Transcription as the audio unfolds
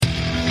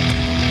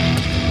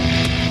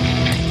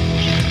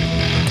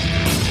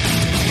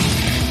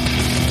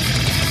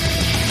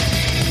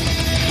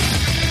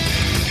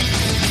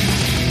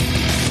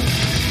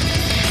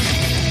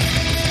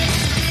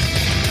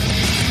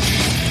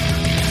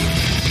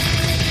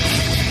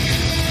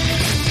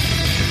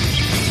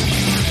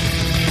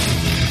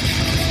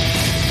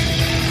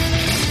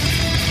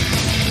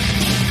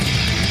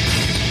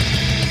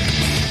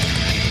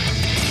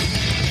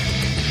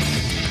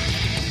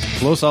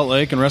Hello, Salt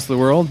Lake and rest of the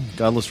world.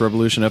 Godless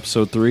Revolution,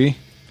 Episode 3.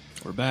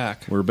 We're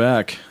back. We're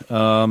back.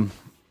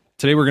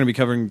 Today we're going to be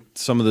covering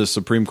some of the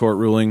Supreme Court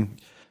ruling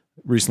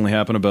recently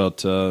happened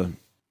about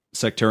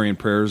sectarian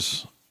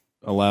prayers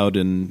allowed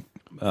in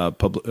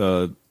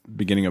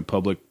beginning of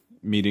public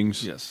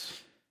meetings.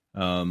 Yes.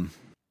 I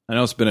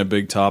know it's been a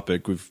big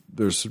topic.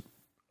 There's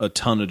a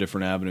ton of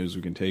different avenues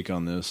we can take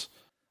on this.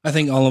 I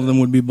think all of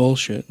them would be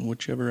bullshit,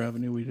 whichever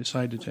avenue we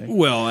decide to take.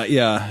 Well,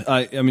 yeah.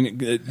 I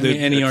mean,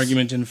 any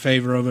argument in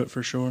favor of it,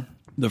 for sure.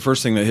 The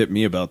first thing that hit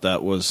me about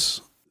that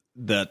was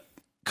that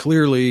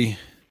clearly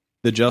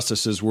the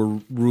justices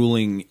were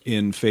ruling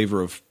in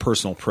favor of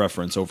personal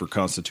preference over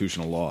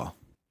constitutional law.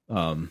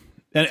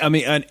 And I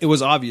mean, and it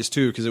was obvious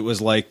too, because it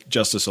was like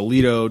Justice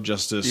Alito,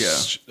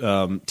 Justice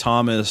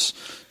Thomas,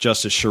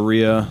 Justice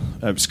Scalia.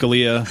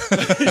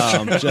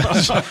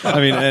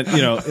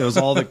 It was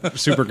all the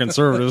super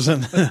conservatives,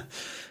 and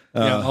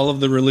all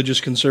of the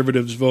religious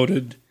conservatives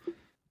voted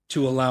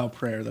to allow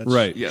prayer. That's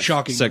right.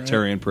 Shocking.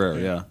 Sectarian prayer,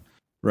 yeah.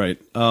 Right.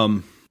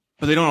 But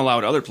they don't allow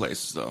it other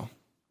places, though.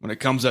 When it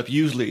comes up,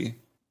 usually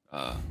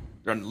they're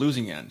on the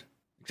losing end,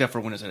 except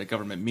for when it's at a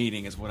government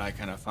meeting, is what I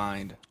kind of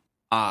find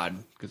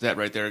odd, because that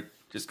right there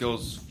just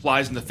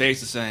flies in the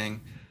face of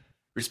saying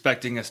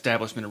respecting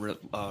establishment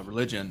of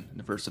religion in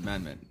the First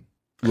Amendment.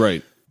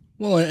 Right.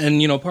 Well,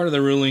 and part of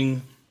the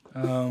ruling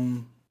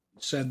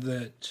said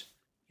that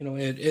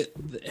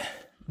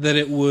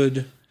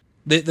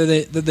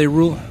that they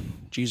rule.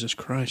 Jesus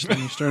Christ! Let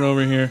me start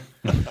over here.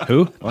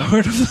 Who?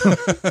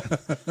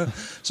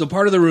 So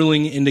part of the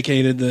ruling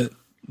indicated that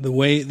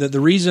the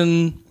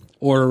reason,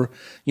 or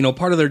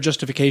part of their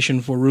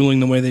justification for ruling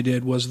the way they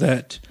did, was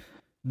that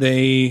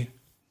they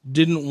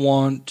didn't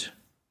want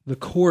the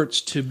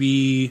courts to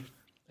be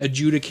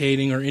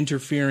adjudicating or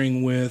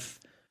interfering with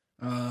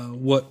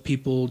what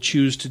people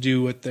choose to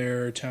do at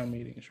their town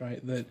meetings, right?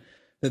 That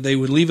they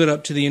would leave it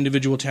up to the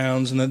individual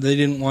towns, and that they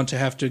didn't want to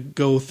have to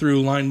go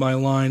through line by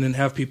line and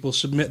have people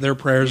submit their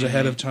prayers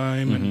ahead of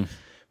time and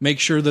make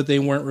sure that they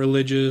weren't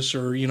religious,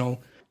 or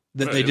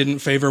that they didn't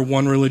favor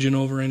one religion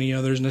over any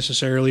others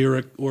necessarily,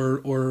 or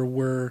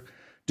were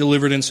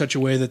delivered in such a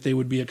way that they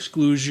would be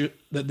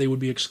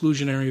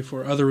exclusionary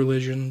for other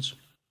religions.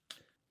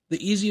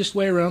 The easiest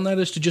way around that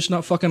is to just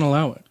not fucking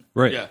allow it.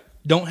 Right. Yeah.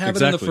 Don't have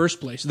it in the first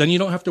place. Then you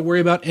don't have to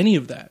worry about any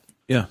of that.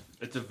 Yeah.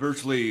 It's a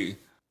virtually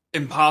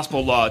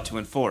impossible law to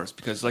enforce,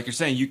 because like you're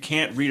saying, you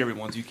can't read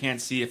everyone's. You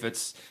can't see if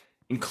it's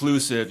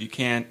inclusive. You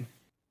can't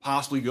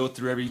possibly go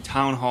through every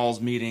town hall's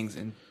meetings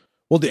and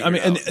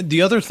and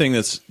the other thing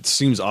that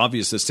seems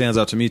obvious that stands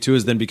out to me too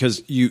is then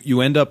because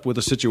you end up with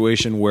a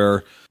situation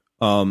where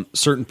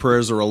certain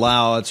prayers are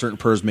allowed, certain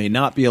prayers may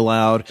not be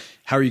allowed.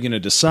 How are you going to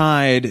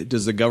decide?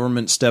 Does the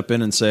government step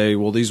in and say,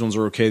 well, these ones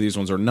are okay, these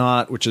ones are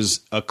not, which is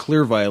a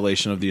clear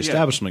violation of the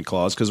Establishment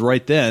Clause, because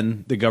right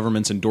then the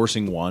government's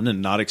endorsing one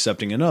and not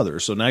accepting another.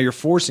 So now you're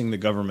forcing the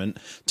government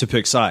to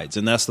pick sides,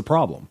 and that's the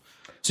problem.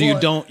 So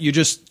you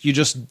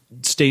just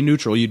stay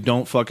neutral. You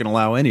don't fucking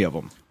allow any of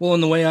them. Well,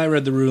 and the way I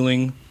read the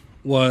ruling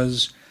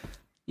was,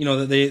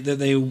 that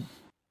they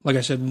like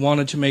I said,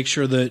 wanted to make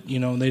sure that,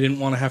 they didn't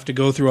want to have to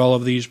go through all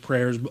of these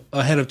prayers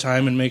ahead of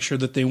time, and make sure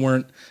that they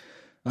weren't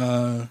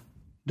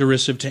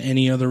derisive to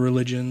any other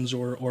religions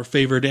or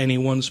favored any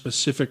one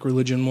specific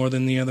religion more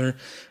than the other,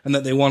 and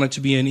that they wanted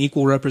to be an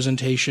equal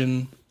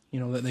representation,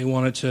 that they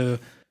wanted to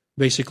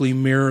basically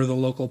mirror the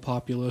local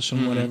populace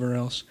and whatever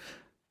else.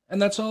 And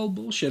that's all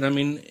bullshit. I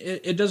mean,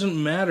 it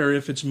doesn't matter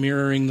if it's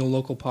mirroring the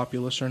local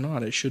populace or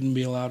not. It shouldn't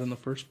be allowed in the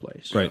first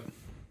place. Right.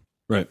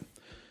 Right.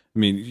 I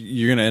mean,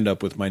 you're going to end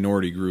up with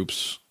minority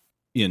groups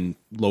in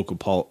local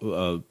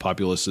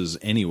populaces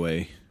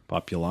anyway.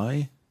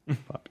 Populaces.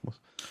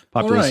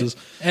 Right.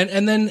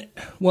 And then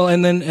my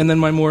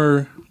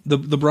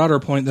the broader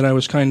point that I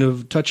was kind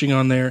of touching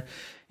on there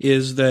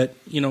is that,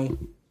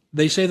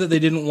 they say that they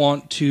didn't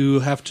want to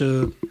have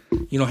to,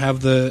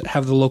 have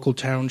the local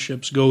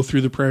townships go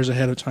through the prayers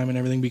ahead of time and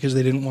everything, because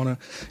they didn't want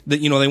to,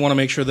 they want to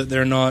make sure that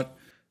they're not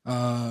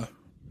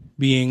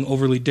being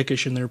overly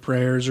dickish in their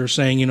prayers, or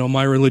saying,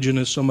 my religion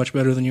is so much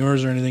better than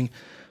yours or anything.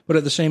 But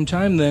at the same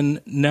time,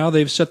 then now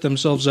they've set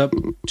themselves up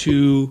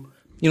to,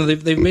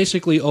 they've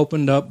basically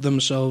opened up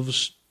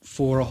themselves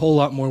for a whole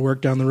lot more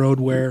work down the road,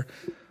 where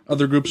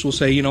other groups will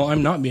say,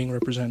 I'm not being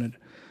represented.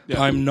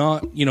 Yeah. I'm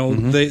not,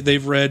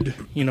 they've read,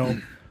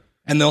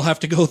 and they'll have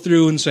to go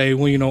through and say,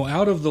 well,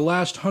 out of the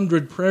last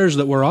 100 prayers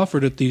that were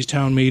offered at these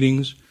town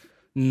meetings,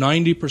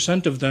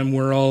 90% of them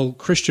were all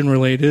Christian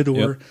related,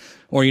 or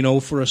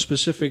for a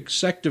specific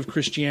sect of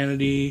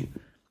Christianity.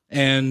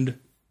 And,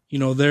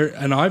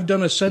 and I've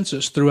done a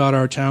census throughout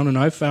our town, and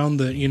I've found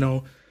that,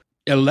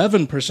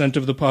 11%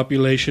 of the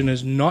population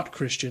is not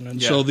Christian. And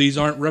so these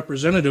aren't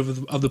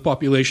representative of the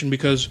population,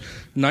 because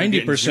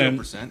 90%,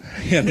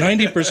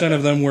 90%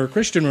 of them were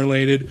Christian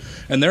related.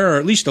 And there are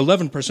at least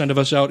 11% of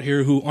us out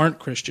here who aren't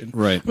Christian.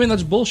 Right. I mean,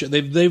 that's bullshit.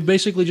 They've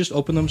basically just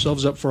opened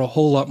themselves up for a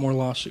whole lot more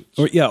lawsuits.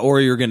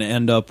 Or you're going to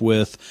end up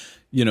with,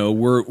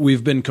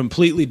 we've been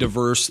completely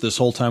diverse this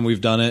whole time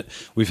we've done it.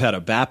 We've had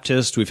a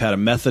Baptist, we've had a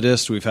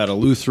Methodist, we've had a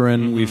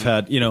Lutheran, we've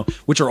had,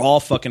 which are all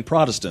fucking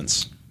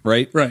Protestants.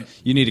 Right? Right.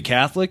 You need a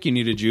Catholic, you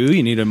need a Jew,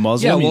 you need a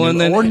Muslim,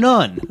 or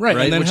none. Right.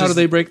 And then how do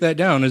they break that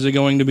down? Is it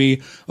going to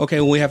be,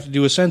 okay, well, we have to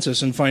do a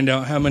census and find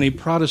out how many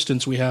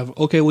Protestants we have.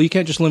 Okay, well, you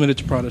can't just limit it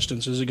to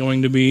Protestants. Is it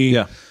going to be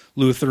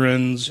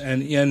Lutherans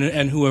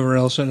and whoever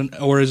else?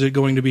 Or is it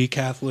going to be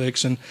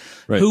Catholics? And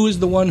who is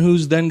the one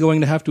who's then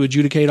going to have to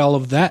adjudicate all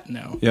of that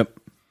now? Yep.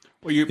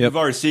 Well, you've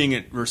already seeing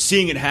it. We're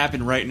seeing it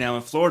happen right now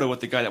in Florida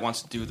with the guy that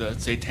wants to do the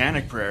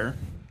satanic prayer.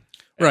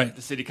 At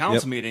the city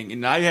council meeting,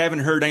 and I haven't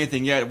heard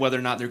anything yet whether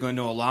or not they're going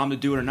to allow them to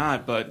do it or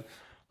not. But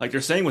like they're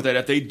saying with that,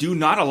 if they do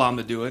not allow them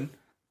to do it,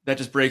 that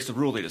just breaks the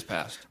rule they just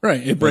passed.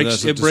 Right. It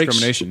breaks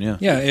discrimination.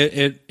 Yeah.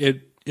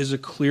 It is a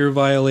clear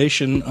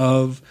violation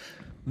of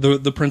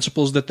the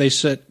principles that they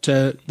set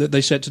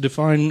to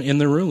define in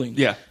the ruling.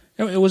 Yeah.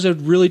 It was a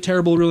really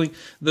terrible ruling.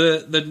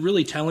 The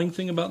really telling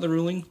thing about the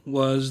ruling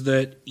was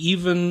that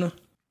even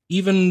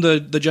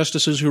the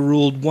justices who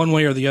ruled one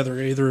way or the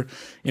other, either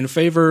in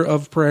favor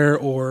of prayer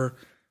or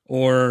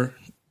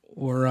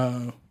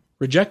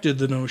rejected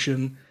the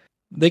notion,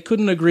 they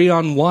couldn't agree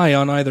on why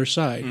on either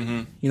side.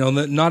 Mm-hmm.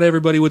 That not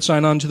everybody would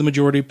sign on to the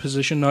majority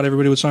position, not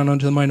everybody would sign on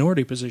to the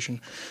minority position.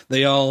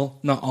 They all,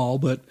 not all,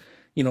 but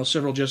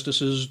several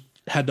justices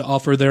had to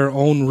offer their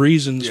own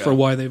reasons for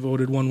why they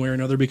voted one way or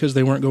another, because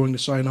they weren't going to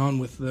sign on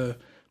with the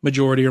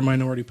majority or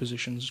minority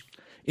positions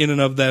in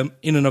and of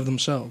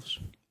themselves.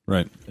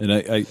 Right,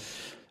 and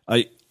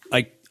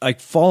I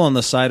fall on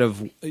the side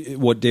of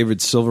what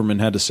David Silverman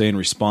had to say in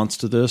response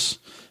to this,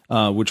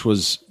 which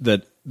was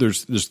that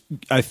there's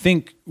I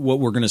think what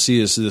we're going to see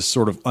is this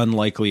sort of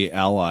unlikely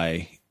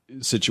ally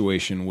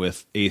situation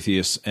with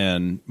atheists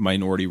and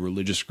minority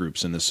religious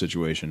groups in this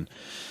situation,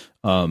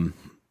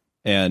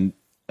 and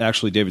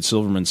actually David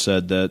Silverman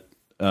said that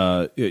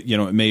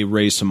it may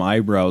raise some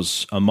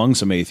eyebrows among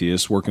some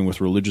atheists working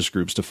with religious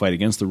groups to fight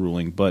against the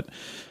ruling, but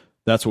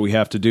that's what we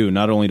have to do,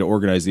 not only to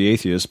organize the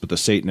atheists, but the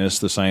Satanists,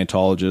 the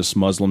Scientologists,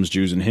 Muslims,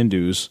 Jews, and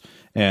Hindus.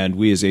 And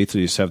we as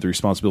atheists have the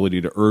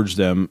responsibility to urge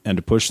them and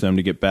to push them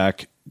to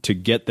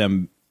get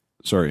them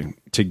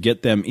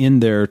in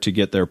there to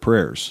get their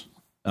prayers,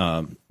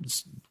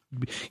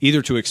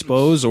 either to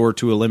expose or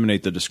to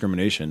eliminate the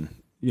discrimination,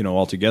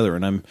 altogether.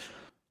 And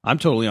I'm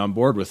totally on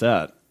board with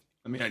that.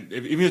 I mean,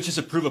 even if it's just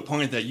to prove a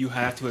point that you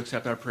have to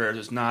accept our prayers,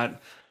 it's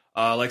not.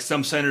 Like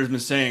some senators have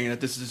been saying,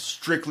 that this is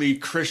strictly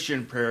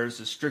Christian prayers.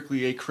 It's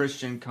strictly a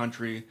Christian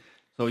country.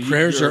 So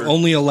prayers are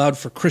only allowed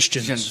for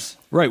Christians.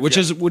 Right, which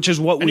is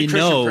what Any we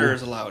Christian know. Prayer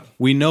is allowed.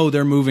 We know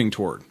they're moving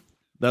toward.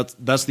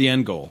 That's the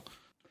end goal.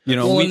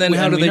 And then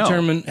how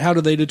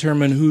do they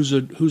determine who's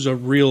a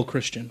real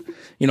Christian?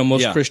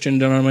 Most Christian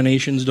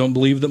denominations don't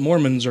believe that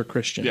Mormons are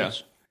Christians. Yeah.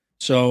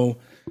 So,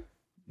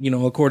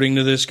 according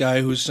to this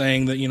guy who's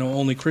saying that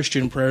only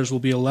Christian prayers will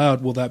be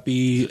allowed, will that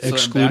be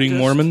excluding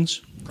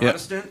Mormons?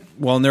 Protestant? Yeah.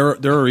 Well, and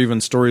there are even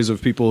stories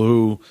of people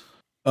who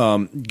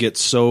get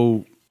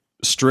so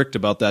strict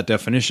about that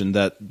definition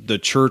that the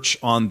church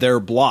on their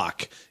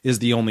block is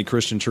the only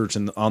Christian church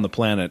on the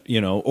planet,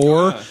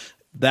 or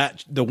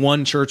that the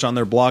one church on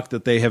their block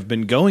that they have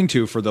been going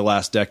to for the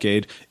last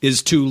decade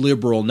is too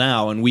liberal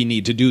now, and we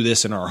need to do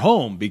this in our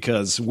home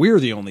because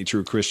we're the only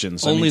true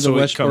Christians. The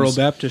Westboro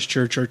Baptist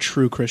Church are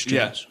true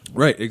Christians. Yeah.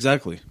 Right,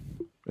 exactly.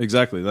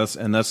 That's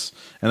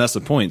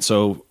the point.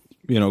 So,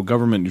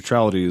 government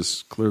neutrality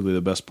is clearly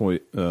the best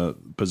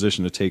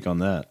position to take on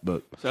that.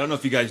 But so I don't know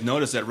if you guys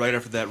noticed that right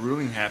after that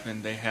ruling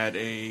happened, they had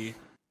I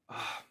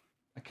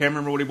can't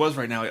remember what he was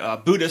right now, a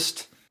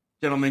Buddhist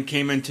gentleman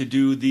came in to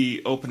do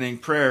the opening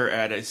prayer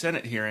at a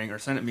Senate hearing or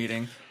Senate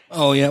meeting.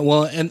 Oh yeah,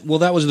 well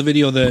that was the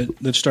video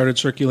that started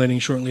circulating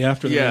shortly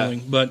after the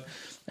ruling,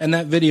 and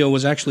that video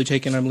was actually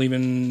taken, I believe,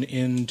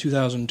 in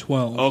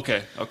 2012.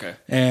 Okay.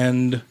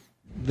 And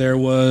there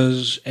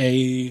was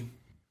a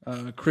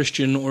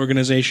Christian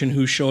organization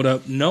who showed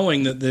up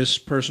knowing that this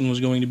person was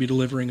going to be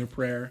delivering a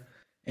prayer,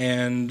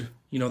 and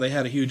they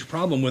had a huge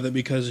problem with it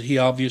because he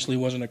obviously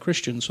wasn't a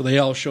Christian, so they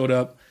all showed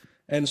up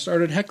and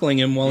started heckling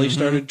him while he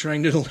started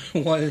trying to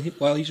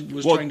while he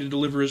was trying to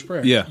deliver his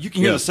prayer. Yeah, you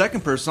can hear the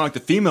second person, like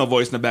the female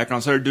voice in the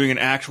background, started doing an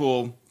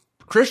actual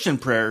Christian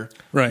prayer.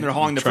 Right, and they're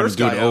hauling the trying first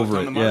to do guy it out, over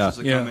telling it. the marshals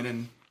to come in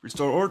and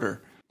restore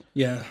order.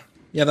 Yeah,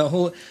 that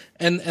whole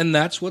and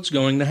that's what's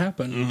going to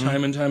happen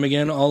time and time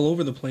again all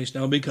over the place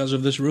now because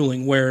of this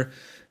ruling, where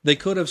they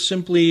could have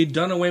simply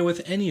done away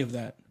with any of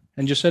that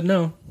and just said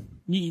no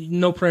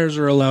prayers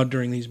are allowed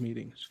during these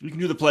meetings. You can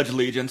do the Pledge of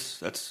Allegiance.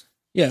 That's.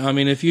 Yeah, I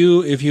mean, if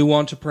you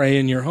want to pray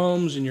in your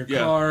homes, in your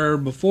car,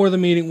 before the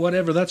meeting,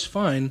 whatever, that's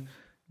fine.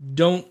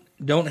 Don't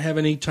have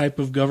any type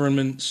of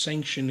government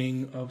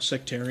sanctioning of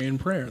sectarian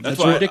prayer.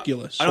 That's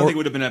ridiculous. I don't think it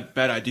would have been a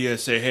bad idea to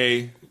say,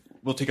 hey,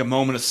 we'll take a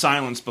moment of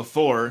silence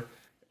before.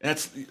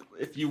 That's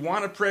if you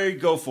want to pray,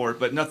 go for it,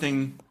 but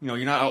nothing. You're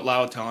not out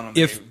loud telling them.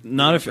 If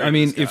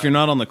you're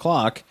not on the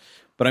clock.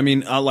 But I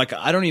mean,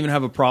 I don't even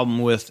have a problem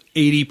with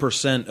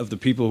 80% of the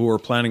people who are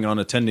planning on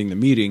attending the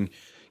meeting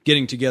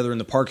getting together in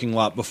the parking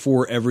lot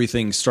before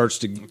everything starts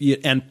to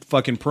and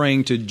fucking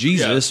praying to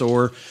Jesus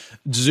or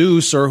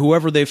Zeus or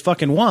whoever they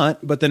fucking want.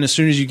 But then as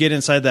soon as you get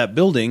inside that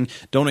building,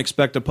 don't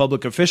expect a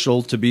public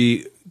official to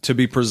be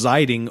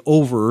presiding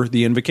over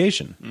the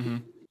invocation. Mm-hmm.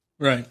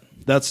 Right.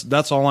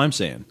 That's all I'm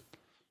saying.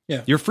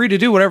 Yeah. You're free to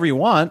do whatever you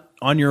want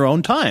on your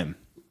own time.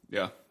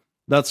 Yeah.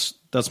 That's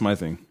my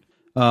thing.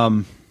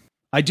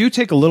 I do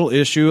take a little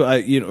issue.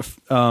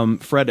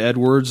 Fred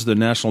Edwards, the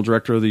national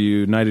director of the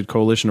United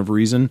Coalition of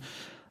Reason,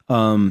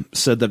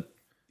 said that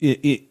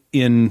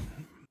in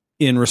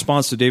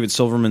response to David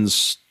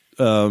Silverman's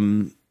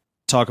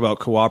talk about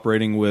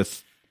cooperating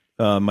with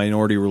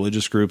minority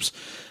religious groups,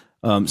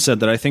 said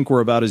that I think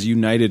we're about as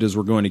united as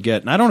we're going to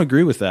get, and I don't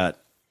agree with that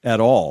at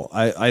all.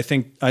 I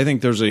think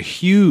there's a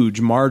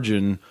huge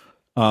margin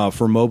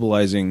for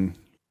mobilizing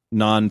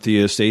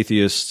non-theists,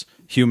 atheists,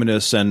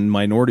 humanists, and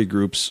minority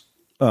groups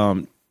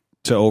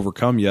to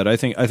overcome yet. I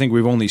think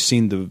we've only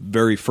seen the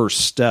very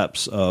first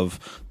steps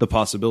of the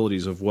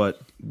possibilities of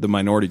what the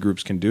minority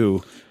groups can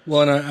do.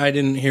 Well, and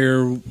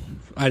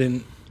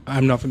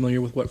I'm not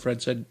familiar with what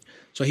Fred said.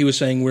 So he was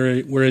saying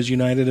we're as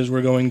united as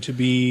we're going to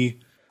be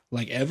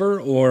like ever,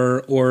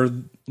 or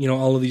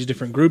all of these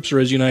different groups are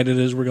as united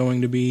as we're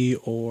going to be,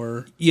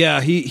 or yeah,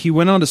 he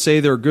went on to say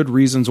there are good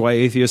reasons why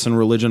atheists and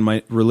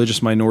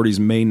religious minorities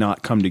may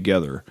not come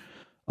together.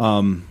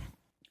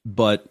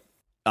 But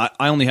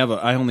I only have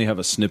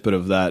a snippet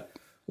of that.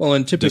 Well,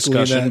 and typically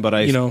discussion,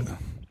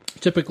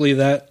 typically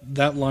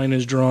that line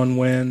is drawn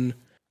when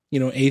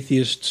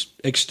atheists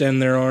extend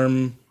their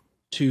arm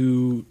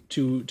to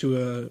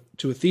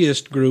a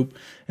theist group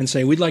and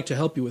say, we'd like to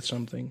help you with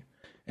something,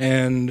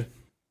 and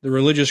the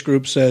religious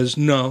group says,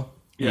 no,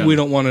 we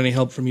don't want any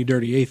help from you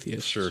dirty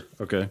atheists. Sure.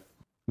 Okay.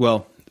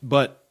 Well,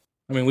 but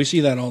I mean, we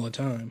see that all the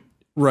time.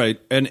 Right.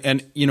 And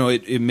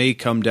it may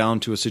come down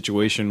to a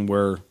situation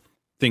where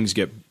things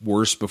get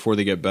worse before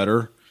they get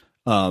better.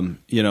 And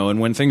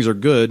when things are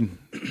good,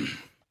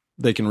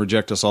 they can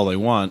reject us all they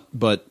want.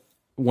 But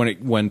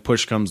when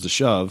push comes to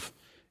shove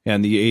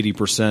and the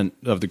 80%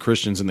 of the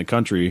Christians in the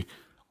country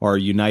are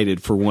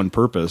united for one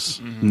purpose,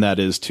 and that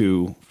is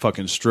to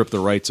fucking strip the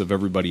rights of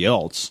everybody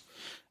else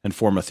and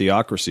form a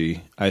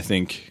theocracy, I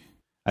think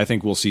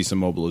we'll see some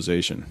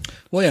mobilization.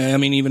 Well, yeah, I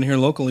mean, even here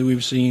locally,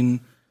 we've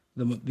seen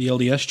the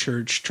LDS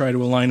Church try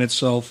to align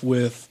itself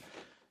with,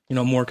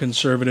 more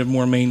conservative,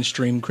 more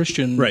mainstream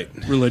Christian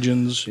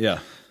religions. Yeah.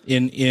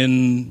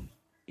 In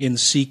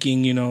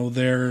seeking,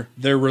 their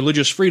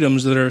religious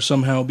freedoms that are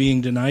somehow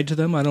being denied to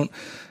them.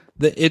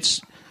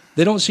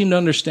 They don't seem to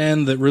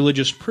understand that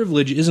religious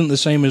privilege isn't the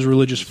same as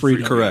religious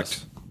freedom.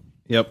 Correct.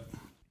 Yep.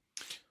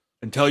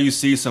 Until you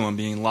see someone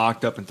being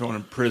locked up and thrown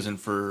in prison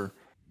for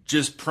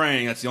just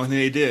praying, that's the only thing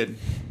they did.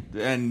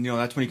 And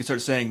that's when you can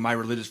start saying my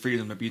religious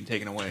freedom are being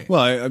taken away. Well,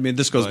 I mean,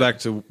 this goes back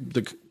to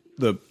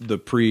the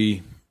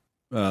pre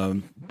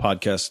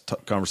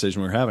podcast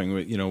conversation we were having.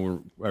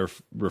 I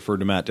referred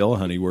to Matt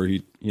Dillahunty, where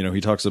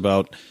he talks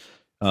about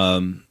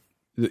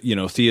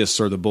theists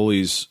are the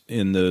bullies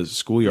in the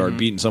schoolyard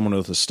beating someone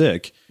with a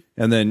stick,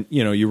 and then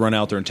you run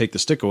out there and take the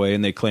stick away,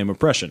 and they claim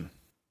oppression,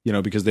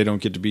 because they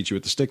don't get to beat you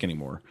with the stick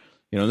anymore.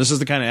 This is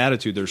the kind of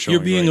attitude they're showing.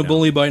 You're being a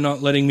bully by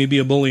not letting me be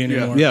a bully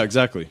anymore. Yeah,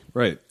 exactly.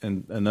 Right.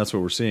 And that's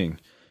what we're seeing.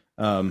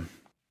 I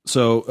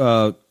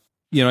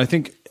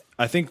think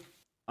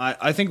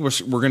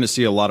we're going to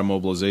see a lot of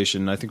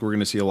mobilization. I think we're going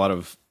to see a lot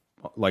of,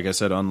 like I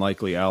said,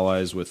 unlikely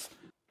allies with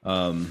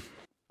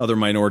other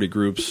minority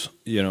groups.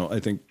 I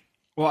think.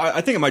 Well,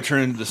 I think it might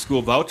turn into the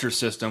school voucher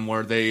system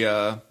where they,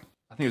 I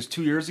think it was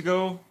 2 years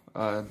ago,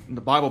 in the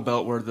Bible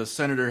Belt, where the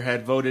senator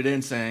had voted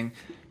in saying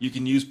you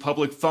can use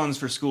public funds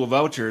for school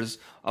vouchers.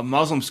 A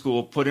Muslim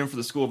school put in for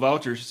the school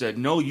vouchers. She said,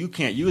 no, you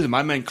can't use them.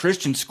 I meant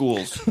Christian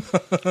schools.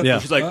 Yeah.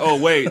 She's like, oh,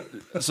 wait.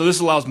 So this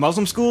allows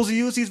Muslim schools to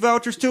use these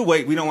vouchers too?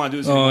 Wait, we don't want to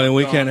do this anymore. Oh, and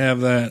we can't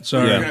have that.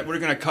 Sorry. We're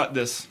going to cut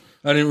this.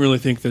 I didn't really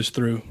think this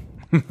through.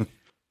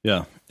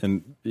 Yeah.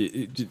 And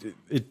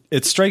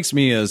it strikes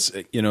me as,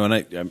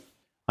 and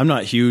I'm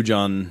not huge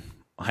on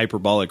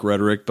hyperbolic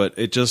rhetoric, but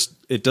it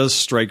does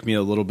strike me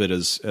a little bit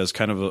as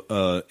kind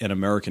of an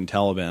American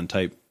Taliban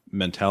type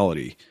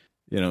mentality.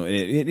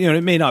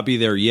 It may not be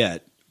there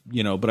yet,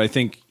 but I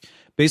think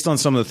based on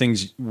some of the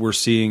things we're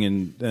seeing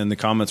and the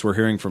comments we're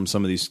hearing from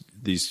some of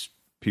these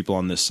people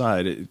on this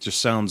side, it just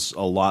sounds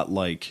a lot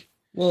like.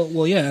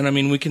 Well, yeah, and I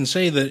mean we can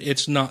say that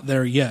it's not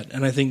there yet,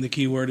 and I think the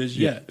key word is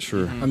yet. Yeah,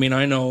 sure. I mean,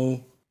 I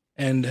know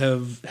and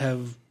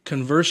have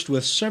conversed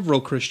with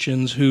several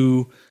Christians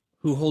who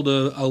hold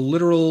a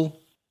literal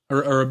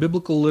or a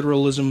biblical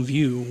literalism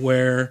view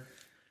where,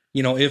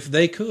 if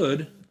they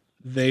could,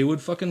 they would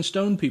fucking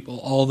stone people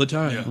all the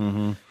time. Yeah.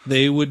 Mm-hmm.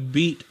 They would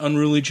beat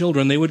unruly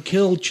children. They would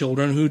kill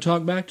children who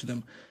talk back to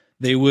them.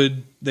 They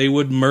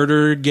would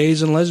murder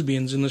gays and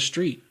lesbians in the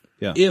street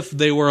if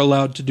they were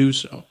allowed to do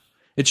so.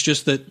 It's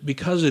just that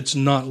because it's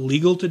not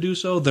legal to do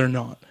so, they're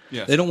not.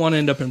 Yeah. They don't want to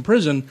end up in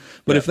prison,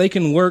 but if they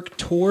can work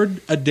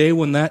toward a day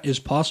when that is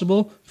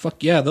possible,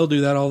 fuck yeah, they'll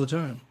do that all the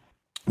time.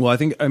 Well,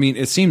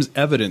 it seems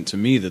evident to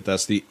me that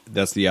that's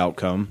the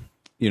outcome.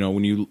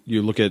 when you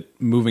look at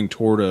moving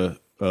toward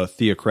a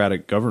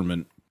theocratic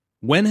government,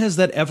 when has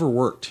that ever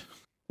worked?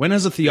 When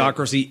has a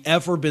theocracy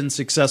ever been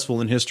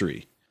successful in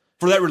history?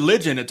 For that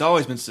religion, it's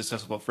always been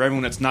successful. For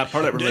everyone that's not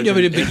part of that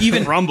religion, but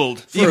even rumbled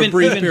for a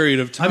brief period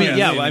of time.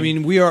 I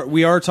mean, we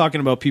are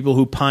talking about people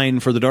who pine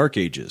for the Dark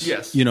Ages.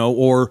 Yes.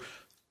 Or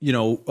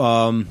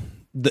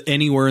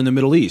anywhere in the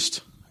Middle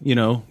East.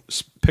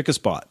 Pick a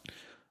spot,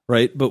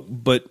 right?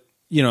 But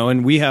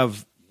and we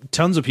have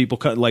tons of people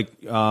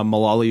like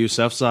Malala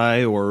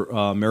Yousafzai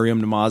or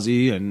Maryam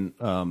Namazi and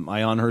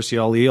Ayaan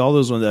Hirsi Ali, all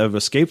those ones that have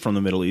escaped from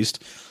the Middle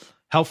East.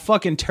 How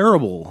fucking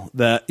terrible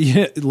that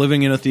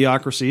living in a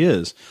theocracy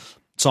is.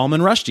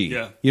 Salman Rushdie.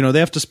 Yeah. They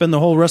have to spend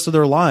the whole rest of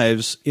their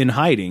lives in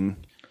hiding.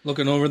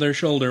 Looking over their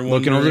shoulder.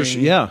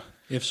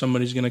 If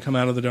somebody's going to come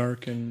out of the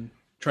dark and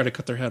try to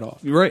cut their head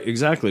off. Right,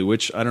 exactly.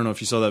 Which, I don't know if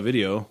you saw that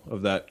video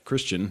of that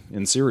Christian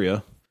in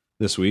Syria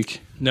this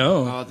week.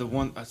 No. The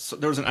one,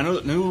 there was I know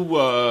the new,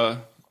 was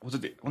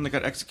it the one that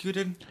got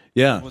executed?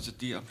 Yeah. Was it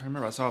I'm trying to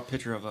remember, I saw a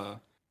picture of a...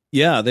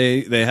 Yeah,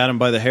 they had him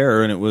by the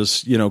hair, and it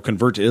was,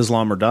 convert to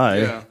Islam or die.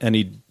 Yeah. And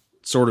he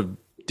sort of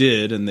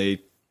did, and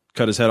they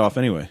cut his head off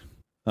anyway.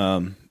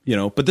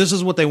 But this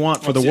is what they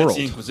want for the world. That's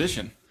the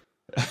Inquisition.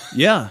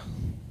 Yeah.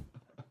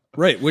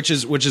 Right, which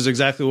is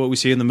exactly what we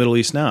see in the Middle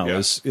East now,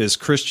 is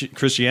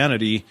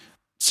Christianity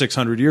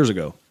 600 years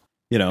ago,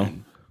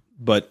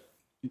 but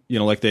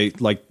like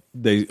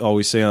they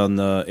always say on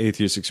the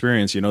Atheist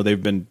Experience,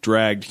 they've been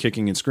dragged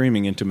kicking and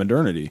screaming into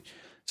modernity.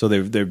 So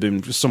they've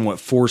been somewhat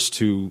forced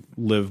to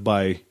live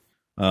by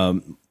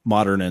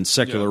modern and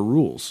secular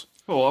rules.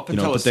 Well, up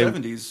until the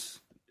 70s,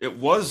 it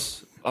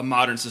was a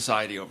modern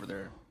society over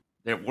there.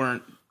 They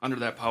weren't under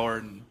that power.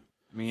 And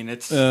I mean,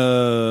 it's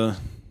well,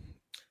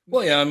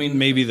 yeah, I mean,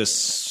 maybe the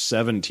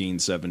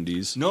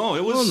 1770s. No,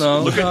 it was.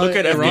 Well, no. Look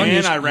at Iran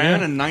in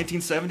yeah. in the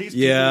 1970s.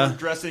 Yeah, people were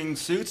dressing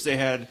suits. They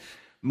had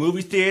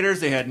movie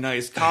theaters. They had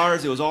nice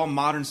cars. It was all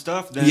modern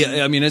stuff. Then,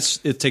 yeah, I mean, it's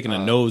taken a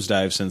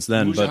nosedive since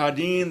then.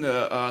 Mujahideen,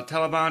 the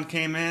Taliban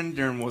came in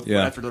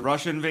after the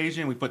Russia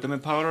invasion. We put them in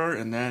powder,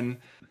 and then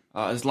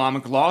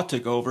Islamic law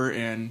took over,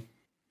 and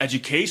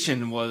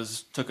education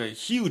took a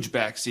huge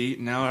backseat.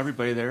 And now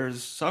everybody there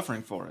is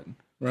suffering for it.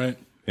 Right.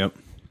 Yep.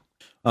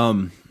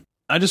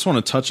 I just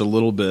want to touch a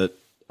little bit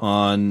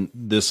on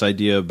this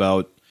idea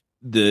about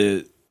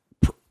the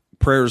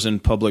prayers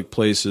in public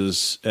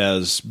places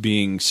as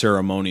being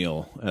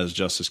ceremonial, as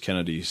Justice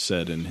Kennedy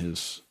said in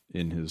his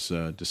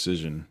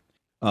decision.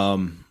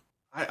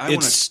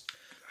 It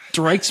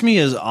strikes me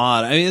as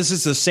odd. I mean, this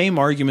is the same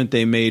argument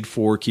they made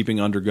for keeping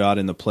under God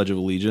in the Pledge of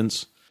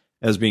Allegiance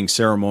as being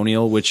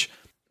ceremonial. Which,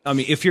 I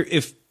mean,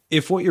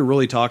 if what you're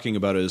really talking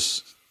about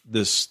is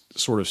this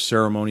sort of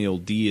ceremonial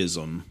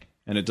deism,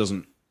 and it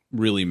doesn't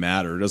really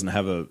matter, it doesn't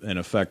have an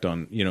effect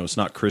on, it's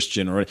not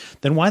Christian, or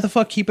then why the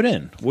fuck keep it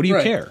in? What do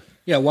you care?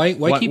 Yeah, why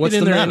keep it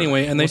in there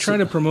anyway? And they try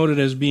to promote it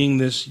as being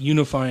this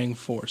unifying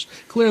force.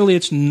 Clearly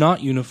it's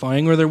not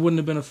unifying, or there wouldn't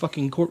have been a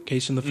fucking court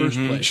case in the first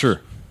place. Sure.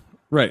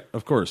 Right,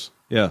 of course.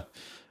 Yeah.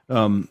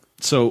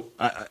 So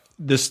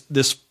this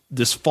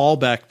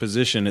fallback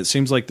position, it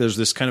seems like there's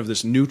this kind of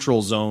this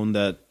neutral zone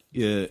that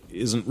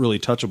isn't really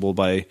touchable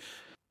by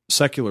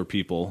secular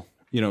people.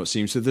 It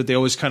seems that they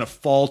always kind of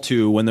fall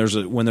to when there's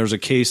a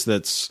case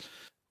that's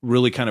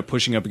really kind of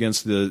pushing up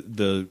against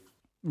the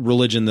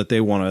religion that they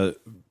want to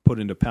put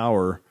into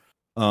power.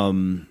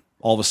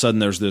 All of a sudden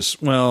there's this,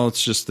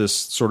 it's just this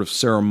sort of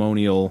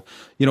ceremonial,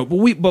 but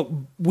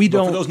we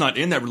don't. For those not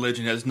in that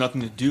religion, it has nothing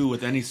to do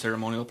with any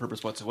ceremonial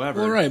purpose whatsoever.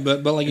 Well, right,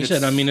 but like you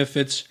said, I mean, if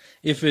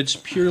it's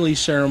purely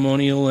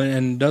ceremonial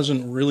and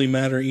doesn't really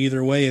matter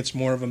either way, it's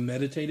more of a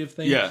meditative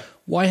thing. Yeah.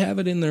 Why have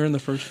it in there in the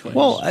first place?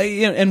 Well,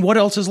 and what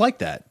else is like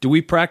that? Do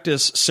we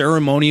practice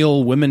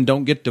ceremonial women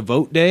don't get to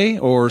vote day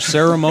or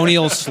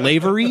ceremonial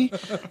slavery?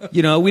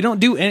 We don't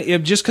do any,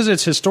 just because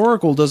it's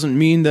historical doesn't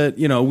mean that,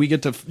 we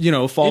get to,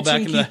 fall it's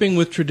back in keeping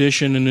with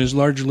tradition and is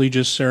largely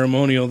just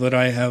ceremonial that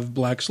I have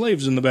black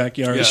slaves in the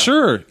backyard. Yeah.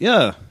 Sure.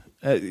 Yeah.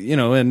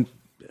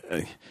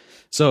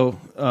 So,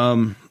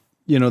 that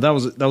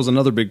was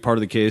another big part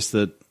of the case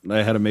that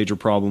I had a major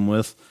problem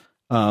with.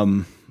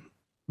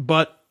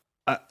 But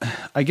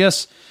I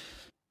guess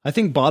I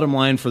think bottom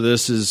line for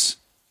this is,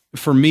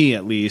 for me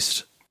at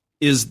least,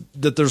 is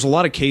that there's a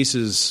lot of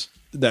cases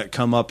that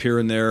come up here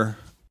and there.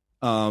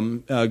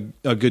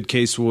 A good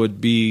case would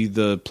be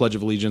the Pledge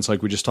of Allegiance,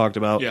 like we just talked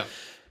about,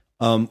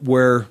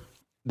 where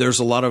there's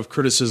a lot of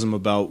criticism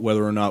about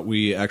whether or not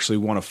we actually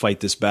want to fight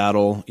this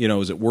battle.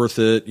 Is it worth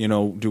it?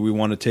 Do we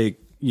want to take,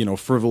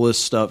 frivolous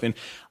stuff?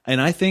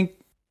 And I think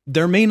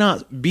there may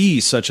not be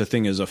such a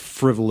thing as a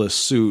frivolous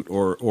suit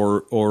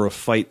or a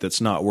fight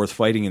that's not worth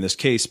fighting in this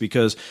case,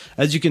 because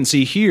as you can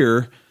see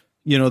here,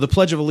 the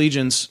Pledge of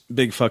Allegiance,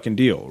 big fucking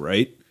deal,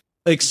 right?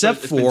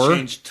 Except it's been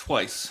changed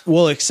twice.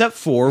 Well, except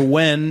for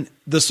when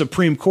the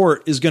Supreme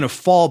Court is going to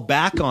fall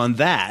back on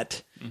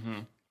that,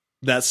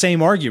 that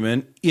same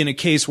argument in a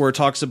case where it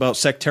talks about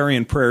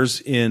sectarian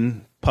prayers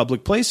in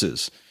public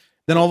places.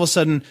 Then all of a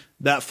sudden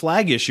that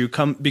flag issue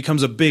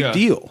becomes a big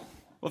deal.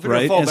 Well, if you're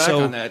going to fall back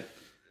on that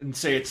and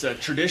say it's a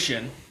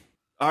tradition,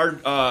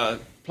 our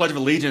Pledge of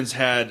Allegiance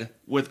had,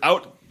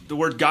 without the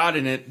word God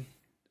in it,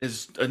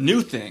 is a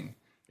new thing.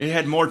 It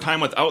had more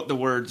time without the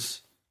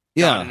words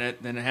God in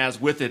it than it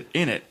has with it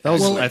in it. That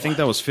was, I think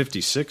that was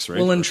 56, right?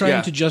 Well, and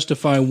trying to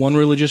justify one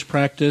religious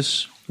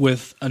practice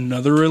with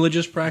another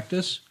religious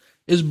practice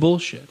is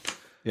bullshit.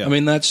 Yeah. I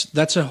mean,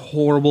 that's a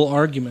horrible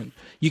argument.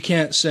 You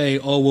can't say,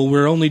 oh, well,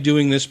 we're only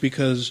doing this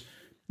because,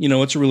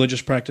 it's a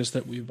religious practice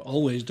that we've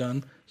always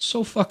done.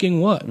 So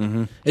fucking what?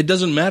 Mm-hmm. It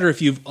doesn't matter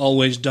if you've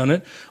always done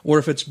it or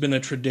if it's been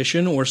a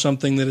tradition or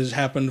something that has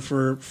happened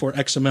for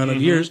X amount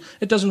of years.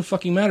 It doesn't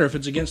fucking matter. If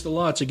it's against the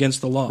law, it's against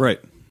the law.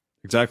 Right.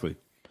 Exactly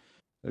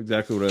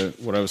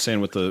what I was saying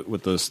with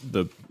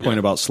the point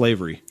about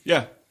slavery.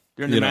 Yeah.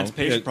 During the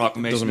Emancipation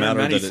Proclamation, there are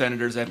many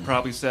senators that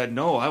probably said,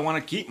 no, I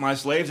want to keep my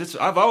slaves.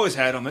 I've always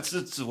had them. It's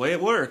the way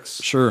it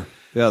works. Sure.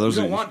 Yeah, those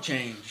don't want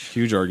change.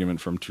 Huge argument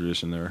from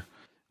tradition there.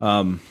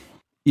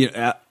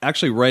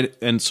 Actually,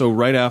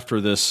 right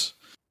after this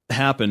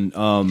happened,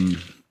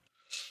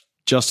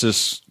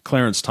 Justice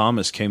Clarence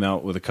Thomas came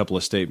out with a couple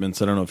of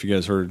statements. I don't know if you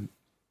guys heard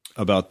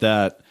about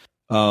that,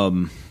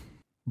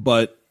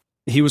 but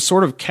he was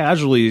sort of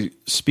casually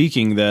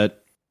speaking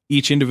that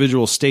each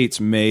individual states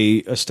may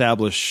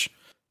establish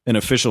an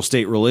official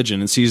state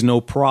religion and sees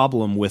no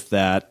problem with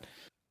that.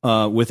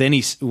 With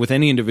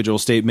any individual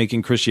state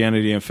making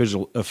Christianity an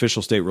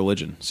official state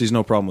religion, sees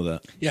no problem with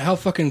that. Yeah, how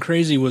fucking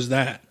crazy was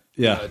that?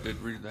 Yeah, I did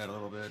read that a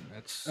little bit.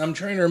 I'm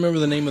trying to remember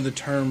the name of the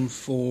term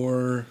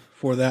for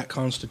that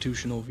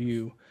constitutional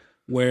view,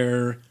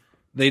 where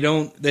they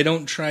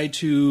don't try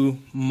to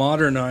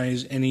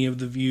modernize any of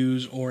the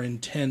views or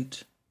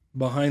intent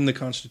behind the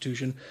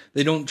Constitution.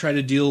 They don't try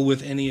to deal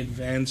with any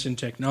advance in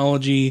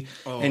technology,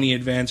 any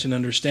advance in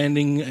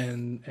understanding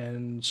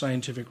and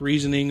scientific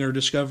reasoning or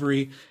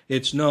discovery.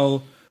 It's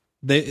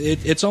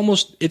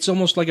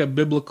almost like a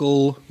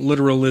biblical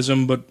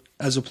literalism, but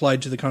as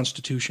applied to the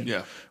Constitution.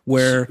 Yeah.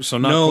 Where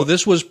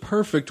this was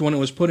perfect when it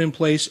was put in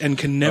place and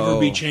can never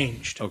be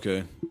changed.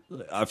 Okay.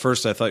 At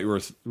first, I thought you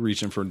were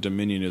reaching for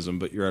dominionism,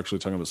 but you're actually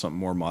talking about something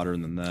more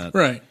modern than that.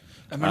 Right.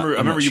 I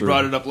remember you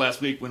brought it up last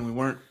week when we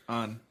weren't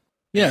on.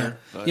 Yeah,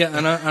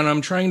 and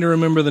I'm trying to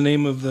remember the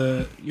name of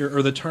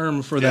the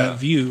term for that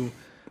view,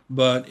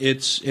 but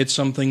it's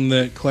something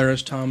that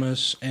Clarence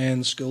Thomas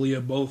and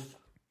Scalia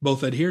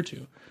both adhere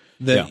to.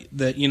 That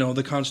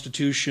the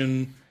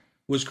Constitution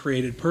was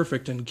created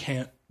perfect and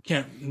can't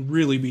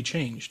really be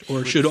changed,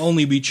 or should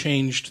only be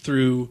changed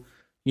through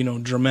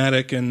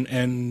dramatic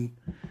and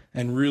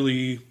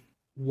really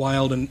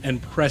wild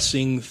and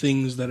pressing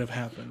things that have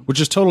happened. Which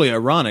is totally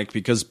ironic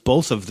because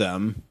both of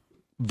them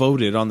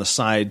voted on the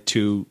side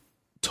to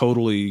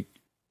totally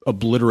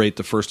obliterate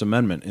the First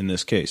Amendment in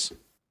this case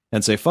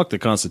and say, fuck the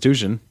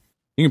Constitution.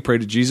 You can pray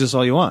to Jesus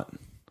all you want.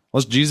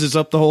 Let's Jesus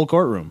up the whole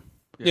courtroom.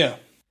 Yeah.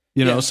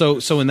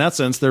 So in that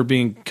sense, they're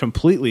being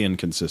completely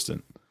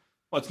inconsistent.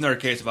 Well, it's another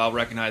case of I'll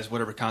recognize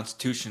whatever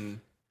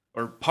Constitution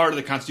or part of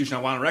the Constitution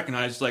I want to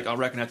recognize, like I'll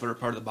recognize whatever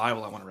part of the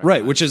Bible I want to recognize.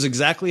 Right, which is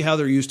exactly how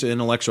they're used to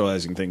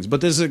intellectualizing things. But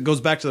this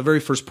goes back to the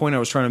very first point I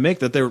was trying to make,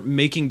 that they're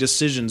making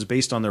decisions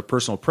based on their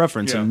personal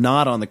preference and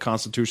not on the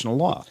constitutional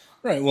law.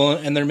 Right, well,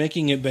 and they're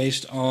making it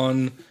based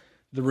on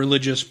the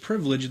religious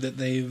privilege that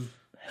they've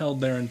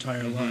held their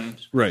entire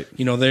lives. Right.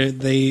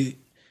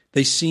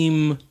 They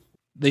seem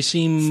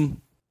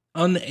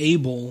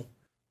unable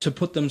to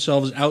put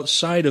themselves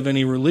outside of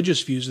any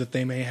religious views that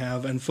they may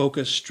have and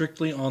focus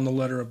strictly on the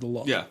letter of the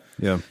law. Yeah.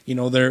 Yeah.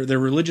 Their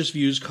religious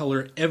views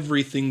color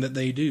everything that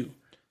they do.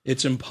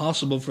 It's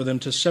impossible for them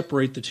to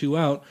separate the two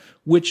out,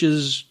 which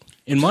is,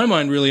 in my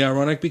mind, really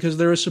ironic because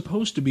there is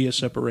supposed to be a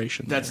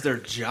separation. That's their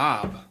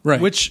job. Right.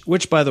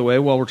 Which, by the way,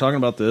 while we're talking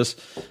about this,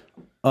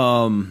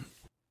 all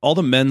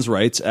the men's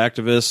rights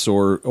activists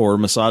or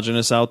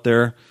misogynists out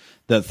there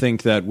that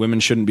think that women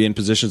shouldn't be in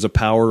positions of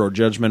power or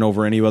judgment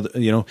over any other,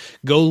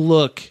 go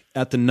look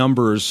at the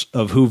numbers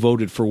of who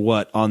voted for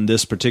what on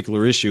this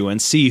particular issue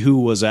and see who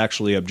was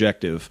actually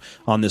objective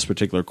on this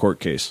particular court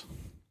case.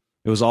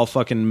 It was all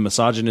fucking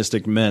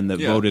misogynistic men that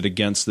voted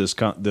against this,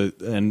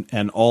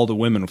 and all the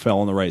women fell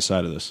on the right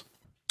side of this.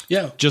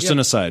 Yeah. Just an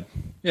aside.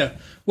 Yeah.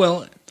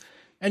 Well,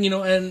 and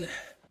and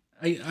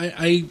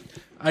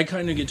I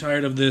kind of get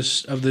tired of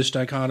this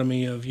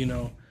dichotomy of,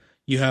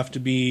 you have to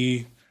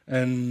be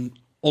an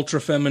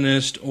ultra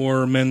feminist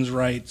or men's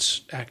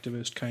rights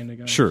activist kind of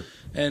guy. Sure.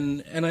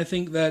 And I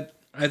think that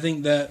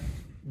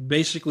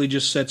basically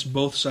just sets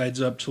both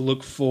sides up to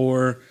look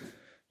for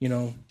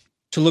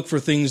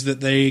things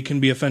that they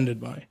can be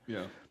offended by.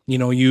 Yeah.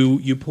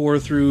 You pour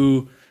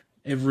through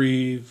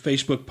every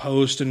Facebook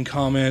post and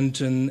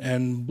comment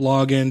and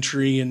blog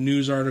entry and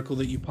news article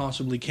that you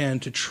possibly can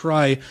to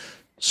try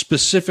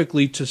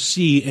specifically to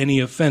see any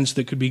offense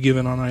that could be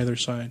given on either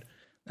side.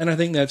 And I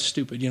think that's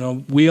stupid.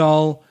 We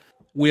all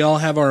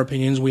have our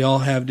opinions. We all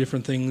have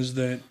different things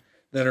that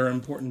are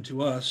important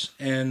to us.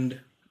 And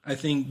I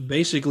think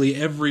basically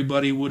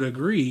everybody would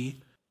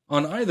agree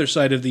on either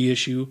side of the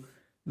issue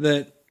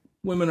that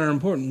women are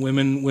important.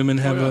 Women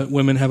have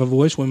a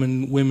voice.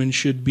 Women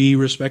should be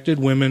respected.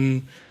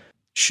 Women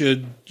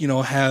should, you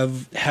know,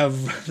 have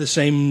the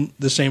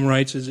same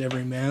rights as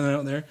every man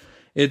out there.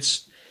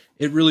 It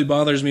really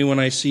bothers me when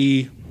I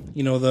see,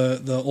 you know,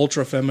 the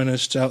ultra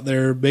feminists out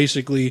there.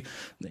 Basically,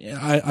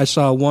 I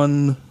saw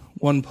one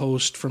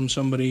post from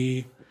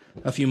somebody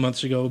a few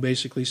months ago,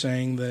 basically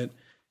saying that,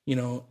 you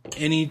know,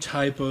 any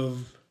type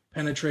of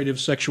penetrative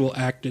sexual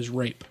act is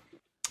rape.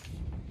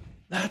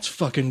 That's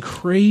fucking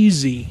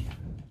crazy.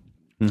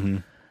 Mm-hmm.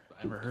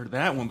 I've never heard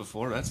that one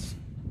before. That's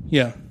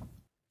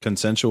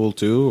consensual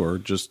too, or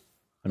just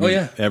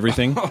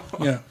everything.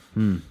 Yeah,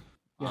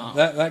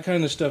 that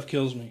kind of stuff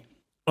kills me.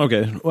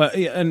 Okay, well,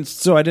 yeah, and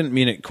so I didn't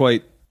mean it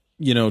quite,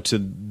 you know, to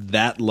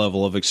that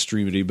level of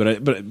extremity, but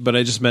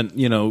I just meant,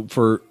 you know,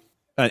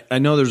 I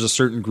know there's a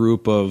certain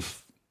group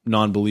of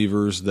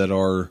non-believers that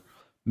are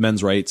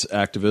men's rights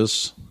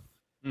activists,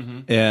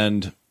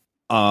 and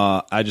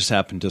I just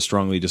happen to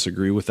strongly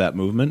disagree with that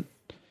movement,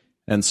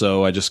 and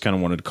so I just kind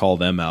of wanted to call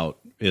them out.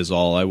 Is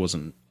all. I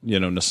wasn't, you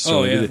know,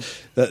 necessarily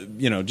that,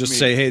 you know, just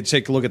say, hey,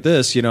 take a look at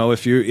this. You know,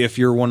 if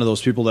you're one of those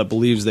people that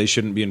believes they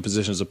shouldn't be in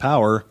positions of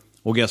power,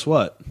 well, guess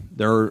what?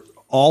 There are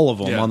all of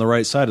them on the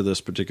right side of this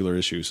particular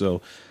issue.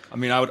 So, I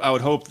mean, I would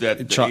hope that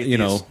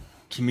the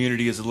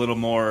community is a little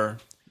more,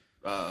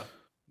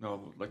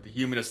 like the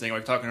humanist thing I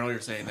was talking earlier,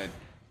 saying that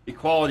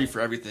equality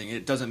for everything.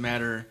 It doesn't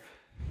matter.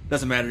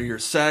 Doesn't matter your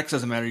sex.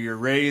 Doesn't matter your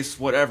race.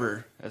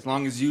 Whatever. As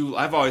long as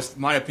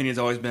my opinion's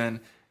always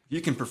been, if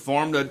you can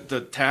perform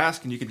the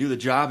task and you can do the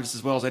job just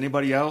as well as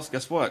anybody else,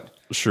 guess what?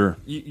 Sure,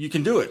 you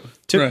can do it.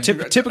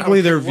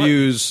 Typically, their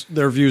views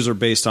are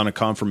based on a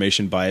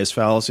confirmation bias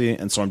fallacy,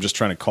 and so I'm just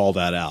trying to call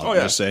that out. Oh,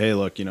 yeah. Just say, hey,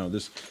 look, you know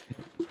this.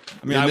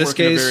 I mean, I work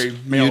in a very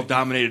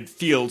male-dominated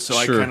field, so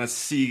I kind of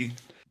see,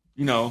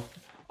 you know,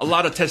 a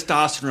lot of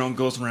testosterone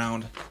goes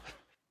around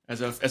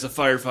as a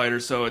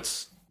firefighter. So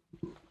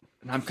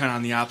and I'm kind of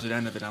on the opposite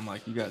end of it. I'm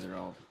like, you guys are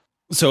all.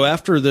 So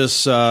after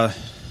this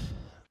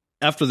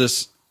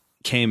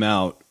came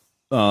out,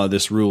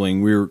 this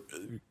ruling, we were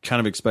kind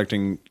of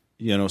expecting,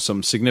 you know,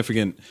 some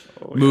significant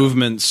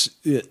movements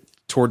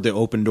toward the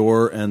open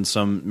door and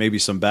maybe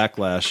some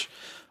backlash.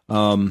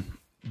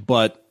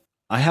 But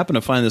I happen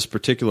to find this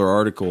particular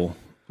article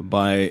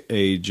by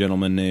a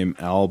gentleman named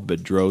Al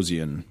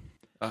Bedrosian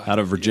out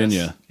of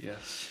Virginia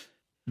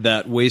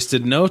that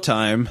wasted no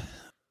time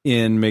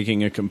in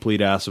making a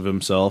complete ass of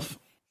himself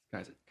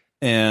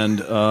and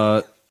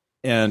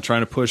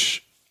trying to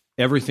push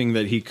everything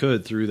that he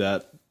could through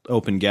that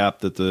open gap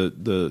that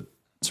the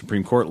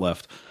Supreme Court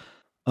left.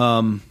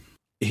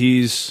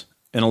 He's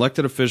an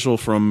elected official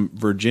from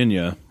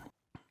Virginia,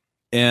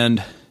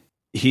 and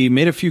he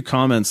made a few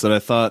comments that I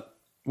thought,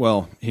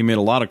 well, he made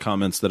a lot of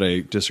comments that I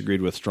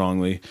disagreed with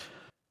strongly.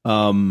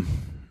 I'm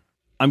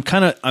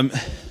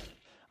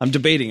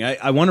debating.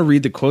 I want to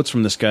read the quotes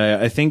from this guy.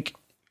 I think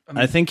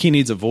he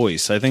needs a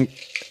voice. I think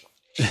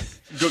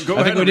go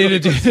ahead. We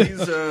need to do.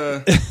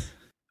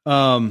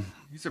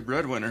 He's a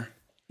breadwinner.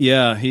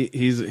 Yeah,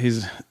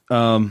 he's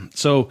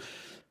so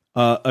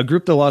a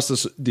group that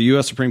lost the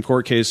U.S. Supreme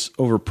Court case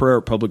over prayer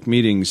at public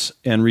meetings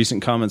and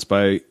recent comments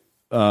by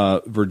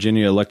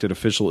Virginia elected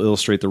official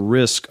illustrate the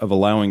risk of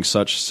allowing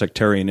such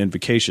sectarian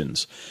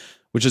invocations,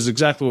 which is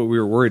exactly what we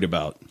were worried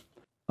about.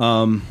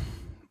 What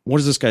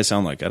does this guy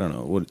sound like? I don't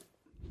know. What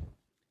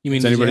you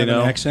mean? Does anybody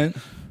know? An accent?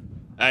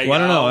 I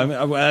don't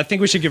know. I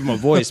think we should give him a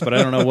voice, but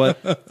I don't know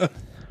what.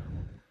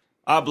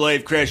 I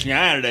believe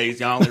Christianity is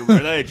the only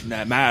religion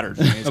that matters.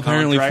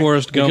 Apparently,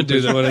 Forrest Gump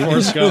is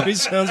what he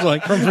sounds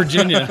like from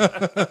Virginia.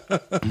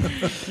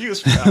 He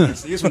was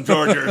from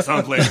Georgia or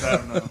someplace. I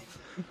don't know.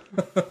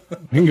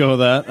 We can go with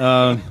that.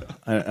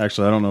 I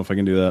don't know if I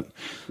can do that.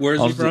 Where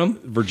is he from?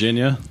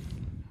 Virginia.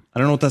 I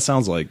don't know what that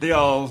sounds like.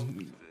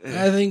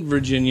 I think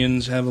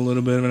Virginians have a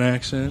little bit of an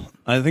accent.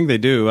 I think they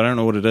do. I don't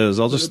know what it is.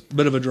 A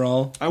bit of a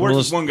drawl. I worked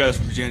with one guy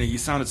from Virginia. He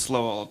sounded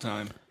slow all the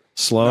time.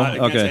 Slow? Not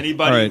against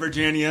anybody in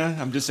Virginia.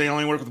 I'm just saying I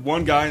only worked with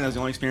one guy, and that was the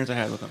only experience I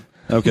had with him.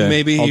 Okay.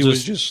 Maybe he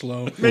was just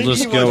slow. We'll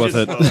just go with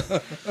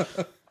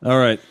it. All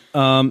right.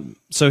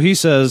 So he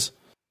says,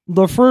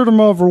 the freedom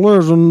of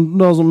religion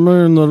doesn't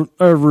mean that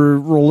every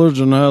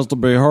religion has to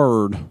be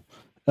heard.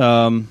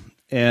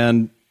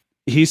 And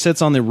he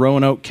sits on the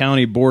Roanoke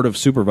County Board of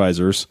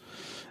Supervisors.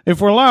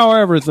 If we allow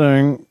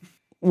everything,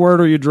 where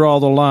do you draw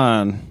the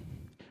line?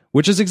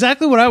 Which is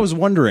exactly what I was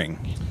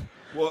wondering.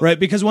 Well, right,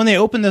 because when they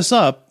open this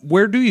up,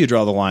 where do you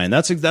draw the line?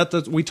 That's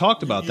we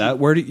talked about that.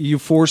 Where do you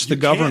force the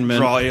government? Can't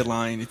draw a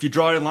line. If you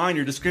draw a line,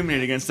 you're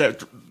discriminating against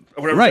that.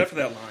 Whatever's after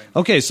that line.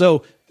 Okay,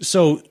 so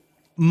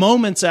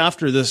moments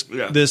after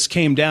this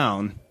came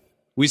down,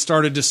 we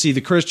started to see the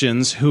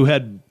Christians who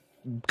had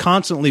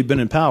constantly been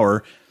in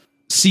power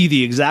see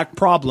the exact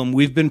problem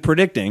we've been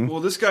predicting. Well,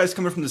 this guy's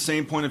coming from the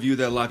same point of view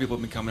that a lot of people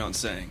have been coming out and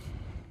saying.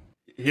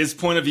 His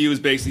point of view is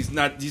basically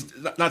he's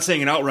not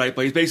saying it outright,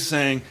 but he's basically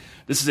saying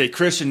this is a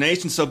Christian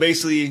nation, so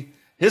basically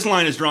his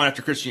line is drawn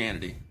after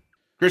Christianity.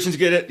 Christians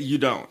get it, you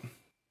don't.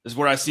 This is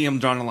where I see him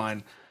drawing the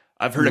line.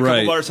 I've heard a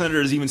couple of our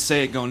senators even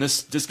say it, going,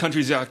 this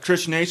country's a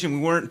Christian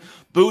nation.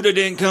 Buddha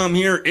didn't come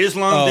here.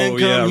 Islam didn't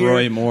come here.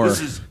 Roy Moore.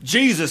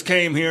 Jesus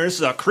came here. This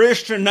is a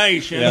Christian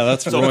nation. Yeah,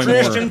 that's so Roy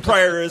Christian Moore.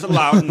 prayer is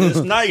allowed in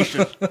this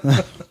nation.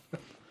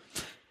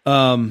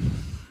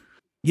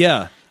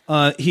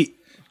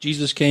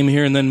 Jesus came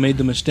here and then made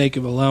the mistake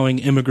of allowing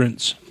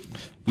immigrants.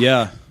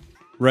 Yeah,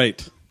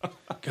 right.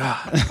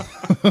 God,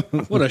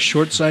 what a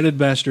short-sighted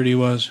bastard he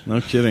was.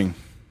 No kidding.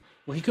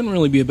 Well, he couldn't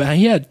really be a bad.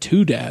 He had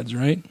two dads,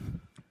 right?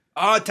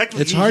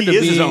 Technically, It's hard he to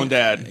is be his own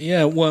dad.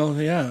 Yeah, well,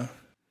 yeah.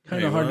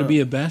 Kind of hard to be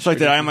a bastard. It's like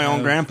that I Am My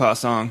Own Grandpa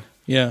song.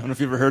 Yeah. I don't know if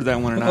you've ever heard that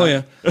one or not. Oh,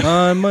 yeah.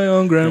 I'm my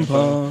own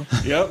grandpa.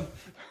 Yep.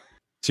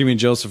 So you mean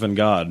Joseph and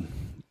God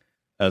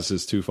as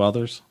his two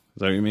fathers? Is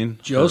that what you mean?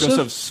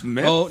 Joseph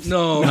Smith? Oh,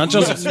 no. Not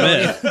Joseph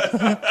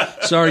Smith.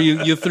 Sorry,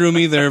 you threw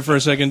me there for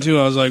a second, too.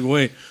 I was like,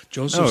 wait,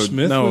 Joseph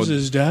Smith was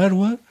his dad?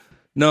 What?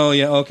 No,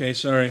 yeah, okay,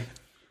 sorry.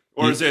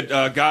 Or is it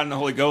God and the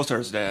Holy Ghost are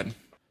his dad?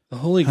 The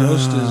Holy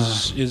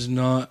Ghost is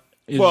not...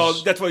 Well,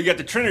 that's why you got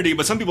the Trinity,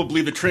 but some people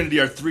believe the Trinity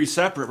are three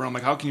separate. Where I'm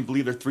like, how can you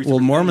believe they're three separate?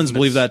 Well, Mormons things?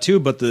 believe that too,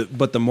 but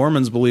the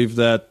Mormons believe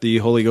that the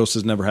Holy Ghost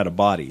has never had a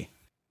body.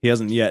 He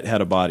hasn't yet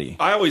had a body.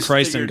 I always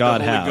Christ figured and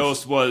God the Holy have.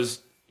 Ghost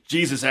was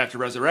Jesus after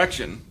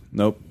resurrection.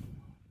 Nope.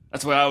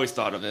 That's what I always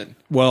thought of it.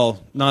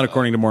 Well, not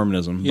according to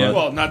Mormonism. Yeah. But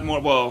Well, not more.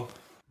 Well,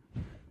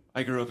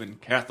 I grew up in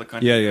Catholic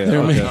country. Yeah, yeah,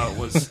 So I okay. thought it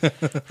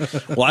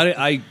was.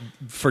 well,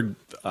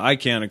 I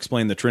can't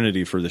explain the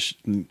Trinity for this.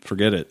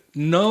 Forget it.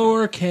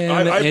 Nor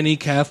can any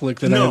Catholic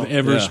that No. I've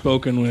ever Yeah.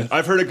 spoken with.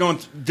 I've heard it going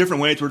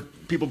different ways where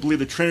people believe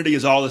the Trinity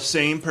is all the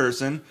same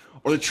person,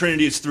 or the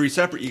Trinity is three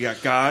separate. You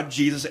got God,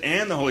 Jesus,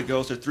 and the Holy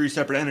Ghost are three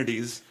separate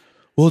entities,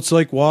 Well, it's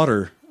like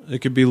water. It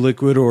could be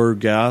liquid or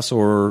gas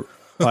or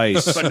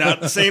ice. but not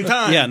at the same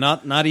time. Yeah,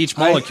 not each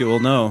molecule.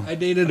 No. I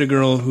dated a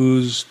girl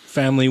whose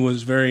family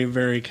was very,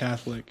 very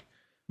Catholic.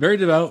 Very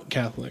devout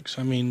Catholics.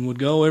 I mean, would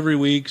go every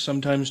week,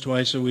 sometimes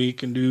twice a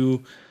week, and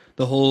do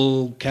the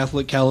whole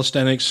Catholic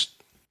calisthenics.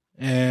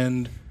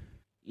 And,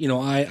 you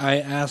know, I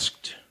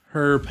asked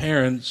her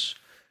parents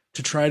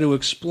to try to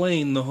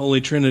explain the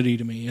Holy Trinity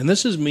to me. And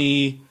this is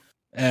me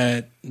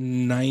at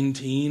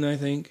 19, I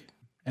think.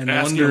 And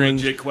Asking wondering, a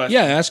legit question.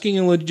 yeah, asking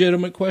a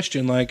legitimate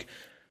question, like,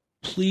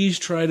 please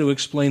try to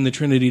explain the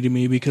Trinity to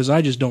me because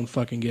I just don't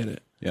fucking get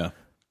it. Yeah.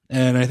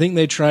 And I think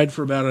they tried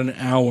for about an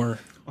hour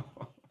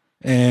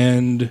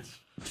and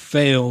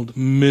failed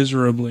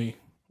miserably.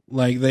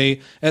 Like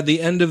at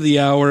the end of the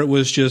hour, it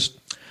was just,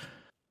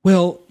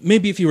 well,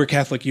 maybe if you were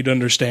Catholic, you'd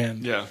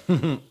understand. Yeah.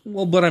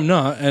 Well, but I'm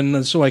not,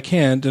 and so I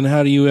can't. And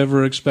how do you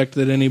ever expect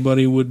that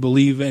anybody would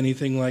believe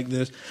anything like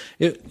this?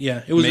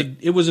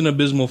 It was an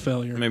abysmal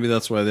failure. Maybe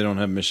that's why they don't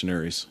have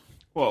missionaries.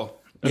 Well,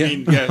 Yeah. I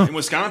mean, yeah, in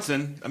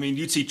Wisconsin, I mean,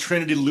 you'd see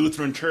Trinity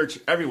Lutheran Church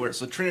everywhere.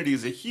 So Trinity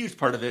is a huge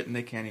part of it, and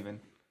they can't even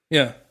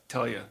Yeah.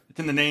 tell you. It's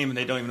in the name, and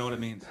they don't even know what it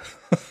means.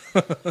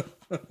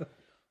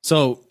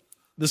 So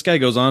this guy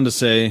goes on to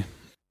say,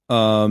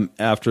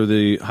 after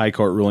the High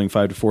Court ruling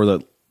 5-4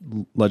 that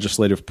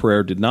legislative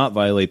prayer did not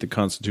violate the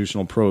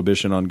constitutional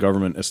prohibition on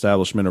government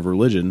establishment of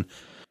religion,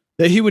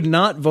 that he would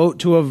not vote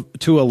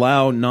to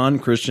allow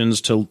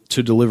non-Christians to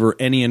deliver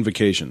any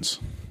invocations.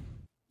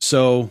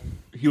 So,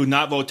 He would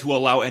not vote to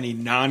allow any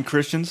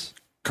non-Christians?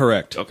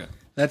 correct. Okay.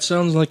 That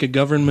sounds like a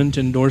government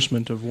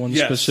endorsement of one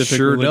Yes, specific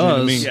sure religion to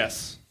does. me.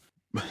 Yes.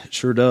 It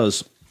sure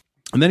does.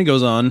 And then he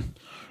goes on,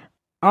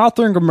 I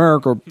think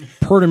America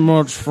pretty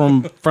much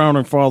from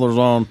founding fathers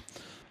on,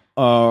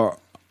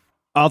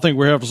 I think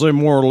we have to say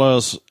more or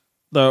less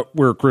that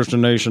we're a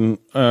Christian nation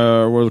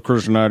with a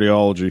Christian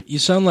ideology. You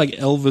sound like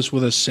Elvis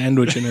with a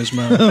sandwich in his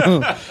mouth.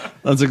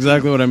 That's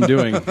exactly what I'm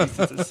doing.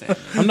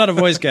 I'm not a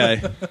voice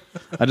guy.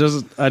 I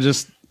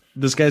just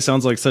this guy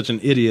sounds like such an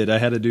idiot. I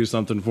had to do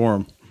something for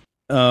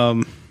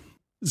him.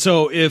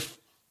 So if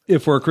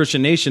we're a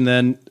Christian nation,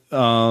 then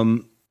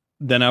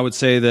I would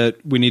say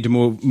that we need to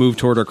move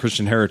toward our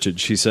Christian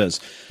heritage, he says.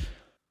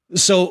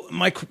 So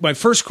my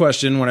first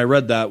question when I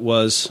read that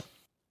was,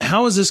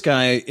 how is this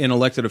guy an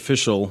elected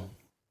official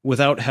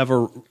without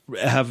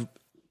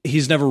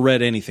he's never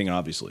read anything,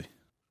 obviously.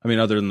 I mean,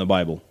 other than the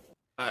Bible.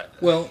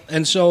 Well,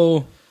 and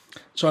so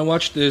I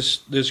watched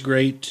this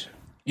great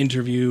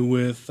interview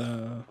with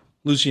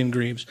Lucian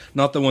Greaves,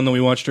 not the one that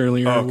we watched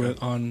earlier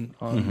on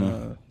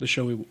the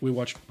show we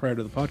watched prior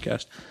to the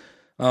podcast.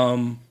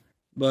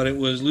 But it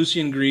was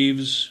Lucian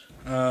Greaves,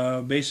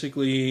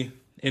 basically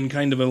in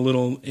kind of a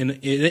little.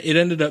 It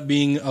ended up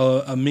being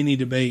a mini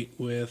debate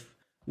with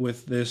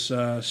this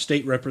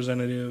state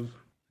representative,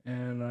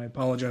 and I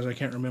apologize, I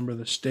can't remember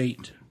the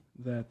state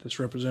that this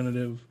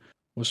representative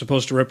was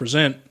supposed to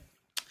represent.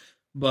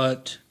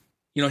 But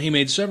he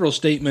made several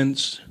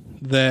statements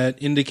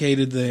that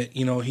indicated that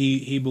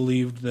he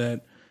believed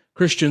that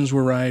Christians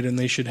were right and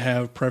they should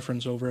have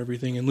preference over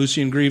everything. And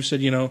Lucian Greaves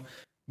said,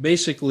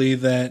 basically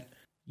that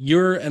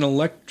you're an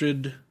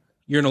elected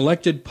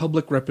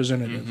public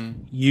representative.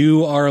 Mm-hmm.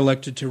 You are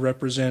elected to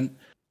represent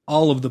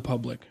all of the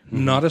public,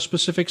 not a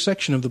specific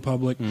section of the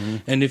public. Mm-hmm.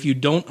 And if you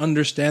don't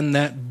understand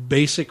that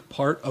basic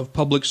part of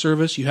public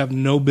service, you have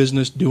no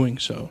business doing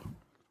so.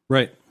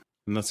 Right.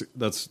 And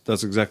that's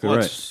exactly Well,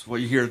 right. it's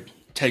what you hear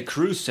Ted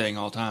Cruz saying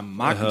all the time.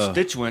 My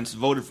constituents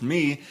voted for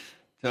me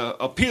to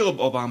appeal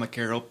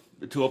Obamacare,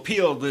 to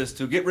appeal this,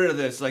 to get rid of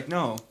this. Like,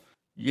 no.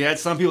 You had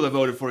some people that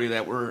voted for you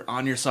that were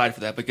on your side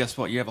for that, but guess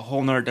what? You have a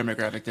whole nother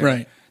demographic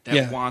there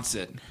that wants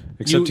it.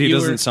 Except he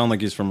doesn't sound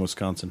like he's from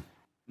Wisconsin.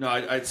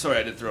 No, sorry,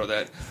 I did throw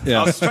that.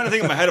 Yeah. I was trying to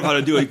think in my head of how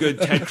to do a good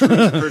Ted Cruz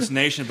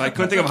impersonation, but I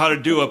couldn't think of how to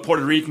do a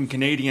Puerto Rican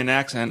Canadian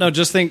accent. No,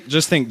 just think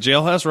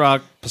Jailhouse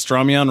Rock,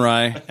 pastrami on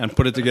rye, and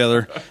put it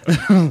together.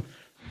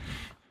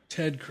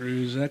 Ted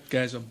Cruz, that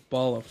guy's a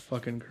ball of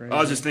fucking crazy. I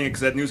was just thinking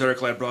because that news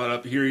article I brought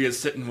up, here he is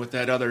sitting with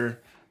that other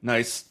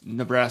nice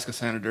Nebraska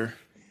senator.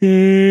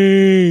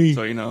 Hey.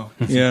 So, you know,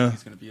 he's going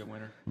to be a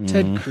winner.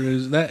 Ted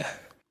Cruz, it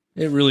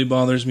really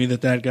bothers me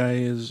that guy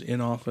is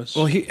in office.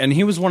 Well,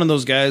 he was one of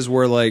those guys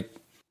where, like,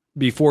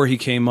 before he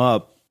came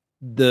up,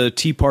 the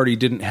Tea Party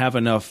didn't have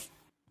enough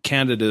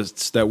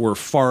candidates that were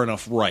far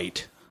enough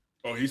right.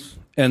 Oh,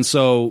 and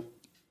so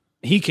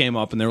he came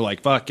up, and they were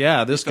like, "Fuck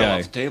yeah, this fell guy."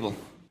 off the table.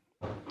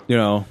 You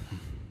know.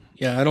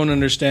 Yeah, I don't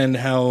understand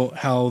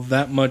how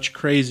that much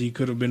crazy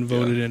could have been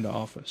voted into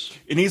office.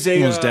 And he's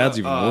his dad's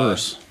even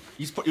worse.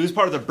 He was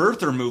part of the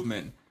birther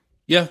movement.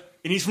 Yeah,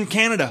 and he's from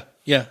Canada.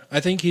 Yeah, I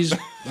think he's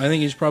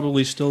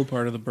probably still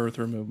part of the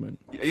birther movement.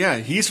 Yeah,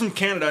 he's from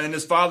Canada, and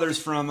his father's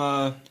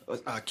from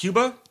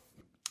Cuba.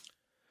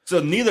 So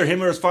neither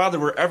him or his father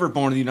were ever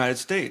born in the United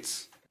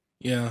States.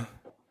 Yeah.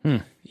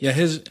 Yeah,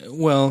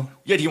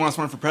 Yet he wants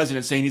to run for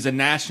president, saying he's a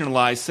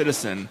nationalized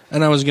citizen.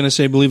 And I was going to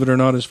say, believe it or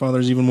not, his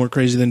father's even more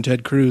crazy than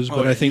Ted Cruz.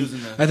 But I think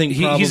probably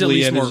he's at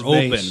least more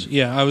open. Base,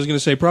 yeah, I was going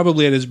to say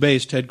probably at his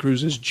base, Ted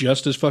Cruz is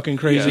just as fucking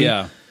crazy.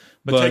 Yeah.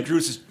 But Ted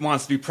Cruz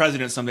wants to be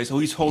president someday, so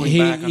he's holding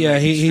back on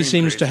he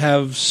seems to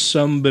have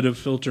some bit of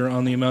filter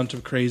on the amount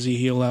of crazy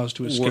he allows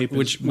to escape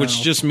which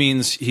just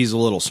means he's a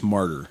little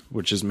smarter,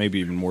 which is maybe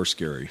even more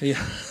scary.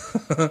 Yeah.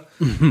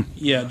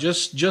 Yeah,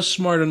 just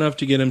smart enough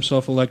to get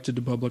himself elected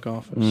to public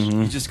office.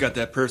 Mm-hmm. He's just got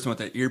that person with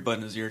that earbud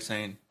in his ear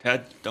saying,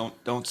 "Ted,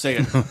 don't say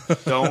it.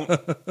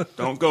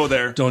 don't go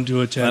there. Don't do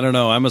it, Ted." I don't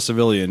know. I'm a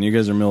civilian. You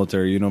guys are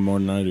military. You know more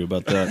than I do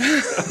about that.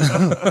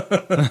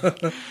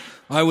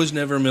 I was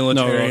never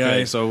military. No,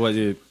 okay. So what?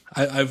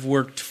 I've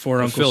worked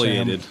for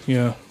affiliated.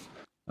 Uncle Sam.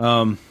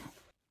 Yeah.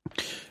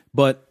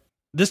 But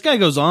this guy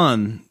goes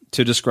on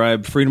to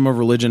describe freedom of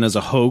religion as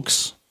a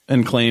hoax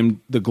and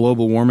claimed the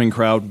global warming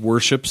crowd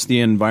worships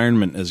the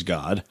environment as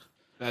God.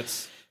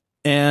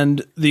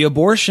 And the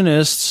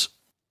abortionists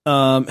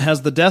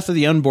has the death of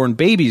the unborn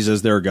babies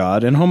as their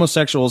God, and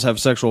homosexuals have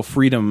sexual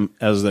freedom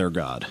as their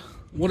God.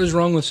 What is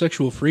wrong with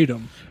sexual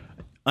freedom?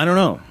 I don't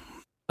know.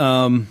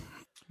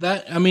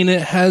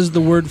 It has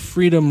the word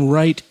freedom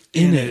right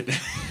in it.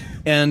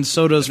 And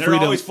so does they're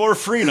freedom. Always for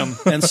freedom.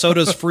 And so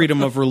does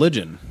freedom of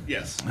religion.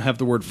 Yes. Have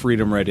the word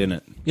freedom right in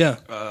it. Yeah.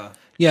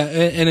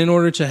 And in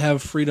order to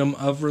have freedom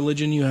of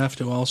religion, you have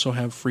to also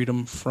have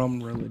freedom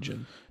from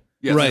religion.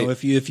 Yes. Right. So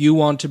if you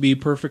want to be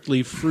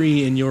perfectly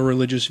free in your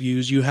religious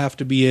views, you have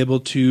to be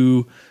able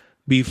to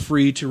be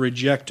free to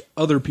reject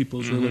other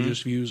people's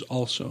religious views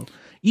also.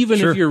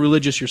 Even if you're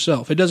religious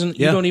yourself. You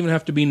don't even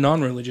have to be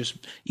non-religious.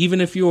 Even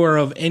if you are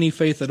of any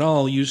faith at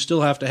all, you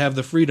still have to have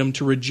the freedom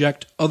to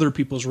reject other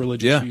people's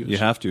religious views. You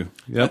have to.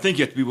 Yep. I think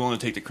you have to be willing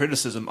to take the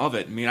criticism of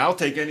it. I mean, I'll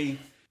take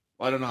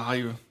I don't know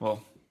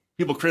how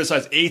people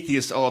criticize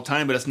atheists all the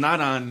time, but it's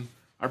not on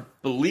our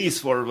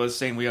beliefs or was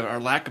saying we have our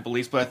lack of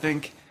beliefs. But I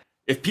think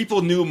if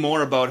people knew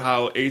more about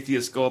how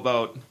atheists go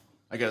about,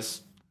 I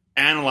guess,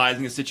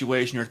 analyzing a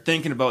situation or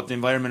thinking about the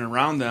environment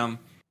around them,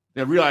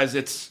 they realize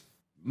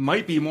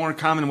might be more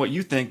common than what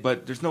you think,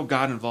 but there's no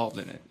God involved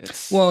in it.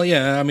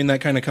 That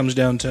kind of comes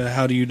down to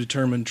how do you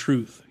determine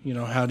truth? You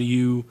know, how do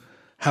you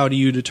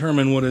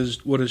determine what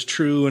is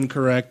true and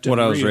correct? And what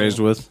I was real? raised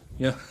with.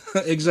 Yeah,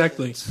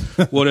 exactly.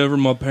 Whatever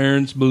my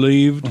parents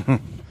believed.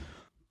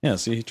 Yeah,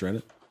 see, he tried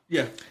it.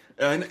 Yeah.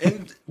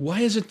 And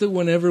why is it that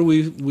whenever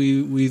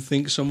we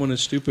think someone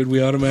is stupid,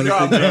 we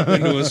automatically jump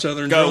into a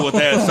southern drawl? Go with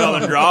that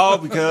southern drawl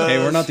because hey,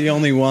 we're not the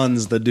only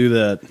ones that do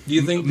that. Do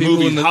you think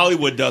people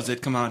Hollywood does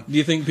it? Come on. Do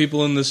you think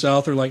people in the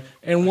South are like?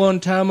 And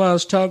one time I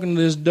was talking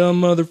to this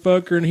dumb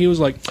motherfucker, and he was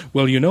like,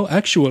 "Well,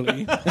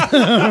 actually."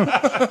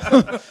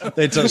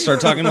 They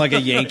start talking like a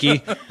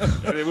Yankee.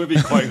 It would be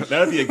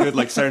that'd be a good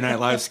Saturday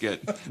Night Live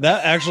skit.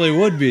 That actually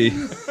would be.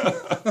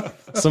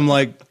 Some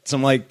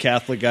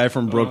Catholic guy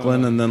from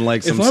Brooklyn, and then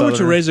some. If I were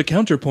to raise a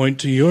counterpoint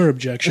to your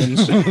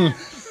objections, this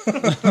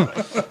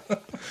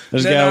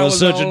guy was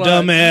such a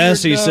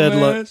dumbass. He said,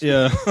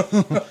 "Yeah."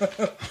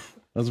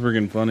 That's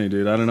freaking funny,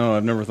 dude. I don't know.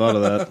 I've never thought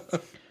of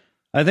that.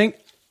 I think.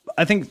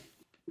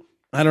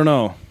 I don't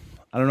know.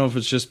 I don't know if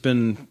it's just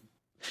been.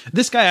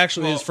 This guy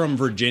actually is from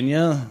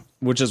Virginia,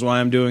 which is why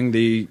I'm doing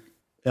the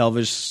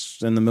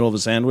Elvis in the middle of a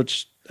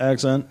sandwich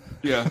accent.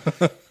 Yeah,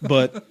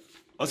 but.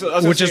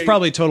 Which is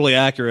probably totally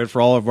accurate for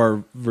all of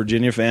our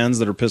Virginia fans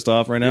that are pissed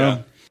off right now.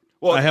 Yeah.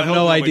 Well, I have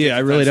no idea. I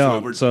really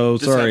don't. We're so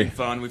just sorry. Having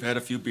fun. We've had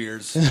a few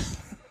beers.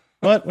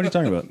 What? What are you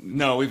talking about?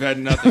 No, we've had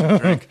nothing to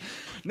drink.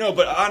 No,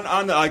 but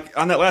on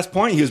that last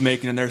point he was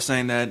making, and they're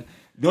saying that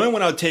The only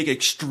one I would take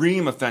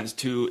extreme offense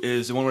to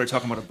is the one where we're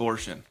talking about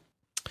abortion.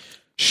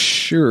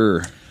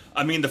 Sure.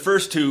 I mean, the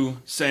first two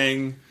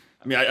saying,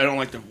 I mean, I don't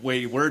like the way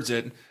he words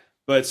it,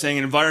 but saying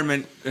an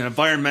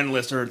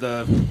environmentalist or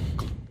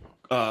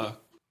the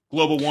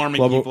global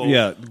warming people.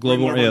 Yeah, the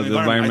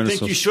environmentalists. I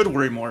think you should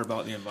worry more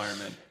about the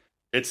environment.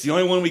 It's the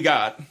only one we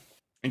got,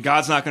 and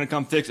God's not going to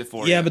come fix it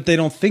for you. Yeah, but they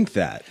don't think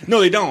that. No,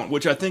 they don't,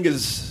 which I think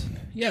is...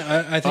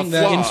 Yeah, I think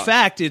that... In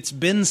fact, it's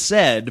been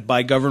said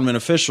by government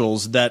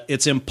officials that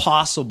it's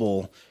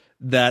impossible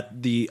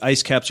that the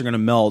ice caps are going to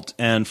melt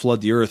and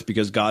flood the earth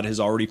because God has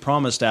already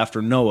promised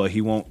after Noah he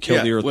won't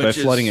kill the earth by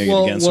flooding it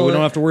again. So we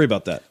don't have to worry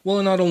about that. Well,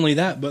 and not only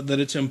that, but that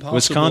it's impossible.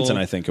 Wisconsin,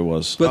 I think it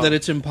was. But that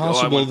it's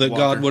impossible that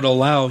God would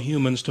allow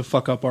humans to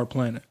fuck up our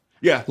planet.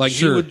 Yeah, like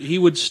he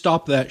would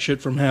stop that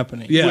shit from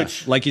happening. Yeah,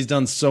 like he's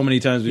done so many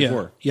times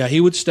before. Yeah, he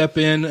would step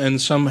in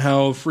and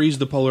somehow freeze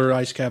the polar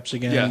ice caps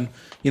again. Yeah.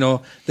 You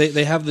know,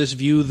 they have this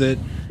view that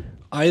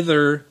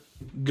either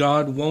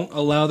God won't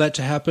allow that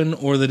to happen,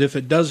 or that if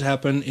it does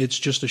happen, it's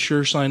just a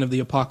sure sign of the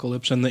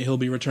apocalypse and that he'll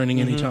be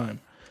returning anytime.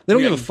 They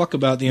don't give a fuck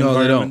about the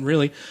environment,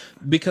 really,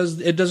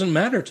 because it doesn't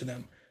matter to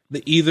them.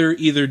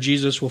 Either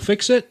Jesus will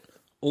fix it,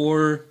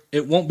 or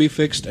it won't be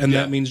fixed, and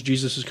that means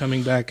Jesus is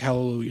coming back.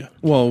 Hallelujah.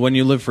 Well, when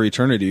you live for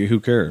eternity, who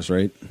cares,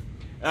 right?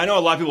 I know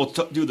a lot of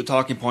people do the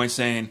talking point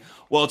saying,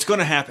 well, it's going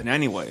to happen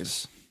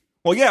anyways.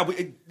 Well, yeah,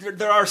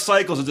 there are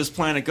cycles that this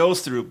planet goes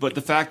through, but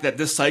the fact that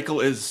this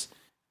cycle is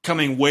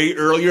coming way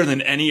earlier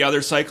than any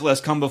other cycle has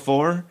come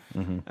before,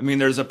 I mean,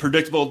 there's a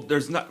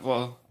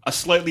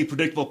slightly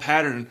predictable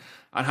pattern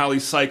on how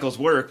these cycles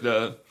work.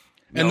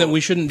 And that we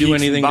shouldn't do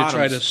anything to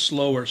try to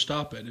slow or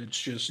stop it. It's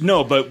just...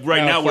 No, but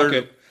right now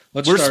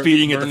we're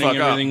speeding it the fuck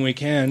up. Everything we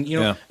can, you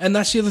know. And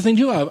that's the other thing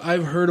too.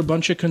 I've heard a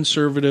bunch of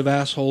conservative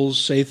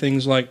assholes say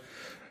things like,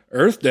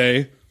 Earth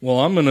Day,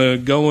 well, I'm going to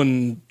go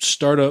and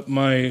start up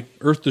my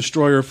Earth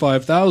Destroyer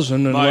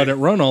 5000 and let it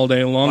run all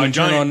day long and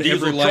turn on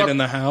every light in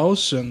the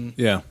house and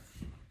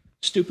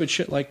stupid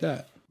shit like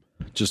that.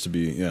 Just to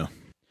be,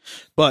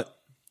 But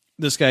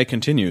this guy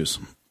continues.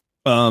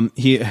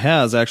 He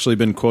has actually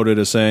been quoted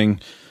as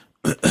saying,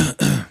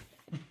 the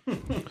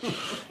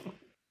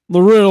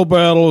real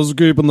battle is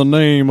keeping the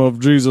name of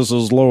Jesus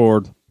as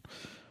Lord.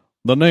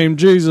 The name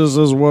Jesus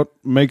is what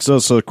makes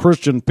us a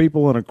Christian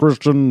people and a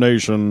Christian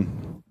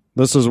nation.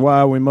 This is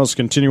why we must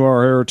continue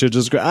our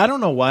heritage. I don't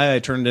know why I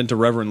turned into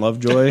Reverend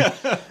Lovejoy.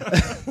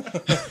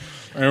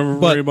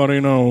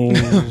 Everybody knows.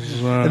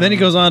 And then he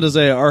goes on to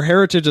say, our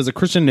heritage as a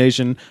Christian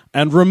nation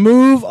and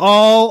remove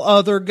all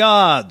other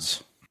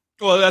gods.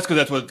 Well, that's because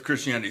that's what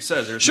Christianity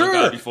says. There's no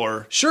God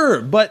before.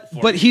 Sure,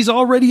 but he's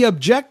already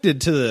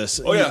objected to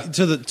this. Oh, yeah.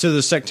 To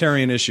the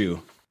sectarian issue.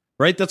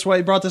 Right? That's why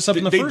he brought this up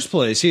in the first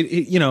place.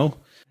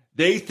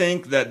 They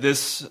think that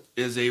this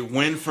is a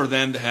win for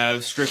them to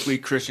have strictly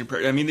Christian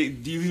prayer. I mean,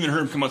 you even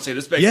heard him come out and say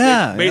this.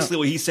 Basically,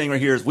 what he's saying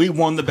right here is we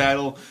won the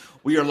battle.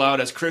 We are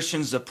allowed as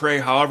Christians to pray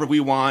however we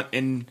want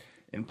in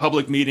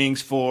public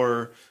meetings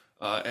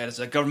as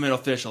a government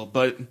official.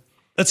 But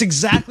that's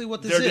exactly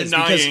what this is. They're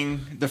denying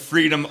the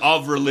freedom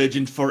of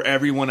religion for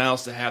everyone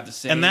else to have the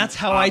same. And that's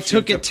how I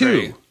took it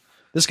too.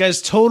 This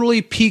guy's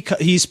totally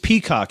he's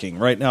peacocking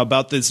right now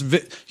about this.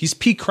 He's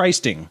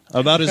peak-Christing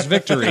about his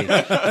victory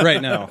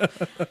right now.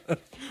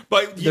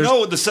 But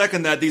the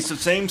second that these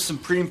same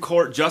Supreme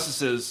Court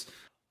justices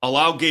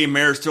allow gay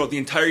marriage throughout the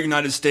entire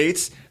United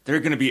States, they're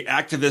going to be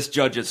activist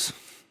judges.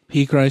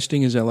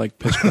 Peak-Christing? Is that like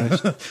piss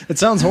Christ? It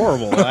sounds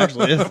horrible,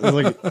 actually. It's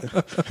like,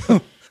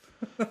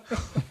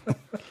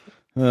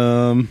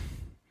 I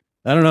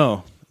don't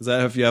know. Is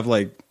that if you have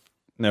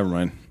never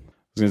mind.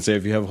 I was going to say,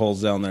 if you have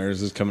holes down there,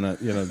 it's just coming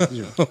out,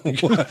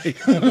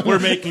 We're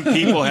making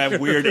people have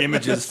weird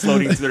images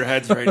floating through their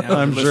heads right now.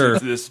 I'm sure.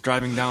 To this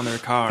driving down their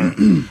car.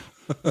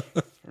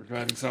 Or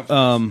driving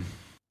something.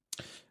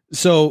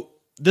 So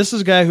this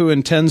is a guy who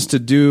intends to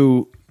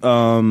do,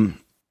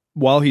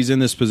 while he's in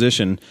this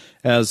position,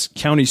 as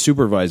county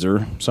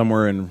supervisor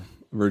somewhere in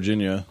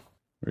Virginia,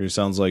 where he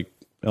sounds like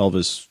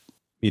Elvis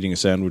eating a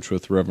sandwich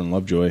with Reverend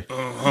Lovejoy.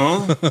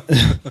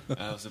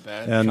 That was a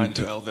bad trying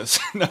to Elvis.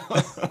 No.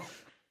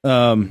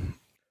 Oh,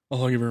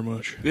 thank you very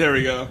much. There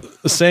we go.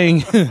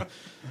 Saying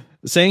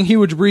he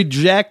would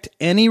reject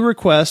any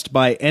request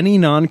by any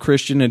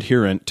non-Christian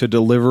adherent to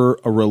deliver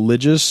a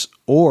religious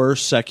or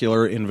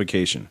secular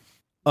invocation.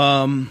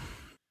 So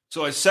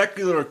a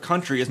secular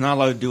country is not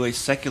allowed to do a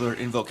secular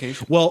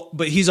invocation. Well,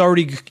 but he's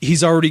already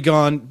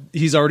gone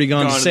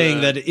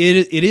saying that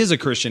it is a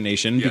Christian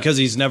nation because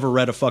he's never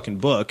read a fucking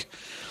book.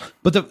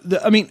 But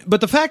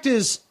the fact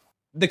is,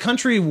 the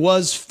country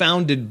was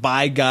founded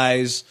by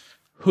guys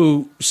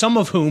some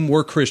of whom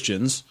were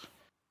Christians,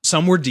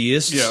 some were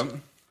deists,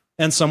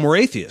 and some were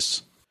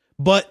atheists.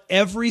 But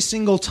every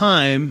single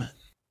time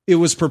it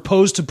was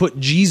proposed to put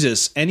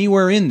Jesus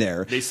anywhere in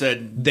there,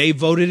 they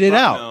voted it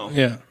out. No.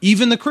 Yeah.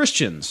 Even the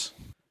Christians,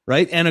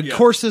 right? And of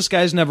course, this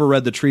guy's never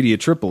read the Treaty of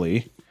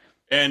Tripoli.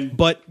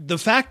 But the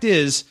fact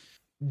is,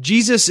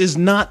 Jesus is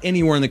not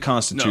anywhere in the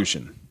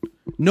Constitution.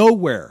 No.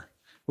 Nowhere.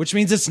 Which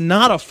means it's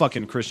not a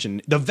fucking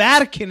Christian. The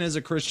Vatican is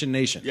a Christian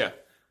nation. Yeah.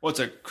 Well, it's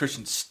a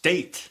Christian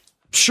state.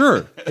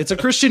 Sure, it's a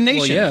Christian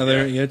nation. Well,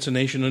 it's a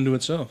nation unto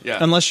itself. Yeah.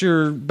 Unless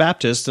you're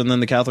Baptist, and then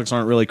the Catholics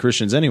aren't really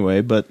Christians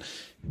anyway. But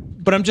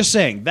I'm just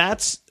saying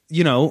that's,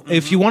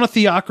 if you want a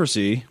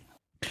theocracy,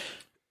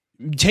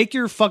 take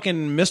your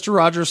fucking Mr.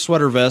 Rogers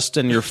sweater vest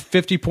and your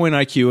 50-point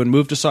IQ and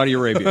move to Saudi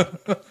Arabia.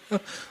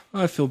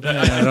 I feel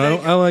bad.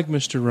 I like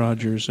Mr.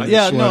 Rogers. And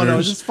No,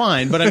 it's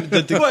fine. But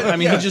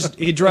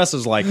he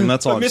dresses like him.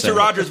 That's all I'm Mr. saying.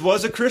 Rogers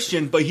was a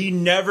Christian, but he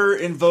never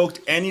invoked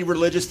any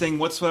religious thing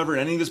whatsoever in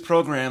any of his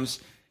programs.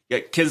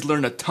 Yet kids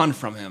learned a ton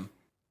from him.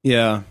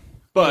 Yeah.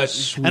 But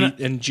sweet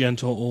and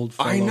gentle old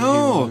fellow. I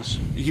know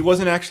he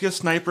wasn't actually a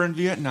sniper in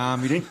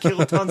Vietnam. He didn't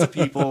kill tons of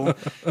people.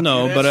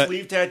 No, but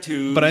sleeve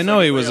tattoos. But I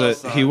know he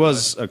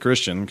was a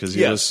Christian because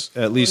he was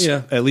at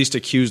least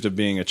accused of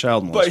being a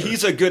child molester. But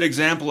he's a good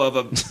example of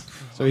a.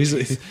 So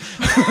he's.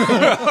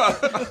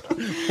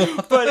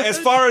 But as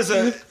far as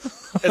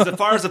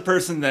a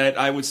person that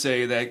I would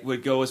say that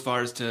would go as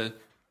far as to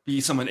be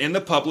someone in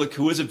the public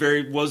who was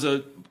very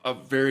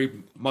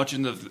much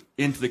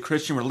into the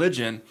Christian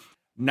religion,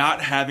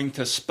 not having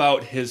to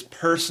spout his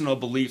personal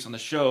beliefs on the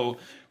show,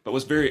 but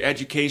was very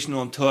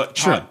educational and taught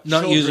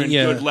children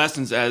good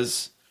lessons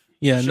as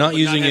not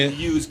using it to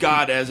use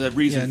God as a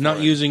reason. Not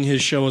using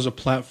his show as a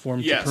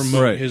platform to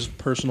promote his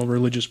personal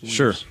religious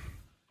beliefs.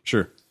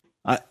 Sure.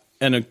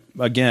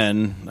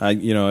 Again, I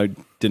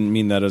didn't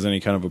mean that as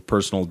any kind of a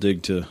personal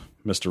dig to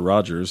Mr.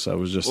 Rogers. I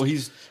was just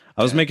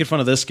I was making fun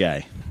of this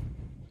guy.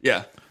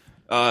 Yeah.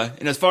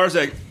 And as far as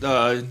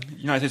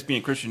United States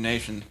being a Christian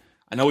nation,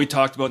 I know we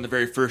talked about it in the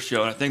very first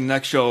show, and I think the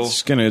next show...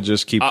 It's going to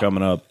just keep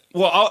coming up.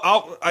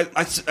 Well,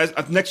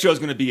 next show is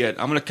going to be it.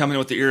 I'm going to come in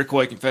with the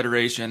Iroquois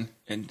Confederation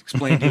and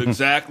explain to you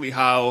exactly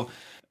how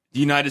the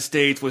United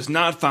States was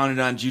not founded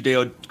on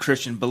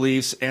Judeo-Christian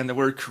beliefs, and the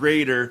word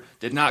creator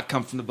did not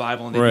come from the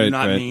Bible, and they do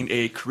not mean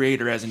a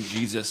creator as in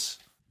Jesus.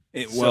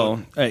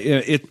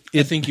 I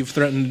think you've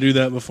threatened to do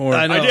that before.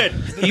 I did.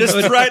 This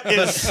threat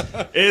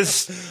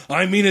is.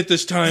 I mean it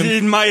this time.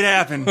 It might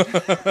happen.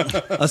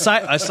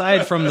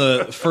 Aside from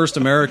the First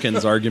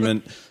Americans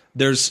argument,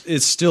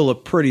 it's still a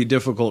pretty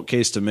difficult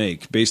case to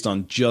make based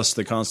on just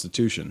the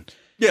Constitution.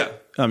 Yeah.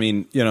 I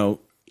mean,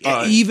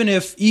 even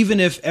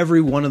if every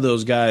one of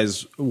those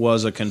guys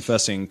was a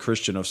confessing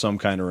Christian of some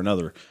kind or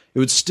another, it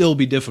would still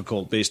be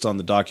difficult based on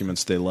the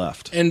documents they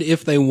left. And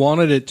if they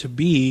wanted it to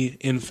be,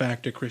 in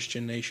fact, a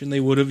Christian nation, they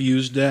would have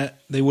used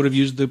that. They would have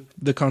used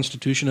the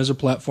Constitution as a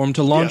platform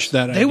to launch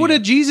that idea. They would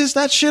have Jesus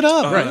that shit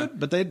up, right?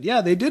 But they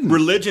didn't.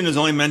 Religion is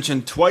only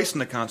mentioned twice in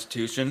the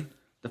Constitution.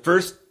 The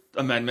First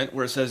Amendment,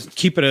 where it says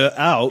keep it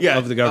out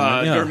of the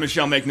government. Government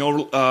shall make no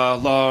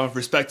law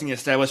respecting the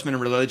establishment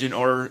of religion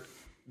or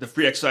the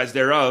free exercise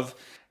thereof.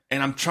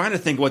 And I'm trying to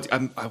think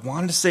I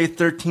wanted to say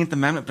 13th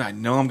Amendment, but I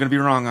know I'm going to be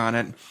wrong on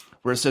it,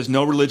 where it says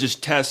no religious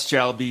test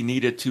shall be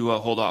needed to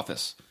hold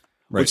office.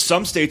 Right. Which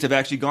some states have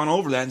actually gone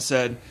over that and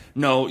said,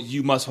 no,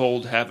 you must take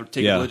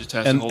a religious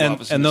test and hold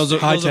office. And those are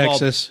High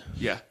Texas.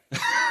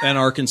 And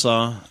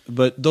Arkansas.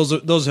 But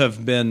those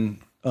have been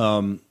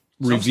reviewed.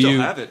 Some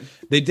still have it.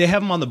 They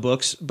have them on the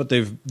books, but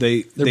they're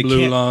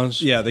blue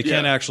laws. Yeah, they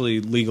can't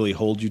actually legally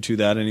hold you to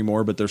that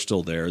anymore, but they're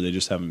still there. They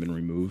just haven't been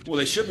removed. Well,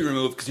 they should be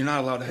removed because you're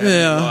not allowed to have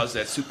any laws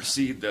that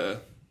supersede the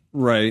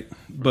right.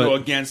 But go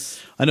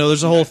against. I know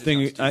there's a whole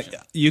thing.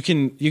 You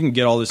can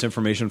get all this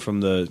information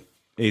from the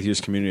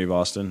Atheist Community of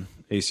Austin,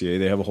 ACA.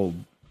 They have a whole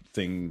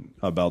thing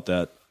about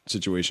that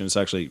situation. It's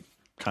actually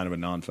kind of a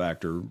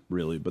non-factor,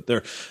 really, but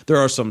there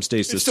are some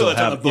states that still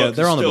have. Yeah,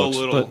 they're on the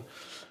books,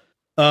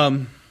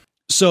 but.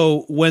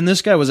 So when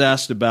this guy was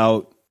asked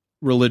about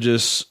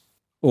religious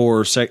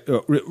or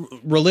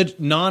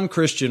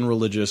non-Christian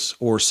religious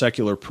or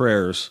secular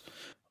prayers,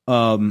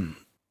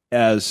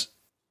 as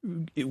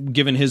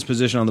given his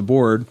position on the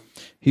board,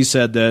 he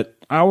said that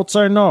I would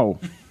say no.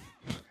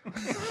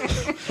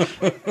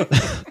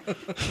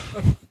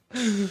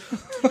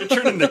 You're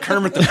turning into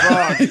Kermit the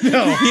Frog.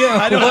 No,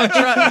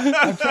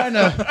 I'm trying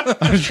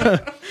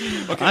to.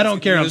 Okay, I don't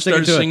care. I'm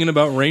start singing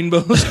about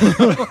rainbows.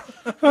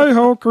 Hey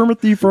ho, Kermit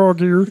the Frog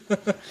here.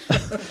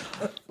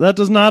 That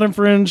does not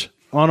infringe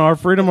on our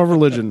freedom of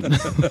religion.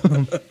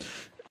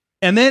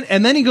 and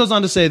then he goes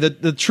on to say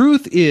that the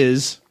truth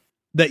is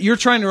that you're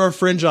trying to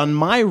infringe on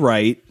my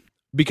right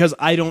because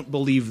I don't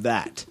believe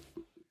that.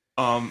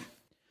 No.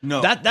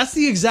 That's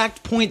the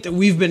exact point that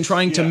we've been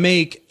trying to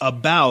make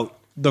about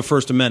the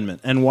First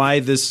Amendment and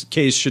why this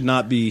case should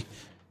not be.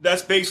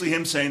 That's basically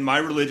him saying my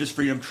religious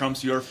freedom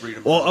trumps your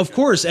freedom. Well, of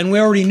course, and we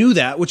already knew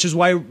that, which is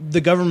why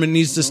the government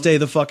needs to stay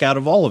the fuck out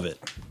of all of it.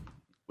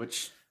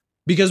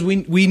 Because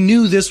we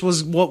knew this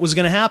was what was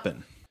going to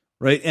happen,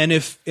 right? And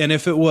if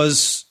it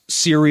was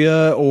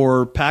Syria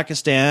or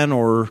Pakistan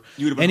or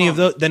any of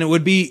those, then it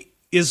would be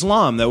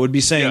Islam that would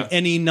be saying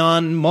any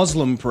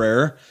non-Muslim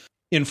prayer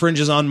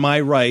infringes on my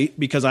right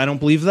because I don't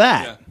believe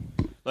that. Yeah.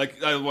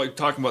 Like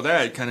talking about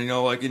that, kind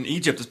of like in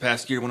Egypt this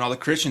past year when all the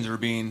Christians were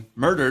being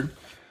murdered,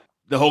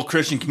 the whole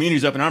Christian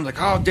community's up in arms, like,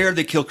 how dare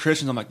they kill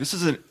Christians? I'm like, this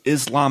is an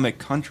Islamic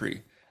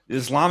country. The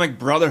Islamic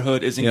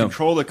Brotherhood is in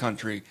control of the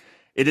country.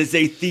 It is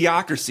a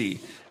theocracy.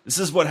 This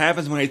is what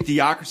happens when a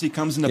theocracy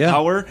comes into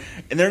power,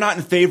 and they're not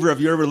in favor of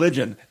your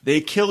religion.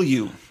 They kill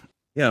you.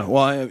 Yeah,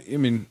 well, I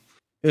mean,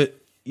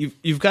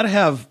 you've got to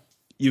have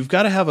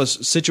a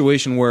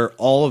situation where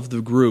all of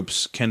the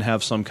groups can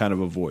have some kind of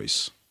a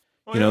voice.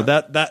 You know,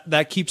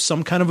 that keeps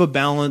some kind of a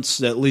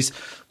balance. At least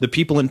the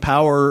people in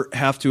power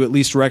have to at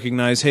least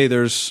recognize, hey,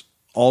 there's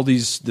all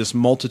this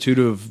multitude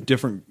of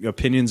different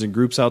opinions and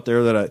groups out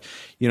there that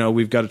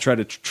we've got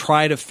to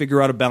try to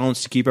figure out a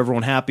balance to keep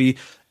everyone happy,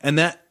 and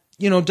that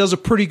does a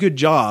pretty good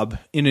job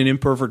in an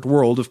imperfect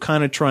world of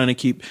kind of trying to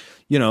keep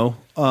I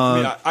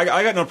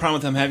got no problem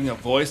with them having a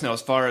voice now,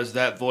 as far as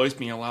that voice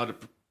being allowed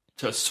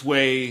to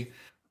sway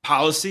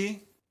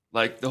policy,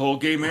 like the whole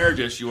gay marriage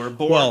issue or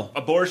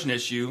abortion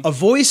issue. A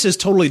voice is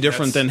totally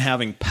different than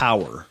having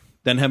power,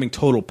 than having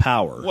total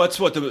power.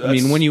 I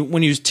mean,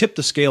 when you tip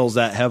the scales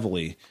that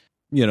heavily,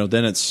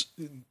 then it's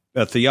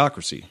a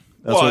theocracy.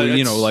 That's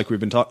like we've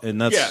been talking,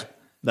 and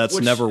that's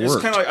never worked.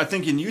 It's kind of like, I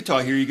think in Utah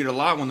here, you get a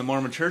lot when the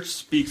Mormon Church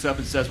speaks up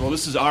and says, well,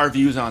 this is our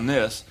views on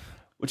this,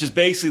 which is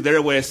basically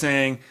their way of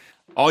saying,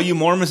 all you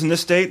Mormons in this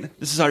state,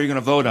 this is how you're going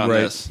to vote on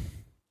this.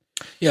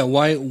 Yeah,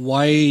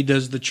 why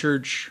does the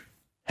church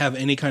have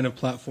any kind of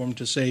platform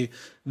to say,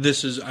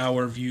 this is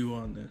our view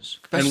on this?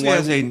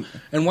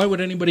 And why would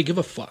anybody give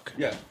a fuck?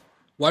 Yeah.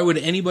 Why would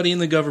anybody in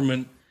the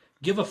government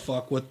give a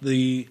fuck what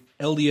the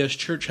LDS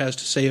Church has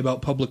to say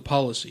about public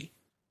policy?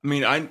 I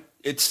mean,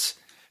 it's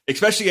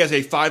especially as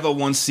a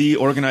 501c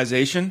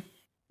organization,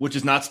 which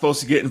is not supposed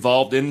to get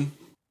involved in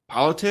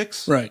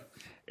politics, right?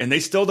 And they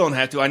still don't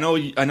have to. I know.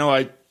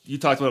 You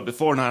talked about it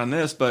before, not on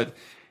this, but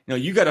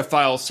you got to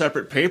file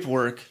separate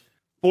paperwork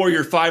for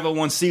your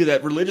 501c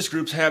that religious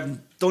groups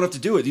don't have to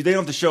do it. They don't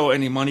have to show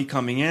any money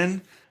coming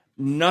in,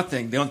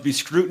 nothing. They don't have to be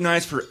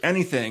scrutinized for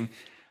anything.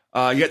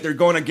 Yet they're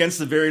going against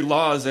the very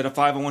laws that a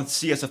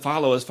 501c has to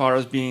follow as far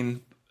as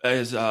being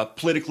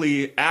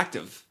politically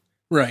active.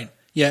 Right.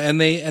 Yeah, and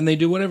they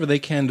do whatever they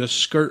can to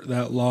skirt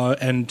that law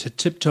and to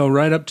tiptoe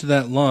right up to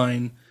that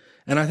line.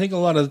 And I think a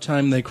lot of the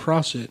time they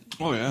cross it.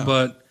 Oh, yeah.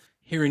 But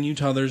here in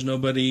Utah, there's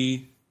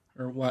nobody,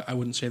 I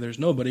wouldn't say there's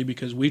nobody,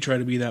 because we try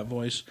to be that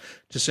voice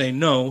to say,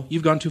 no,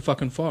 you've gone too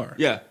fucking far.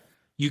 Yeah.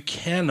 You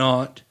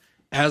cannot,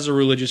 as a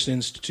religious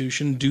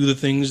institution, do the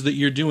things that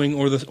you're doing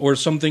or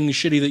something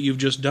shitty that you've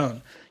just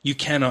done. You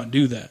cannot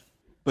do that.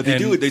 But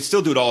they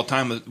still do it all the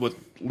time with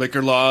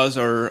liquor laws,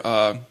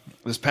 or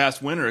this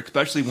past winter,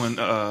 especially when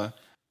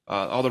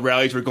all the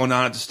rallies were going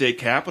on at the state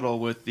capitol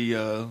with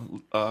the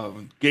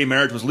gay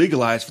marriage was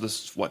legalized for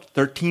this,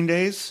 13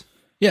 days?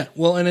 Yeah,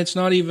 well, and it's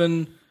not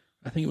even,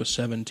 I think it was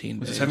 17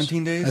 days. Was it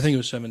 17 days? I think it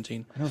was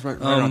 17. That was right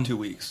around 2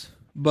 weeks.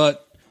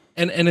 But,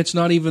 and it's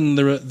not even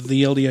the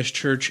LDS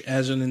Church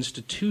as an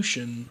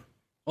institution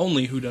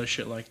only who does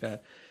shit like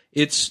that.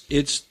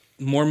 It's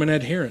Mormon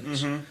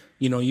adherents. Mm-hmm.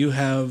 You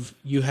have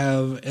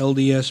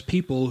LDS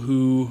people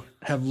who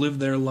have lived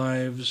their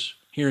lives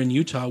here in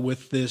Utah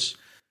with this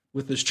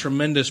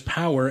tremendous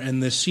power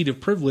and this seat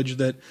of privilege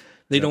that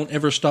they don't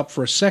ever stop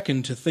for a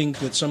second to think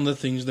that some of the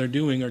things they're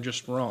doing are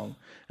just wrong.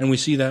 And we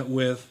see that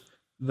with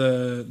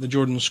the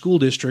Jordan School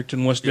District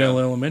and Westdale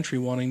Elementary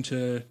wanting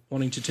to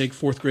take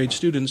fourth grade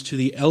students to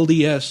the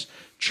LDS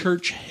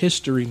Church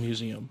History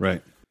Museum.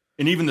 Right.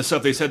 And even the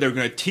stuff they said they were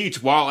going to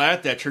teach while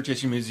at that Church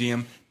History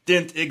Museum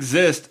didn't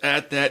exist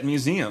at that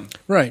museum.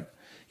 Right.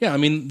 Yeah, I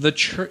mean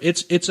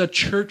it's a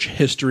church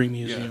history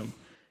museum.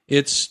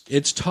 Yeah.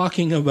 It's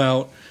talking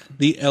about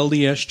the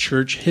LDS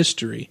Church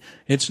history.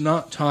 It's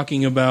not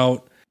talking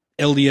about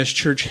LDS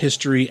Church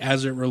history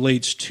as it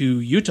relates to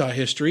Utah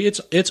history.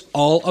 It's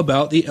all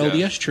about the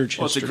LDS Church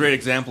history. It's a great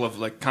example of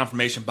like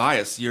confirmation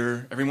bias.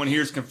 Everyone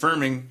here is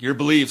confirming your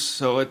beliefs,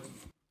 so you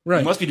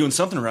must be doing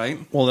something right.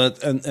 Well,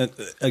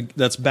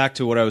 that's back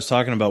to what I was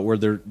talking about, where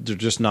they're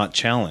just not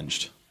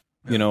challenged.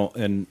 So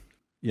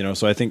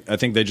I think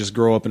they just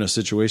grow up in a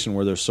situation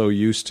where they're so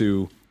used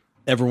to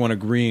everyone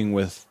agreeing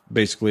with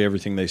basically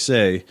everything they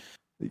say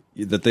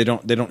that they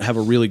don't have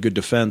a really good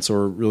defense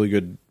or a really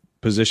good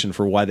position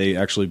for why they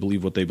actually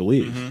believe what they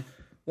believe. Mm-hmm.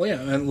 Well,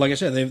 yeah, and like I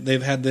said,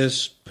 they've had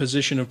this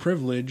position of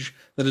privilege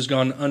that has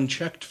gone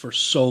unchecked for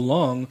so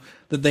long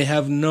that they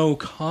have no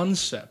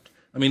concept.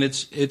 I mean,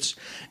 it's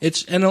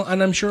and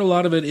I'm sure a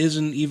lot of it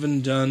isn't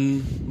even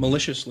done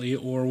maliciously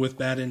or with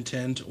bad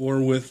intent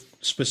or with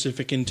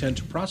specific intent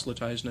to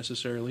proselytize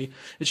necessarily.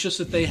 It's just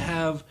that they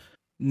have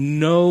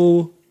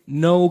no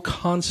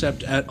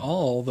concept at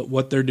all that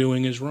what they're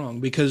doing is wrong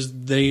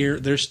because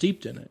they're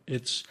steeped in it.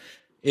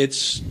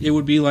 It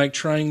would be like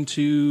trying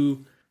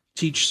to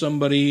teach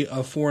somebody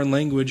a foreign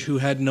language who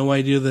had no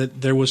idea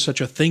that there was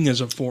such a thing as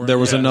a foreign language. There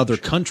was another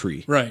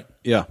country. Right.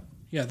 Yeah.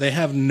 Yeah, they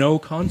have no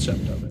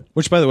concept of it.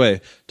 Which, by the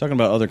way, talking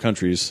about other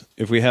countries,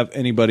 if we have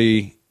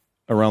anybody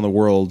around the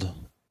world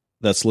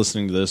that's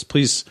listening to this,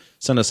 please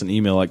send us an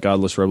email at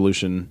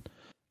godlessrevolution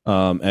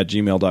at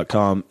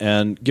gmail.com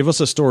and give us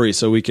a story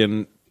so we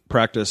can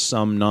practice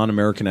some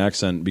non-American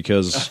accent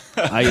because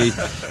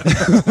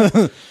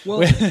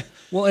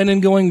Well, and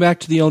in going back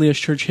to the LDS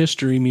Church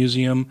History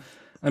Museum,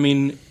 I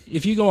mean,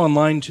 if you go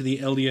online to the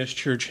LDS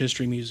Church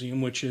History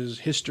Museum, which is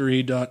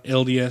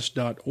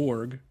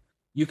history.lds.org,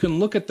 you can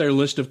look at their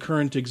list of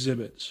current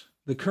exhibits.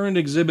 The current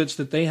exhibits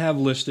that they have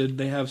listed,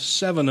 they have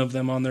 7 of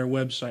them on their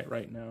website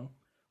right now.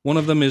 One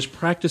of them is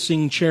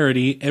Practicing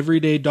Charity,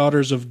 Everyday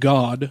Daughters of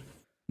God.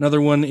 Another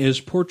one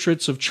is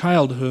Portraits of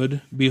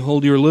Childhood,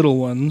 Behold Your Little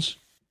Ones.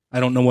 I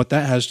don't know what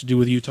that has to do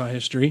with Utah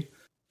history.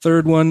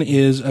 Third one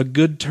is A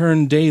Good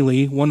Turn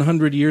Daily,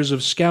 100 Years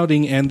of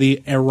Scouting and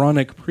the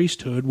Aaronic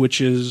Priesthood, which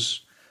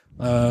is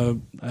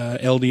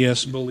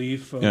LDS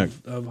belief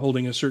of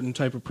holding a certain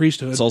type of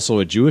priesthood. It's also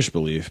a Jewish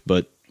belief,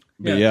 but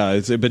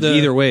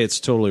either way, it's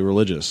totally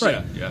religious.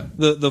 Right. Yeah.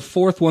 The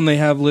fourth one they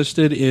have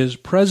listed is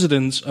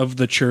Presidents of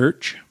the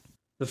Church.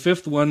 The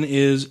fifth one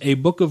is A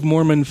Book of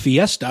Mormon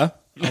Fiesta,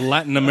 a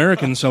Latin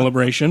American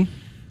celebration.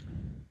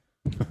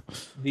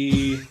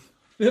 The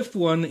fifth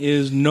one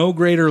is No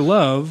Greater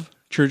Love,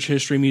 Church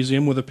History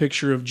Museum, with a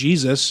picture of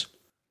Jesus.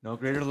 No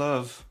Greater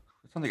Love.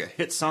 That sounds like a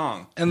hit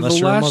song. And Unless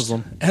you're a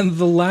Muslim. And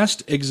the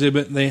last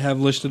exhibit they have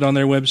listed on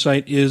their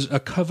website is A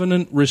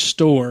Covenant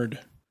Restored,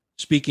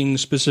 speaking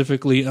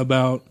specifically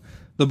about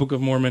the Book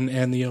of Mormon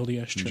and the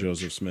LDS Church.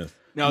 Joseph Smith.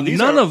 Now,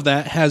 None of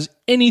that has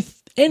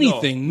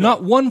anything,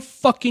 not one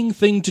fucking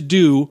thing to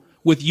do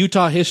with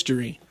Utah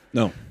history.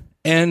 No.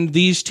 And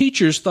these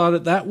teachers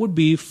thought that would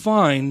be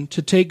fine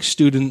to take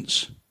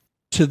students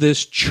to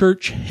this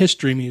church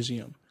history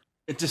museum.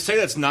 And to say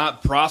that's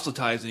not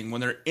proselytizing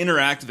when they're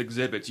interactive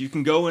exhibits, you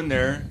can go in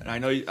there, and I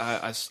know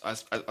I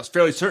was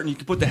fairly certain you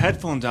can put the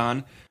headphones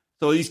on,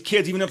 so these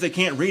kids, even if they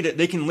can't read it,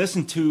 they can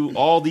listen to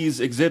all these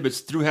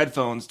exhibits through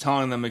headphones,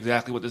 telling them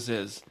exactly what this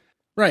is.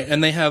 Right,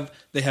 and they have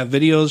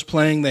videos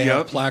playing. They have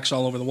Yep. plaques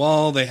all over the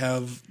wall. They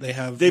have They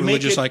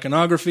religious make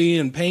iconography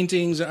and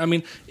paintings. I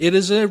mean, it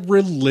is a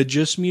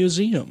religious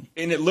museum.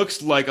 And it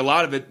looks like a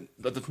lot of it,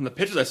 from the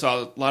pictures I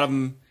saw, a lot of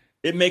them,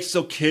 it makes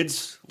so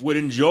kids would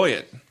enjoy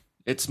it.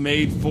 It's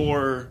made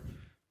for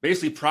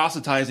basically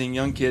proselytizing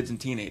young kids and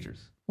teenagers.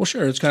 Well,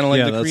 sure, it's kind of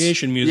like the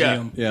Creation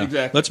Museum. Yeah.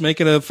 Exactly. Let's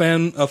make it a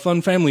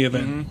fun family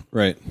event. Mm-hmm.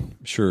 Right.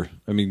 Sure.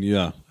 I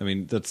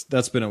mean,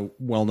 that's been a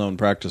well-known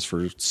practice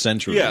for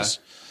centuries. Yeah.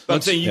 But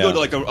I'm saying you go yeah. to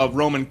like a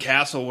Roman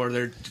castle where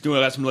they're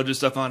doing some religious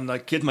stuff on,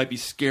 like kids might be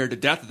scared to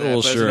death of that.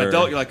 Well, but sure. as an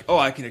adult, you're like, oh,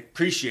 I can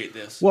appreciate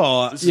this.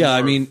 Well, This is yeah.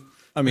 more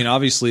I mean,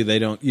 obviously they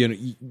don't.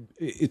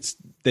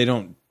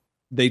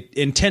 They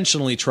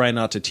intentionally try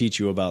not to teach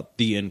you about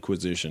the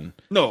Inquisition,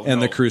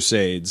 the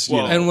Crusades.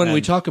 Well, And when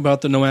we talk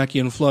about the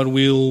Noachian flood,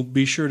 we'll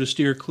be sure to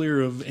steer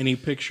clear of any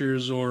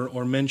pictures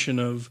or mention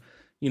of,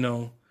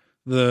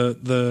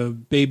 the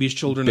babies,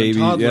 children, and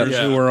toddlers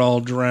yeah. who are all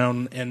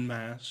drowned en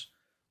masse.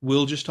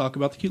 We'll just talk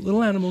about the cute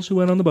little animals who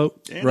went on the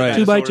boat. And Right.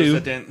 2 by dinosaurs 2.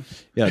 that didn't-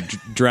 Yeah,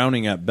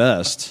 drowning at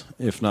best,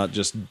 if not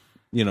just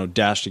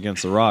dashed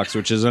against the rocks,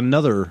 which is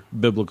another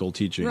biblical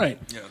teaching. Right.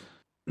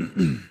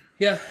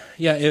 Yeah.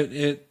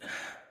 Yeah.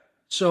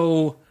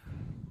 So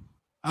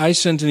I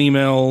sent an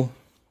email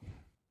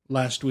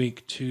last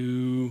week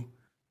to,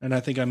 and I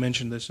think I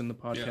mentioned this in the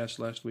podcast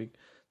last week.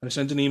 I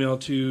sent an email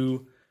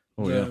to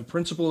the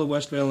principal of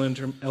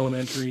Westvale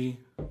Elementary,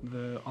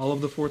 all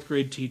of the 4th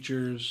grade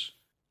teachers,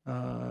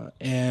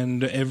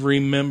 and every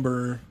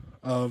member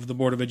of the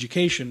Board of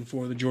Education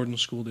for the Jordan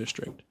School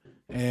District.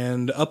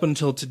 And up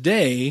until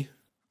today,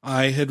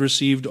 I had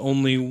received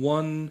only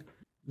one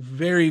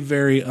very,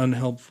 very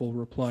unhelpful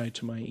reply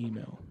to my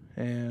email.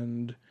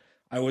 And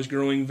I was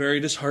growing very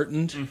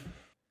disheartened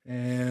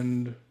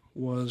and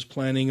was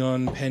planning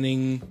on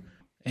penning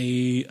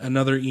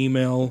another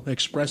email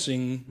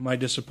expressing my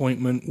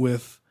disappointment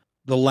with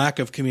the lack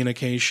of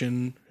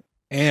communication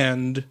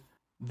and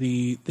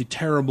the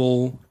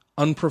terrible,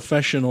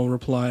 unprofessional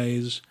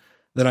replies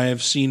that I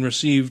have seen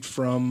received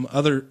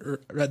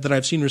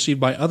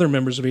by other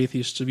members of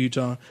Atheists of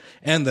Utah,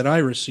 and that I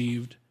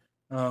received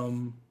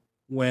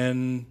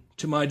when,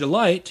 to my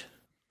delight,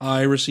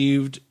 I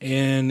received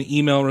an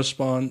email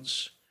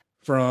response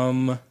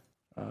from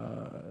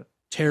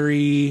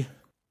Terry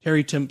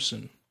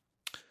Timpson,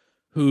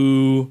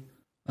 who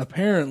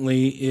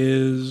apparently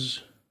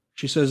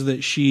she says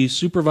that she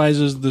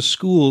supervises the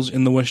schools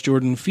in the West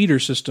Jordan feeder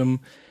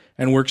system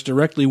and works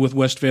directly with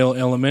Westvale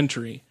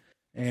Elementary.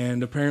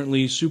 And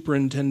apparently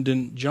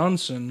Superintendent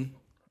Johnson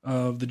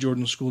of the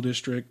Jordan School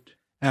District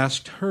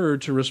asked her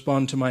to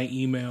respond to my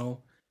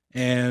email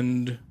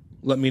and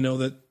let me know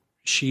that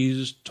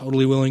she's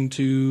totally willing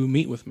to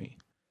meet with me.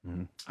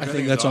 Mm-hmm. I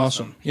think that's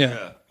awesome.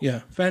 Yeah.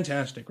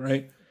 Fantastic,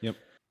 right? Yep.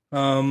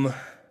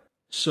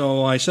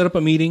 So I set up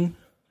a meeting.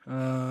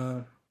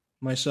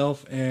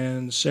 Myself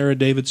and Sarah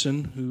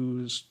Davidson,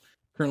 who's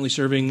currently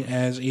serving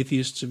as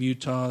Atheists of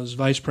Utah's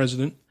vice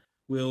president,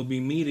 will be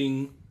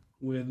meeting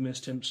with Miss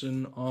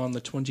Timpson on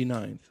the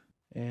 29th.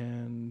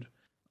 And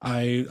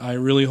I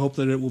really hope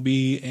that it will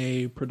be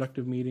a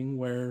productive meeting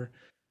where,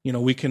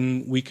 we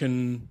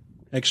can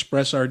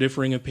express our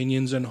differing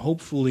opinions, and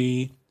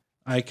hopefully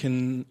I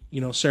can,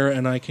 Sarah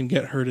and I can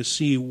get her to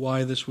see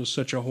why this was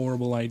such a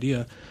horrible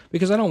idea,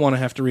 because I don't want to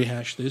have to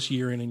rehash this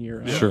year in and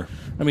year out. Sure.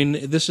 I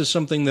mean, this is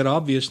something that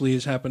obviously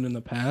has happened in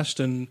the past,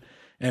 and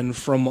And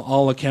from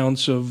all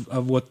accounts of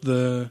what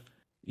the,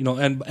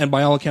 and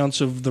by all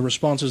accounts of the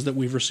responses that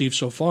we've received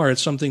so far,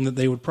 it's something that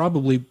they would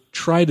probably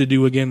try to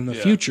do again in the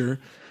future.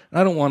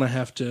 I don't want to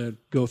have to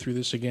go through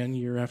this again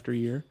year after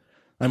year.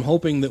 I'm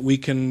hoping that we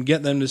can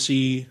get them to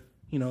see,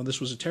 this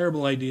was a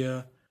terrible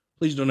idea.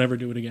 Please don't ever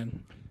do it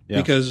again. Yeah.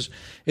 Because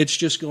it's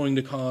just going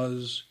to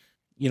cause,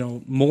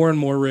 more and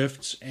more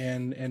rifts,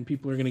 and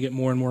people are going to get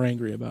more and more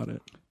angry about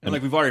it. And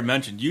like we've already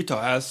mentioned,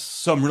 Utah has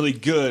some really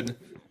good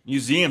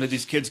museums that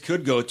these kids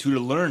could go to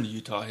learn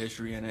Utah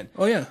history in it.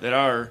 Oh, yeah. That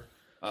are...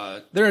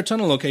 there are a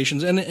ton of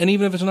locations, and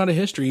even if it's not a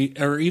history,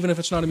 or even if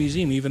it's not a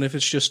museum, even if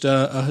it's just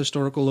a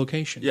historical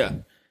location. Yeah.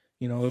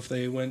 If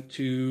they went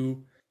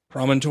to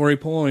Promontory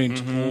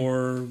Point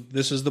or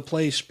This Is the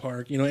Place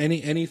Park,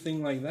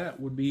 anything like that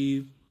would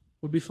be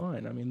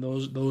fine. I mean,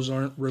 those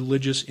aren't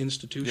religious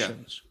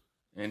institutions.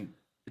 Yeah. And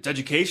it's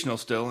educational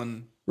still,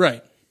 and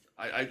right.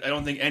 I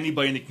don't think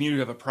anybody in the community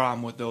would have a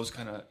problem with those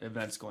kind of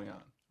events going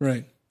on.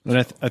 Right. And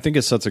I think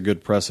it sets a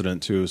good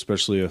precedent too,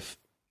 especially if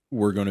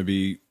we're going to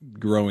be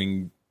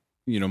growing,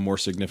 more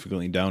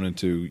significantly down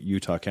into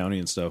Utah County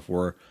and stuff,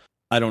 where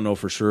I don't know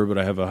for sure, but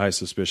I have a high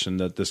suspicion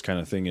that this kind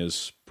of thing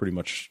is pretty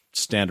much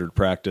standard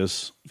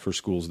practice for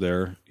schools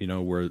there,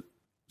 where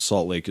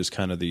Salt Lake is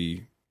kind of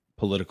the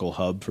political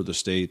hub for the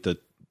state,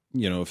 that,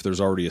 if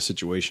there's already a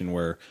situation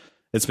where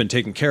it's been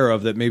taken care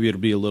of, that maybe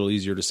it'll be a little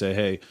easier to say,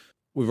 hey,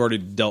 we've already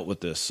dealt with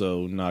this,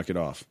 so knock it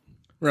off.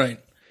 Right.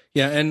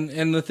 Yeah,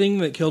 and the thing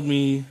that killed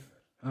me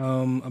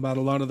about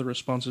a lot of the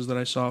responses that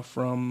I saw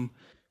from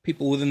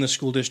people within the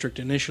school district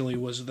initially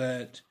was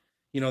that,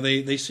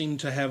 they seemed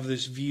to have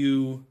this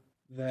view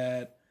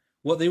that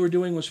what they were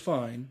doing was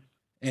fine,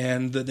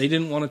 and that they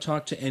didn't want to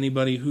talk to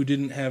anybody who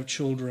didn't have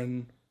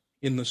children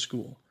in the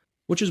school,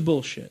 which is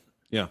bullshit.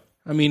 Yeah.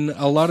 I mean,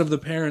 a lot of the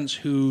parents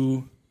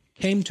who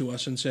came to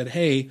us and said,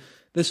 hey,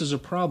 this is a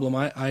problem.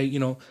 I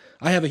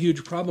have a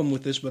huge problem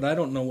with this, but I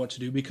don't know what to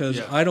do because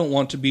I don't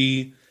want to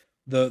be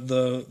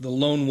the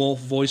lone wolf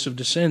voice of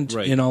dissent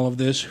in all of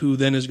this, who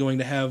then is going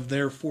to have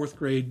their fourth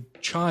grade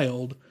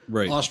child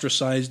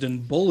ostracized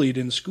and bullied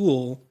in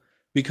school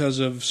because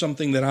of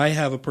something that I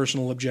have a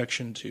personal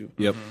objection to.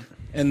 Yep.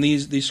 And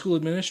these school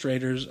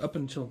administrators, up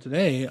until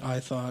today,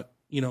 I thought,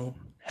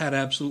 had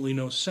absolutely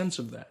no sense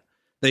of that.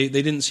 They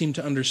didn't seem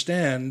to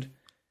understand,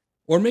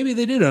 or maybe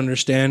they did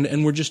understand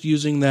and were just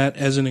using that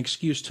as an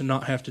excuse to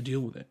not have to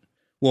deal with it.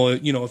 Well,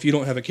 if you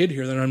don't have a kid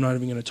here, then I'm not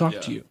even going to talk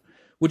to you,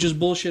 which is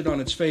bullshit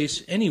on its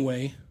face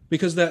anyway,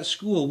 because that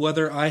school,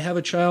 whether I have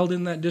a child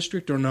in that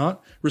district or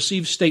not,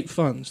 receives state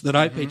funds that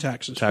I pay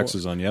taxes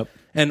for. On, yep.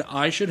 And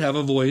I should have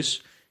a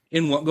voice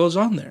in what goes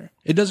on there.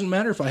 It doesn't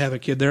matter if I have a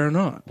kid there or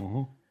not.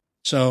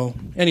 So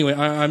anyway,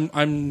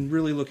 I'm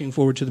really looking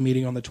forward to the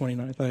meeting on the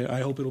 29th.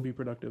 I hope it'll be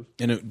productive.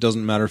 And it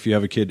doesn't matter if you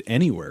have a kid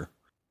anywhere.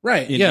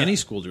 Right. In any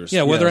school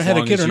jurisdiction. Yeah, whether I had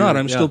a kid or not,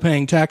 I'm still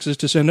paying taxes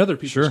to send other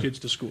people's kids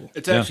to school.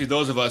 It's actually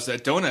those of us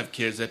that don't have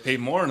kids that pay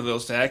more into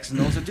those taxes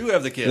than those that do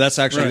have the kids.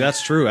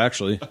 That's true,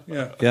 actually.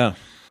 Yeah. Yeah.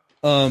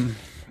 I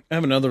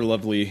have another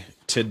lovely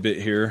tidbit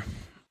here.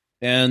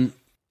 And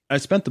I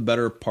spent the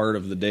better part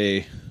of the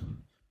day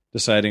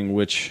deciding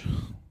which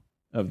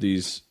of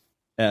these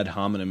ad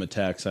hominem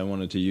attacks I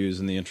wanted to use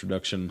in the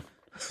introduction.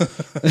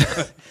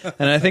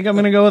 And I think I'm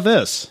going to go with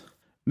this.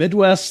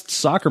 Midwest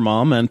soccer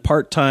mom and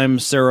part-time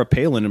Sarah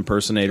Palin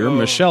impersonator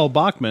Michelle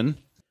Bachmann.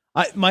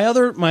 My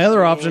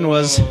other option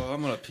was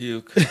I'm gonna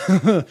puke.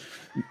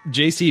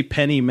 J.C.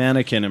 Penney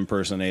mannequin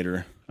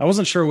impersonator. I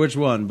wasn't sure which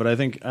one, but I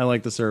think I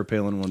like the Sarah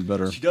Palin one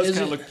better. She does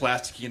kind of look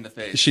plasticky in the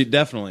face. She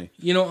definitely.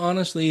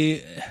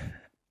 Honestly,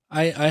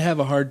 I have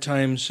a hard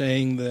time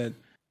saying that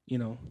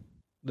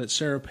that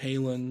Sarah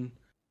Palin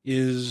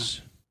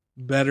is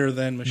better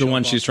than Michelle. The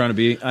one Bachmann. She's trying to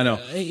be. I know.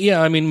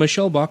 Yeah, I mean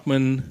Michelle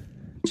Bachmann.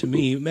 To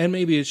me, and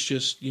maybe it's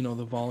just, the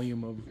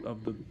volume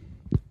of the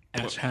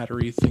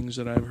ass-hattery things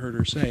that I've heard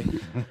her say,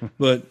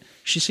 but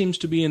she seems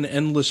to be an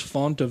endless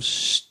font of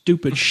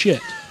stupid shit.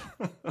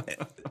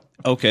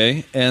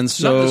 Okay, and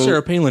so not that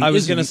Sarah Palin. I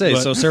was going to say,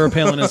 so Sarah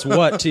Palin is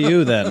what to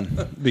you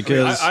then?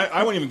 Because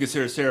I wouldn't even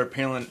consider Sarah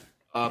Palin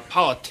a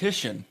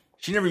politician.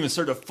 She never even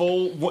served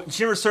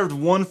She never served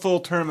one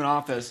full term in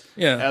office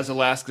as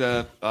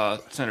Alaska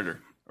senator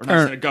or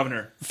not Senate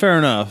governor. Fair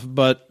enough,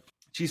 but.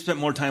 She spent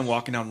more time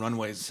walking down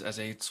runways as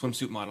a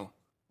swimsuit model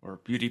or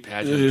beauty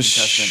pageant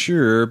contestant.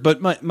 Sure,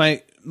 but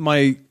my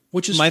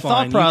which is my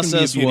fine. Thought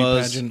process you can be a beauty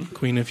was pageant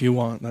queen if you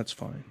want. That's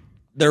fine.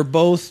 They're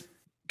both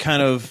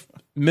kind of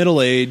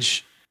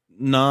middle-aged,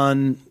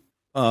 Tea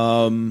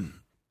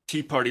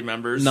Party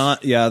members. They're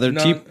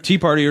Tea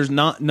Partiers,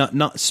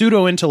 not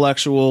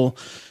pseudo-intellectual,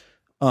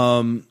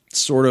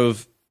 sort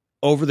of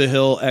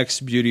over-the-hill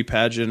ex-beauty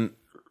pageant.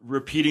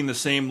 Repeating the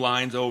same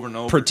lines over and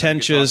over.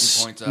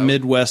 Pretentious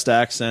Midwest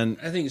accent.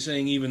 I think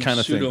saying even kind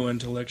of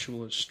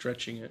pseudo-intellectual is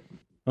stretching it.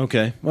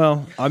 Okay.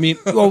 Well, I mean,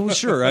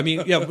 sure. I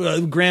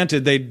mean,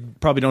 granted, they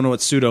probably don't know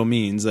what pseudo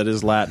means. That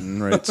is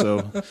Latin, right?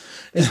 So,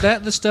 is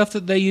that the stuff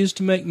that they use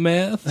to make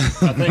meth?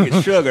 I think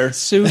it's sugar.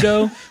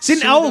 So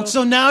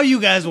now you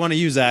guys want to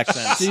use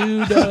accents.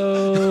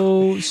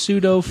 Pseudo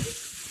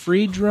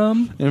free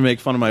drum. Gonna make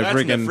fun of my That's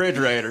in the freaking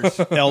refrigerators.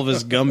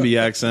 Elvis Gumby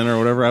accent or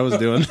whatever I was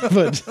doing,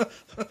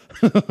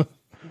 but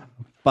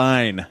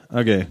fine.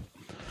 Okay.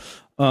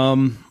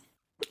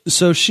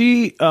 So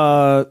she,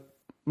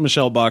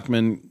 Michelle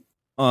Bachmann,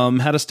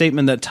 had a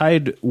statement that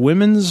tied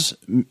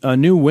a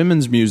new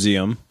women's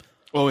museum.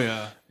 Oh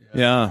yeah.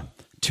 Yeah.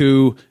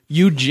 To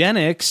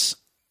eugenics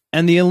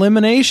and the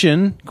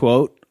elimination,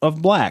 quote,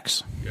 of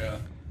blacks. Yeah.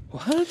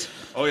 What?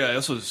 Oh yeah.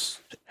 This was.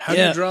 How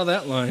do you draw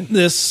that line?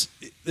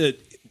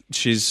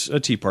 She's a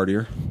Tea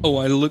Partier. Oh,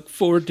 I look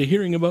forward to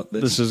hearing about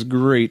this. This is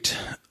great.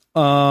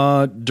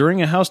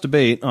 During a House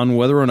debate on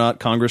whether or not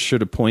Congress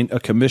should appoint a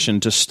commission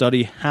to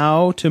study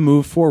how to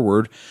move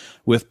forward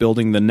with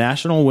building the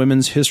National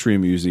Women's History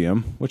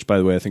Museum, which, by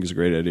the way, I think is a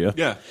great idea.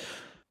 Yeah.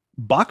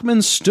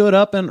 Bachmann stood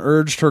up and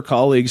urged her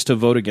colleagues to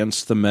vote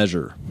against the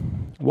measure.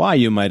 Why,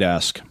 you might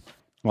ask?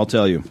 I'll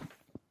tell you.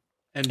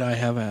 And I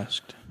have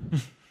asked.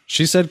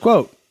 She said,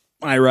 quote,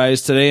 I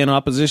rise today in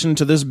opposition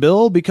to this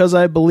bill because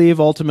I believe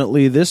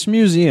ultimately this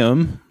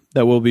museum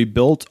that will be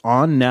built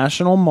on the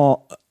National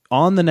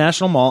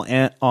Mall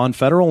and on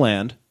federal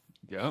land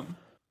Yep.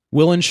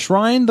 will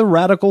enshrine the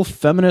radical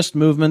feminist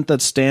movement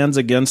that stands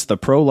against the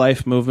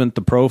pro-life movement,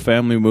 the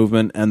pro-family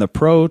movement, and the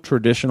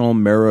pro-traditional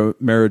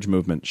marriage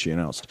movement, she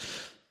announced.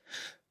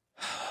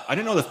 I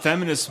didn't know the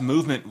feminist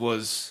movement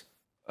was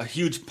a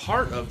huge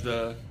part of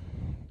the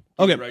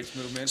Okay, rights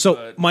movement. so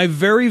but my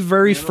very,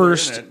 very they're in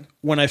first, it.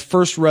 when I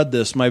first read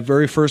this, my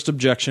very first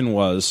objection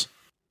was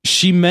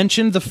she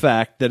mentioned the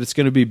fact that it's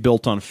going to be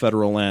built on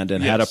federal land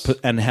and Yes. was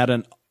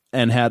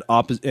in It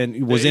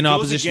goes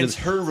opposition against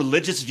to her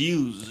religious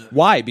views.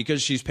 why?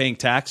 Because she's paying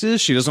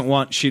taxes. She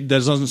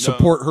doesn't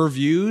support her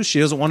views. She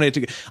doesn't want it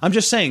to. I'm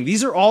just saying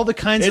these are all the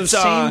kinds of It's,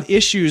 same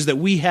issues that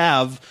we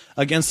have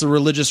against the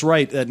religious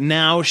right that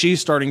now she's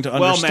starting to Well,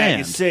 Matt, understand.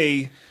 you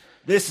see,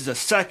 this is a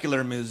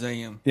secular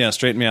museum. Yeah,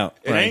 straighten me out.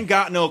 It Right. ain't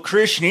got no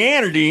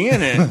Christianity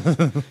in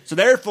it. So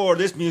therefore,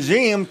 this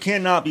museum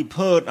cannot be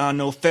put on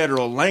no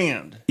federal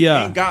land.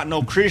 Yeah. It ain't got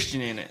no Christian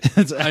in it.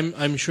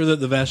 I'm sure that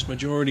the vast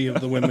majority of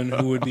the women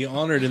who would be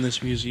honored in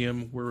this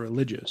museum were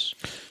religious.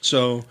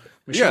 So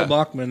Michelle Yeah.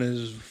 Bachmann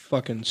is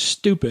fucking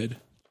stupid.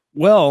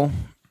 Well,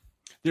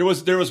 There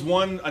was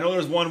one. I know there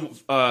was one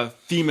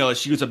female that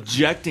she was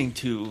objecting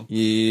to,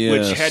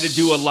 yes. which had to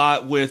do a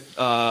lot with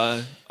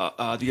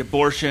the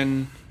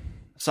abortion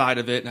side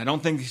of it, and I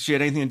don't think she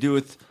had anything to do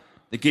with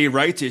the gay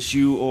rights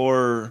issue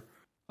or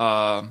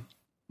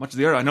much of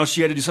the other. I know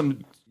she had to do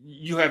some.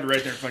 You have it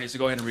right there in front of you, so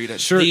go ahead and read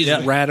it. Sure. These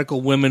yeah. radical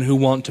women who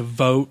want to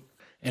vote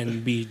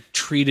and be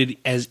treated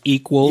as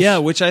equals. Yeah,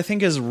 which I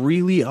think is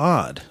really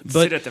odd. But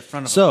Sit at the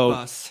front of so a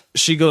bus.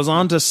 she goes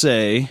on to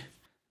say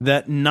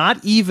that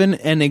not even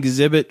an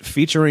exhibit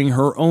featuring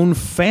her own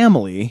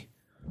family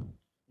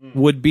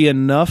would be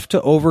enough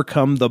to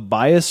overcome the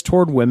bias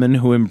toward women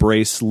who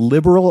embrace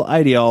liberal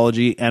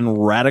ideology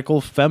and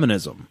radical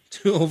feminism.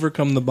 to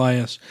overcome the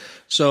bias.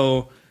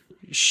 So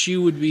she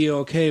would be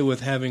okay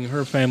with having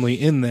her family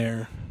in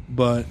there,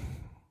 but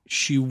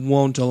she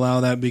won't allow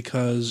that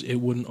because it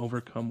wouldn't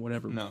overcome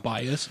whatever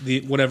bias,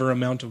 whatever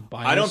amount of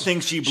bias. I don't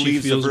think she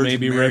believes the feels Virgin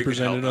maybe Mary could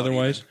represented help out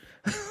otherwise.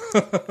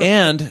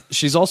 And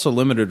she's also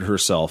limited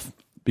herself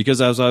because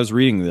as I was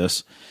reading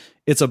this,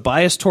 it's a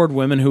bias toward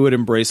women who would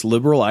embrace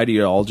liberal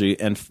ideology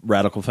and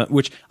radical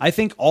which I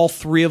think all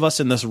three of us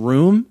in this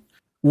room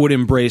would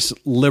embrace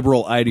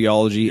liberal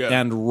ideology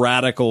and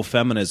radical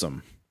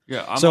feminism.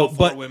 Yeah, I'm So, all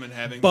for women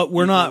having. but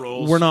we're equal not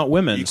roles, we're not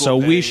women, equal so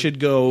we pay. should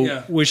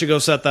go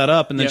set that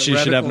up, and then she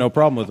should have no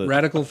problem with it.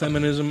 Radical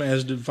feminism,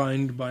 as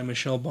defined by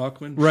Michelle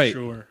Bachmann, Right.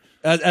 Sure,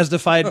 As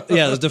defined,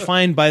 as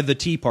defined by the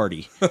Tea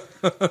Party.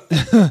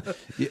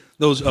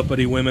 those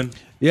uppity women.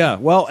 Yeah,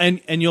 well,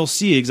 and you'll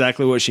see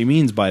exactly what she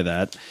means by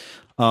that.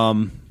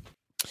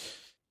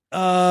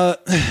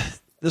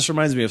 This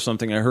reminds me of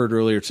something I heard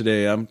earlier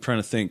today. I'm trying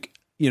to think.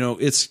 You know,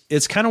 it's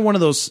kind of one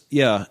of those.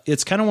 Yeah,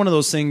 it's kind of one of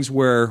those things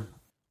where,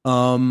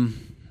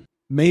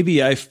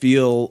 maybe I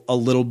feel a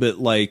little bit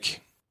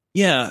like,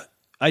 yeah,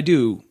 I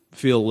do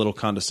feel a little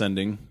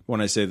condescending when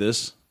I say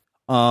this.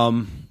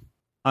 I'm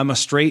a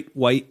straight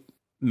white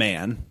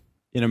man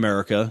in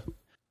America,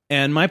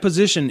 and my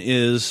position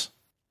is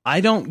I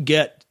don't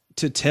get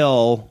to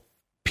tell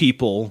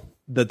people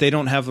that they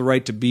don't have the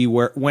right to be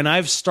where when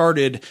I've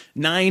started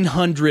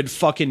 900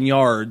 fucking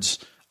yards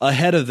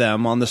ahead of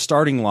them on the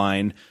starting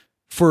line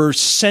for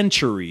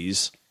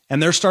centuries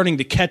and they're starting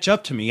to catch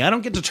up to me. I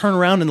don't get to turn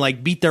around and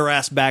like beat their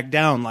ass back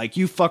down. Like,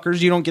 you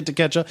fuckers, you don't get to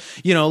catch up,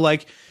 you know,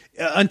 like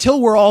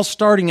until we're all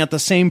starting at the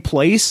same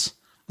place,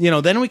 you know,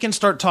 then we can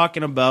start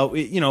talking about,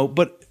 you know,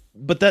 but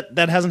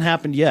that hasn't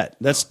happened yet.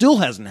 That still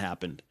hasn't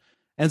happened.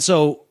 And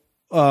so,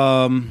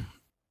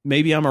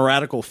 maybe I'm a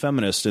radical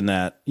feminist in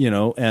that, you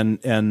know,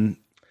 and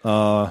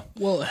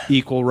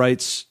equal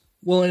rights.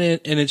 Well,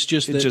 and it's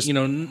just that, you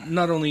know,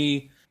 not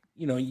only,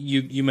 you know,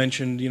 you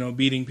mentioned, you know,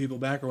 beating people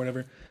back or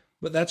whatever,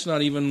 but that's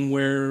not even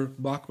where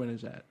Bachmann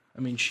is at.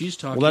 I mean, she's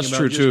talking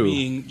about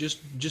being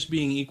just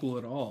being equal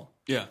at all.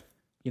 Yeah.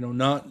 You know,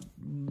 not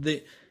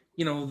the,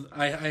 you know,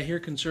 I hear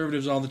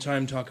conservatives all the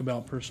time talk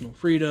about personal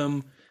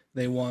freedom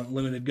They want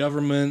limited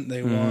government.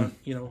 They want,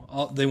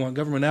 they want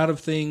government out of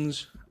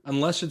things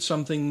unless it's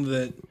something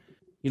that,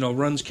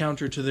 runs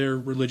counter to their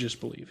religious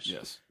beliefs.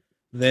 Yes.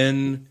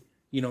 Then,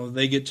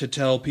 they get to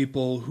tell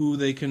people who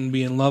they can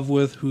be in love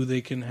with, who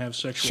they can have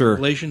sexual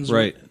relations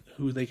with,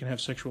 who they can have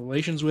sexual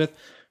relations with,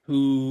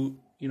 who,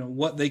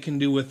 what they can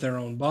do with their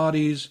own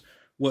bodies,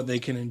 what they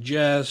can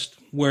ingest,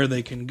 where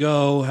they can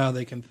go, how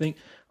they can think,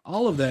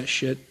 all of that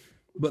shit.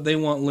 But they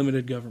want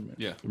limited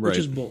government, which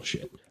is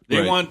bullshit.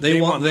 They want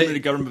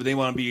limited government, but they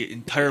want to be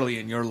entirely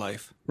in your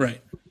life.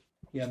 Right.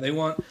 Yeah, they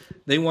want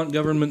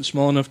government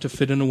small enough to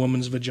fit in a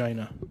woman's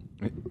vagina.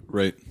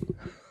 Right.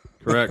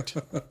 Correct.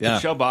 Yeah.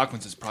 Michelle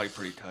Bachman's is probably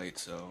pretty tight,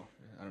 so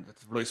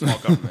it's a really small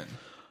government.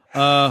 So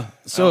I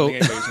don't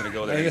think anybody's going to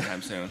go there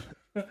anytime soon.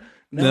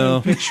 Now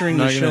I'm picturing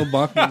Michelle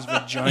Bachman's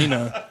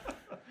vagina.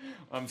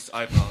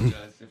 I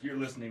apologize if you're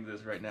listening to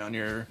this right now and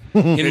you're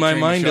in my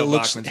mind. Michelle It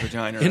looks Bachman's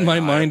vagina in right my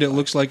now, mind. It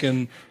looks like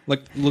an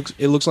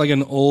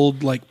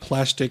old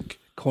plastic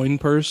coin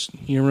purse.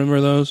 You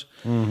remember those?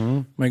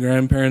 Mm-hmm. My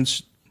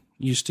grandparents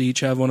used to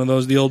each have one of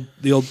those. The old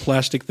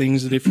plastic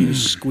things that if you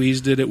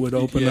squeezed it, it would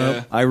open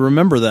up. I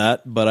remember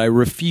that, but I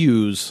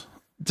refuse.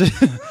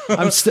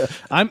 I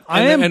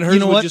am, and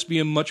hers would just be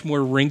a much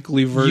more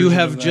wrinkly version. You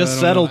have just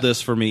settled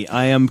this for me.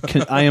 I am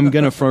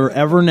going to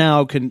forever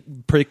now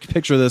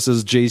picture this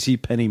as J.C.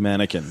 Penney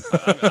mannequin.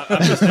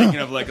 I'm just thinking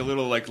of like a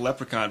little like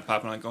leprechaun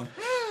popping on, going.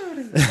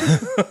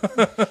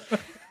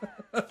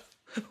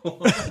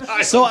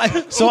 So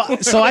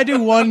I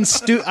do one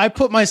I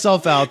put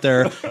myself out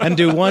there and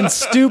do one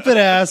stupid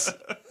ass.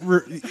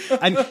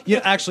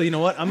 Actually, you know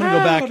what? I'm gonna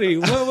go back.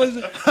 What was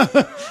it?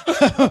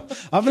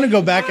 I'm gonna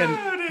go back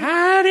and.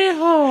 Howdy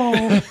ho!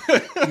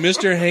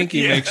 Mr.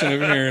 Hanky makes an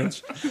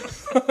appearance.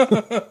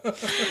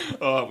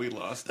 Oh, we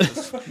lost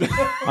this.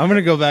 I'm going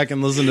to go back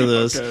and listen to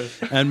this,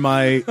 and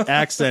my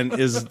accent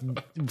is,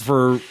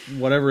 for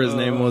whatever his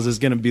name was, is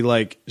going to be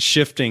like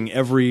shifting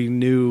every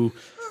new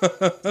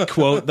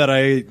quote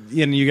that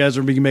you guys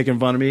are making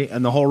fun of me,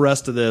 and the whole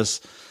rest of this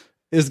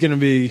is going to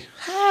be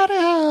howdy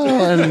ho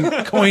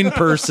and coin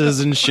purses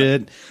and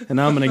shit,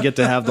 and I'm going to get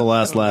to have the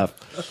last laugh.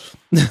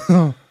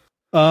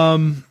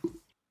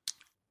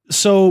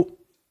 So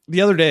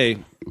the other day,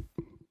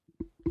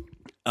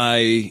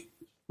 I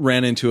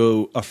ran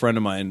into a friend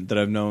of mine that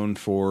I've known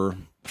for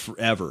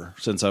forever,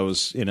 since I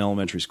was in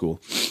elementary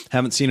school.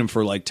 Haven't seen him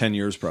for like 10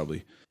 years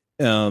probably.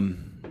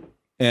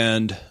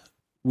 And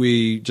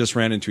we just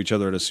ran into each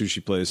other at a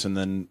sushi place and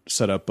then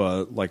set up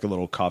a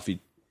little coffee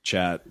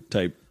chat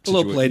type situation, a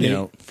little play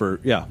date.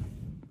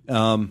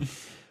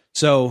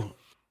 So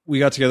we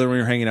got together when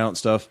we were hanging out and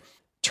stuff.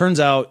 Turns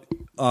out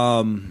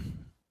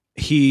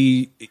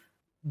he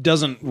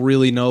doesn't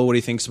really know what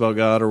he thinks about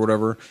God or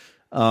whatever.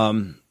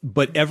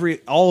 But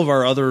all of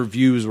our other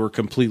views were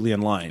completely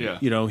in line. Yeah.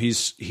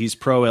 He's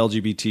pro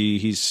LGBT,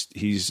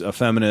 he's a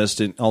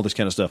feminist and all this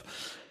kind of stuff.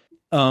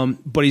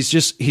 But he's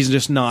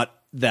just not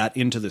that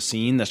into the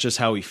scene. That's just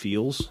how he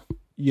feels,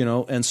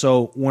 And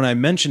so when I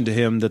mentioned to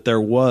him that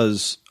there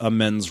was a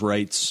men's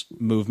rights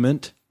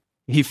movement,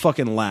 he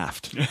fucking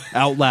laughed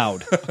out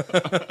loud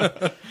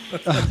to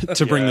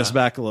bring this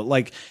back a little.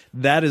 Like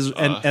that is,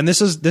 and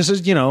this is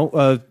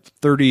a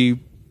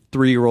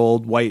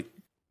 33-year-old white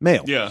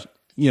male,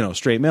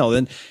 straight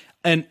male,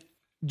 and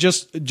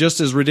just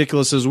as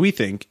ridiculous as we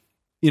think,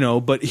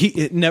 but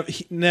he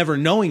never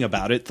knowing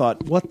about it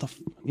thought, what the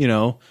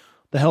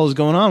hell is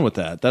going on with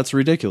that? That's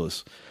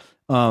ridiculous.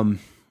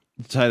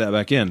 Tie that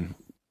back in,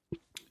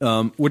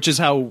 which is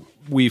how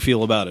we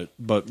feel about it,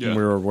 but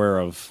we're aware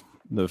of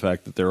the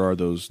fact that there are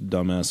those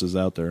dumbasses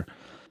out there.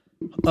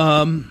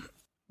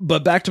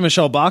 But back to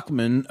Michelle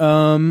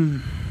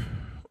Bachmann.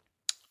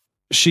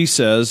 She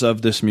says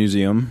of this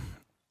museum,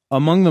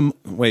 among them.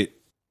 Wait,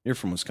 you're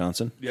from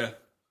Wisconsin? Yeah.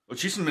 Well,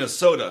 she's from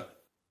Minnesota.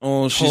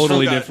 Oh, she's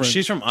totally different.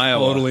 She's from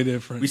Iowa. Totally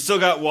different. We still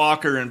got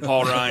Walker and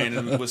Paul Ryan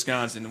in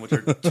Wisconsin, which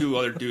are two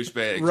other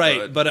douchebags.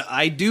 Right, but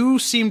I do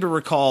seem to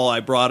recall I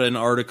brought an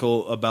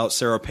article about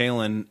Sarah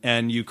Palin,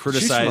 and you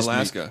criticized she's from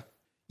Alaska. Me.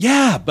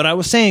 Yeah, but I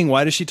was saying,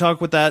 why does she talk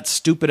with that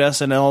stupid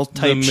SNL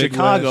type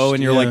Chicago?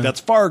 And you're like, that's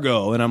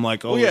Fargo. And I'm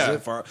like, is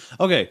it Fargo?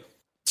 Okay,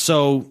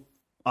 so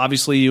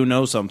obviously you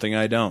know something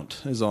I don't,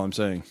 is all I'm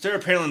saying. Sarah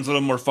Palin's a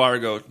little more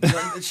Fargo.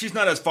 She's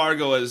not as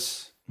Fargo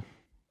as...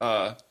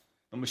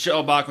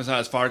 Michelle Bachmann's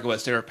not as Fargo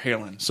as Sarah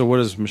Palin. So what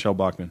is Michelle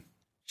Bachmann?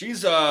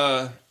 She's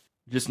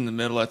just in the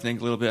middle, I think,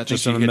 a little bit. I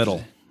just in the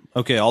middle.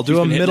 Okay, I'll do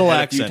a middle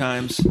accent. A few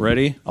times.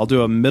 Ready? I'll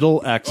do a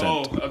middle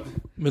accent.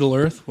 Middle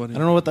Earth? I don't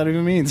know what that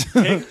even means.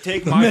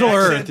 Take my Middle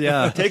accent. Earth,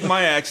 yeah. Take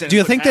my accent. Do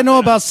you think they know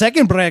about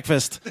second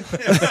breakfast?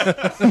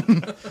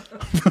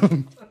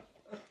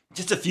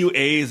 Just a few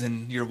A's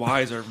and your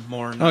Y's are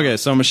more. Okay,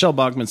 so Michelle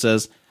Bachmann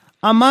says,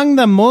 among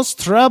the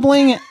most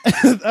troubling...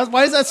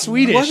 Why is that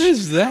Swedish? What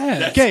is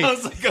that? That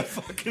sounds like a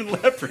fucking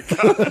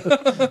leprechaun.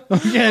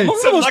 Okay.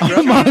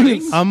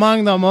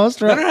 Among the most...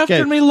 They're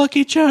after me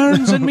Lucky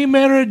Charms and me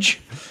marriage.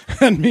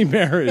 And me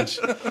marriage.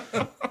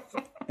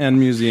 And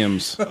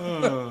museums.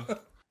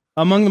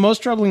 Among the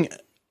most troubling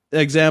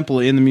example,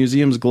 in the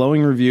museum's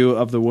glowing review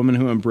of the woman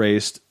who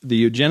embraced the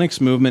eugenics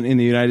movement in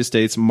the United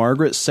States,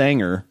 Margaret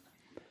Sanger,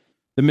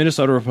 the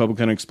Minnesota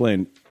Republican,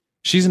 explained,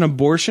 she's an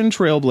abortion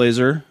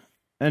trailblazer,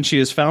 and she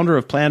is founder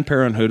of Planned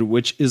Parenthood,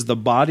 which is the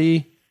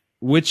body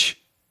which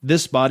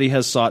this body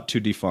has sought to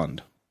defund.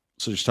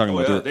 So she's talking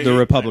about the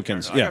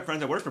Republicans. I got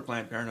friends that work for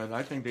Planned Parenthood, and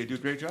I think they do a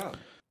great job.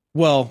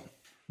 Well,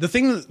 the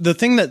thing that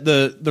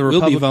the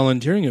we'll be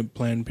volunteering at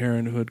Planned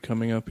Parenthood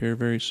coming up here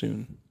very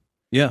soon.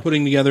 Yeah,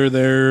 putting together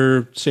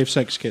their safe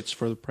sex kits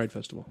for the Pride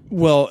Festival.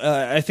 Well,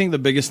 I think the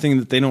biggest thing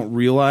that they don't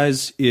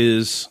realize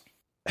is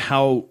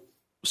how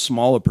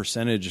small a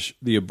percentage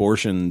the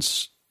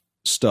abortions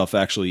stuff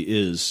actually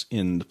is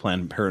in the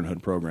Planned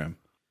Parenthood program.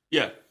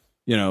 Yeah.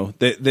 You know,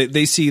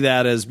 they see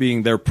that as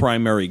being their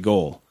primary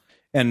goal.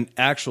 And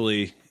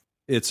actually,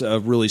 it's a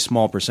really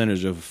small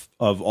percentage of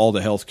all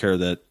the health care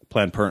that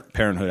Planned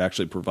Parenthood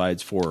actually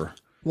provides for.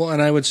 Well,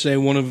 and I would say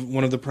one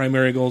of the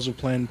primary goals of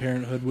Planned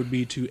Parenthood would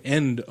be to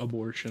end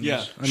abortions.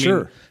 Yeah, I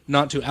mean,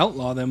 not to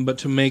outlaw them, but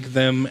to make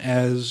them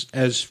as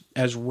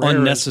rare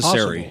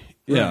unnecessary. As possible.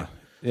 Yeah, right.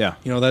 Yeah.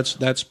 You know,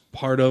 that's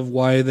part of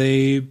why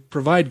they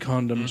provide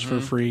condoms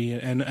for free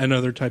and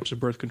other types of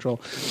birth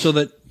control, so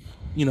that,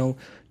 you know,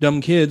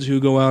 dumb kids who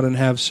go out and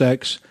have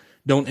sex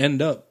don't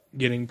end up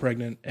getting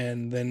pregnant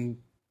and then,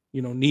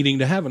 you know, needing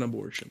to have an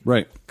abortion.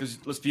 Right. Because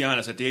let's be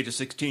honest, at the age of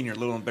 16, you're a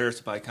little embarrassed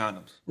to buy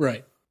condoms.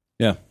 Right.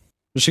 Yeah.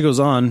 She goes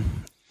on.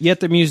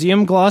 Yet the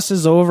museum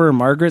glosses over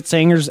Margaret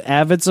Sanger's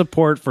avid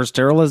support for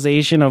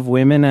sterilization of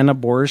women and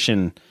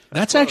abortion.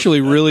 That's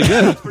actually really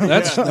good.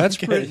 That's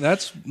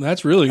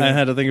really good. I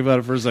had to think about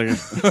it for a second.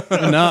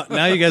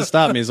 now you guys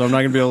stop me, so I'm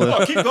not going to be able to.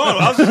 Oh, keep going.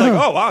 I was just like,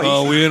 oh wow.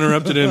 Oh, we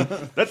interrupted him.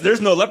 There's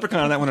no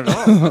leprechaun on that one at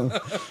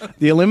all.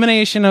 The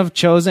elimination of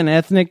chosen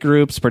ethnic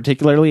groups,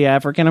 particularly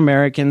African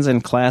Americans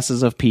and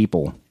classes of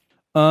people.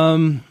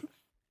 African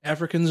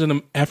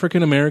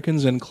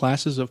Americans and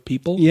classes of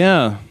people.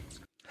 Yeah.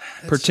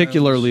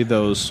 Particularly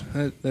those.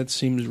 That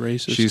seems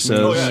racist. She says.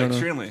 Oh, yeah,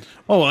 extremely.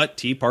 Oh, what?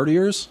 Tea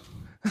partiers?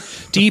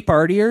 Tea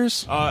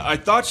partiers? I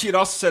thought she had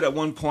also said at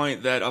one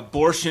point that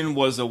abortion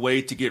was a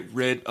way to get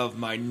rid of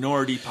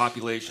minority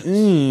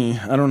populations.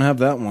 I don't have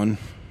that one.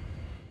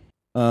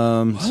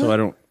 So I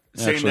don't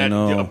saying actually that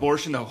know.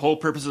 abortion, the whole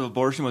purpose of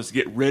abortion was to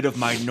get rid of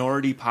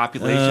minority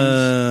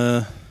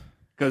populations.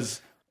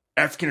 Because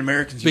African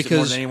Americans use it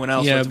more than anyone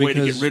else. So it's a way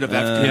to get rid of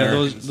African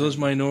Americans. Those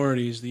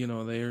minorities, you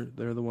know, they're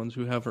the ones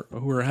who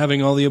are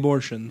having all the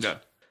abortions. Yeah.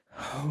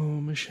 Oh,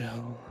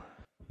 Michelle.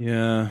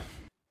 Yeah.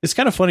 It's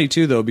kind of funny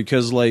too, though,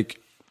 because like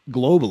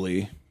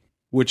globally,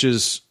 which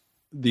is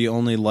the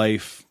only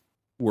life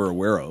we're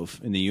aware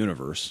of in the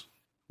universe,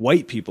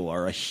 white people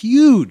are a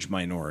huge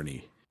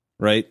minority,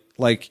 right?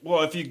 Like,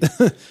 well, if you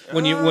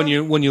when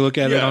you look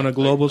at it on a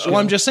global scale,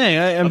 well, I'm just saying.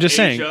 I'm just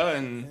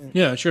saying.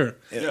 Yeah, sure.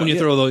 Yeah. When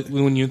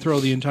you throw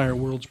the entire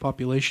world's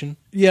population.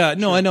 Yeah,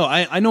 no, sure.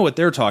 I know what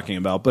they're talking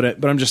about,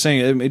 but I'm just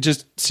saying it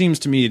just seems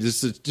to me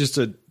just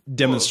a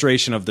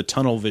demonstration of the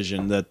tunnel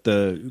vision that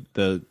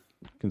the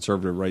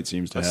conservative right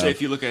seems to have. Say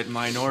if you look at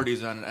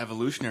minorities on an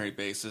evolutionary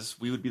basis,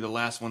 we would be the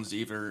last ones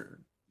to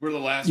we're the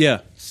last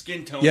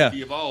skin tone to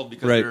be evolved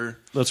because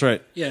that's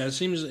right. Yeah, it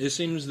seems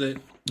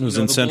that it was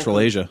in Central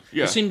Asia.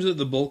 It seems that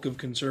the bulk of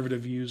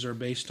conservative views are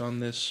based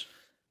on this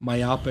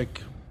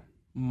myopic,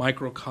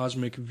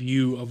 microcosmic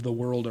view of the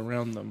world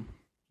around them.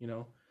 You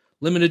know,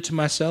 limited to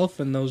myself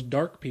and those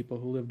dark people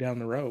who live down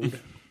the road.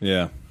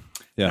 Yeah.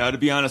 Yeah. Now, to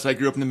be honest, I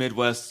grew up in the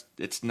Midwest.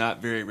 It's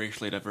not very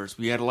racially diverse.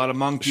 We had a lot of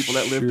Hmong people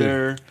that lived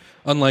there.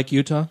 Unlike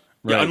Utah?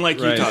 Yeah, unlike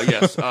Utah,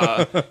 yes.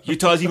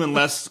 Utah's even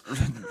less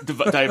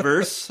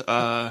diverse.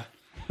 Yeah,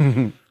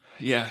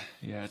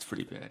 it's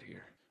pretty bad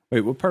here.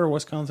 Wait, what part of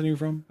Wisconsin are you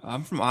from?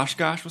 I'm from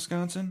Oshkosh,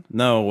 Wisconsin.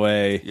 No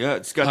way. Yeah,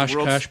 it's got the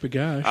world's...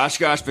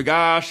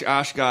 Oshkosh-Bagosh.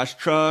 Oshkosh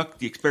Truck,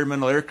 the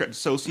Experimental Aircraft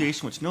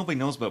Association, which nobody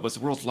knows about, but it's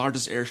the world's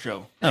largest air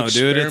show. Oh,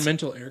 dude.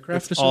 Experimental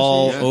Aircraft Association?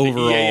 All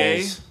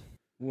overalls.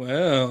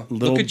 Well,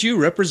 look at you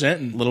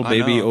representing. Little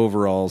baby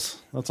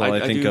overalls. That's all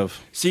I think of.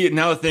 See,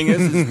 now the thing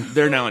is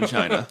they're now in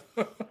China.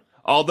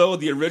 Although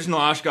the original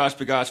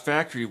Oshkosh-Bagosh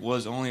factory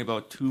was only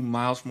about 2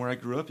 miles from where I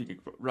grew up. You could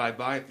ride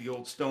by at the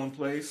old stone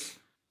place,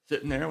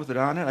 sitting there with it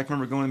on it. I can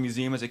remember going to the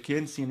museum as a kid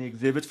and seeing the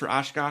exhibits for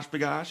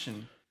Oshkosh-Bagosh.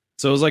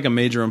 So it was like a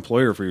major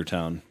employer for your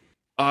town?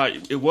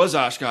 It was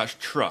Oshkosh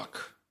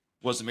Truck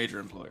was a major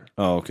employer.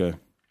 Oh, okay.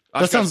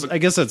 I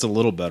guess that's a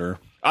little better.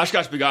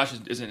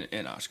 Oshkosh-Bagosh isn't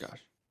in Oshkosh.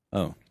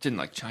 Oh. It's in,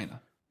 like,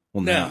 China.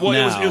 Well, now. Well,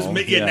 it was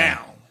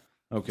now.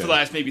 Okay. For the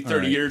last maybe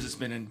 30 years, it's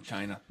been in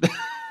China.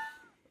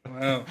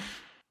 Wow.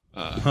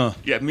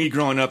 Yeah, me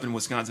growing up in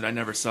Wisconsin, I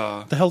never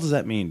saw... What the hell does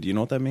that mean? Do you know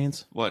what that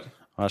means? What?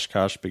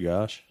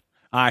 Oshkosh-Bagosh.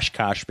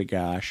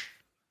 Oshkosh-Bagosh.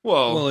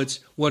 Well,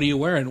 it's... What are you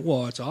wearing?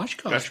 Well, it's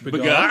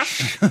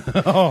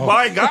Oshkosh-Bagosh. Oh.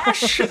 My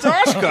gosh, it's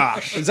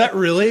Oshkosh. Is that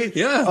really?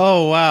 Yeah.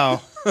 Oh,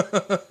 wow.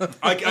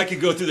 I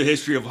could go through the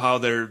history of how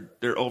their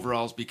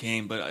overalls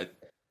became, but I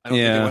don't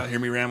think they want to hear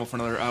me ramble for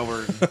another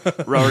hour.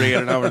 We're already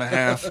at an hour and a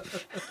half.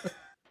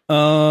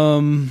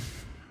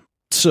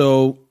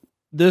 So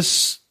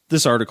this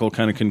article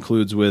kind of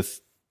concludes with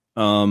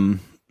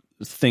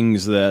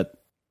things that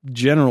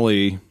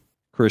generally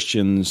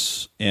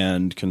Christians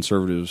and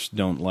conservatives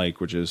don't like,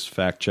 which is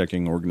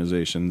fact-checking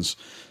organizations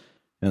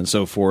and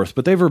so forth.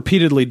 But they've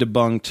repeatedly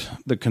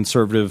debunked the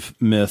conservative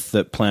myth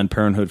that Planned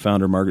Parenthood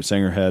founder Margaret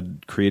Sanger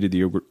had created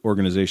the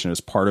organization as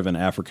part of an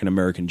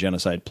African-American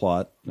genocide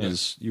plot,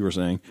 as you were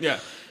saying. Yeah,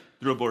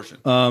 through abortion.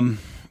 But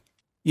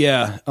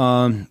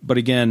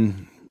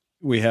again,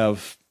 we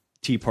have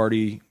Tea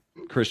Party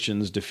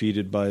Christians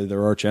defeated by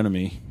their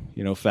archenemy,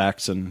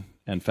 facts and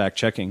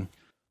fact-checking.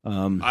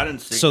 I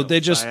didn't see so no they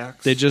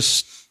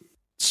just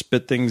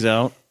spit things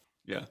out.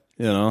 Yeah.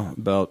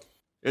 About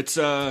it's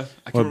I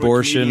can't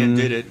abortion. Remember what comedian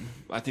did it.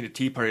 I think the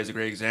Tea Party is a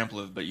great example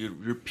of it, but you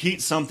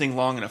repeat something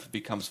long enough, it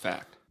becomes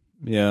fact.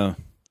 Yeah.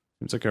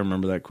 Seems like I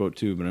remember that quote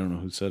too, but I don't know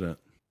who said it.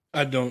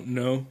 I don't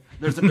know.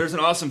 There's an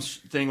awesome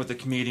thing with the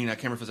comedian. I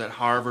can't remember if it was at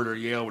Harvard or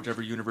Yale,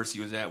 whichever university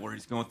he was at, where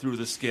he's going through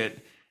the skit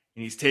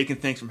and he's taking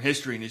things from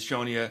history and he's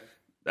showing you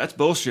that's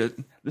bullshit.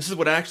 This is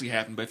what actually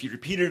happened. But if you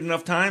repeat it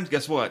enough times,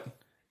 guess what?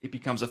 It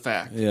becomes a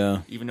fact.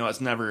 Yeah. Even though it's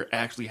never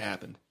actually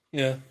happened.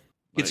 Yeah.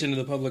 Gets into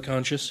the public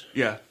conscious.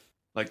 Yeah.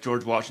 Like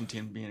George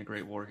Washington being a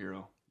great war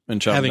hero.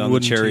 And chopping down the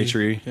cherry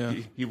tree. Yeah.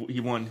 He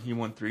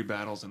won 3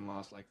 battles and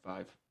lost like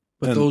 5.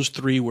 But those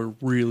 3 were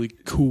really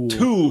cool.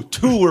 Two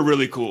were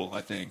really cool,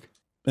 I think.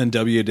 And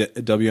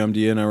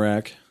WMD in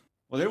Iraq.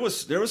 Well, there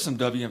was some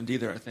WMD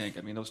there, I think.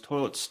 I mean, those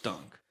toilets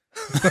stunk.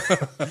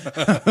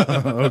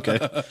 Okay.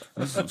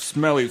 Some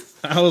smelly.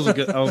 I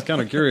was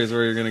kind of curious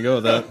where you're going to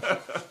go with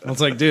that. I was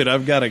like, dude,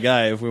 I've got a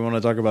guy if we want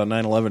to talk about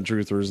 9/11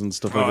 truthers and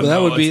stuff like that.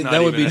 That would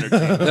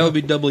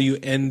be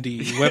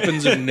WND,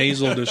 weapons of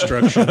nasal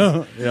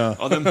destruction. Yeah.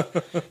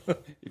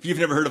 If you've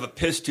never heard of a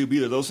piss tube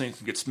either, those things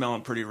can get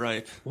smelling pretty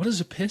ripe. What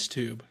is a piss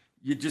tube?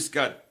 You just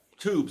got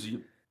tubes.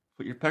 You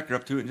put your pecker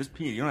up to it and just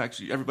pee. You don't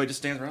actually. Everybody just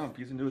stands around and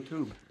pees into a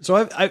tube. So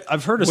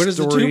I've heard a story. Where does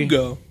the tube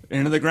go?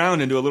 Into the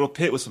ground, into a little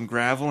pit with some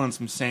gravel and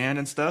some sand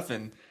and stuff.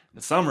 And in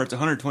the summer, it's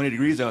 120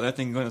 degrees out. That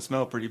thing's going to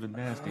smell pretty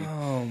nasty.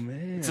 Oh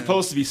man! It's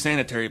supposed to be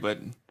sanitary, but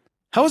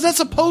how is that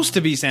supposed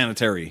to be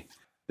sanitary?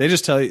 They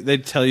just tell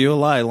you a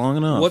lie long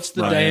enough. What's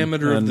the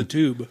diameter of the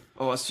tube?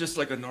 Oh, it's just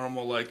like a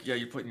normal,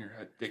 you're putting your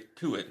head dick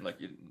to it.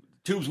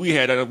 Tubes we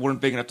had weren't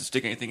big enough to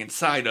stick anything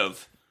inside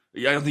of.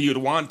 I don't think you'd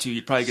want to.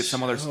 You'd probably get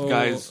some other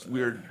guy's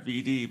weird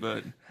VD,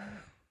 but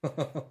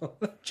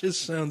that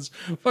just sounds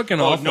fucking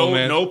awful,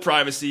 man. No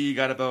privacy. You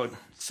got about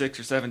 6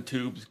 or 7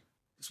 tubes,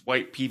 just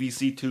white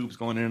PVC tubes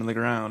going into the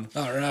ground.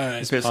 All right.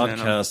 This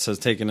podcast has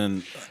taken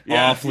an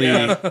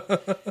awfully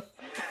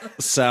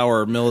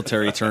sour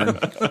military turn.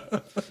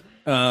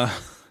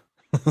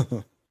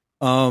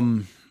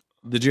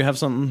 Did you have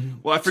something?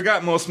 Well, I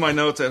forgot most of my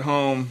notes at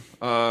home,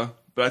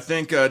 but I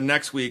think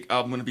next week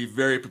I'm going to be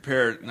very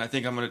prepared, and I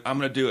think I'm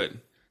going to do it.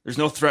 There's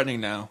no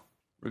threatening now.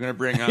 We're going to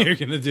bring up. You're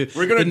going to do.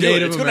 We're going to do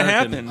it. It's going to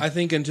happen. I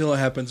think until it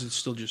happens, it's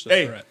still just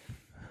a threat.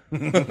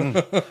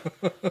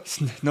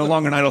 It's no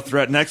longer an idle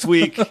threat. Next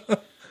week.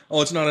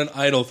 Oh, it's not an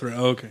idle threat.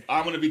 Okay.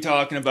 I'm going to be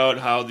talking about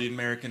how the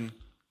American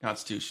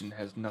Constitution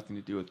has nothing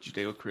to do with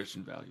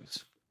Judeo-Christian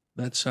values.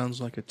 That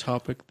sounds like a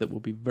topic that will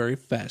be very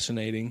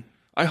fascinating.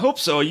 I hope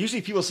so.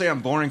 Usually people say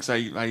I'm boring because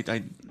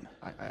I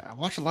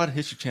watch a lot of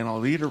History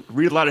Channel. I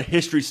read a lot of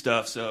history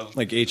stuff. So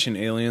like Ancient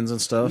Aliens and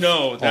stuff.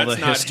 No, that's all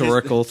the not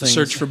historical things.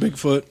 Search for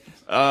Bigfoot.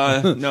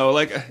 No,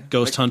 like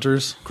ghost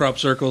hunters, crop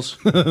circles,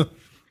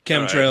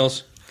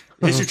 chemtrails.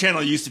 History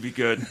Channel used to be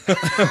good.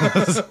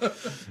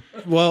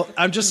 Well,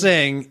 I'm just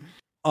saying.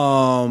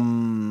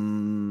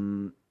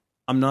 I'm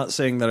not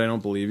saying that I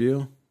don't believe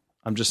you.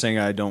 I'm just saying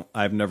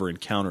I've never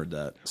encountered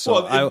that.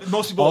 So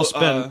most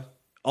people.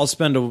 I'll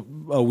spend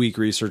a week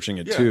researching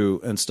it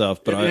too and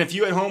stuff. But if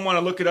you at home want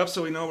to look it up,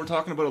 so we know we're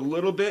talking about a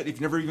little bit. If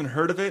you've never even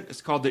heard of it,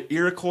 it's called the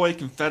Iroquois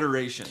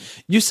Confederation.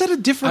 You said a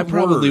different word. I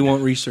probably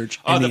won't research.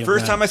 The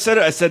first time I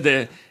said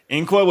the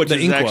Inqua, which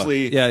is Inqua.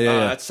 actually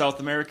that's South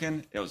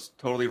American. It was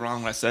totally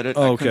wrong when I said it.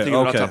 Oh, I couldn't think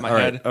of it off the top of my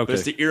head. Okay. But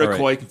it's the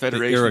Iroquois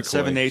Confederation,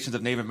 7 nations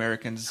of Native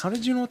Americans. How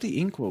did you know what the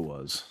Inqua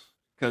was?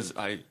 Because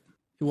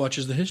He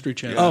watches the History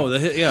Channel. Oh, the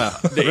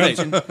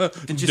ancient.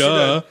 Didn't you see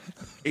the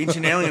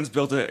Ancient Aliens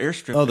built an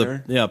airstrip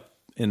there?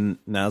 In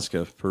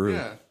Nazca, Peru,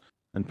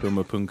 and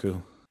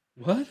Pumapunku.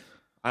 What?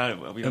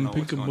 We don't know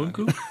what's going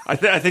on.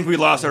 I think we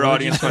lost our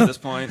audience by this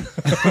point.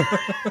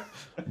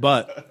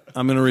 But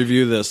I'm going to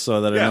review this so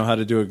that I know how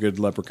to do a good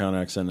leprechaun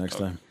accent next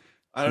time.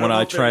 When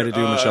I try to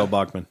do Michelle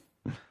Bachmann.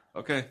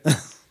 Okay. I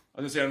was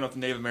going to say, I don't know if the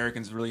Native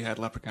Americans really had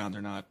leprechauns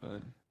or not,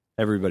 but...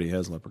 Everybody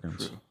has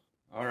leprechauns. True.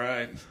 All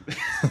right.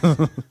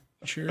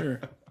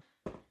 Sure.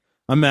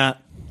 I'm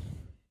Matt.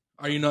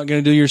 Are you not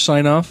going to do your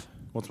sign-off?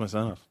 What's my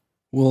sign-off?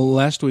 Well,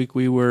 last week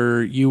you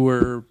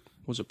were,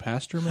 was it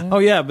Pastor Man? Oh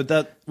yeah, but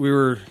that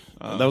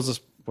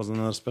wasn't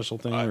that a special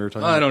thing we were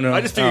talking about? I don't know.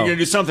 I just figured you were going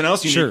to do something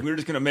else unique. Sure. We were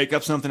just going to make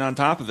up something on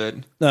top of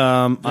it.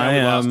 I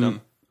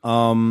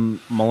am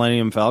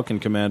Millennium Falcon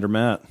Commander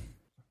Matt.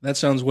 That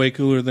sounds way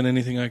cooler than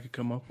anything I could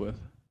come up with.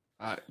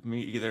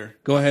 Me either.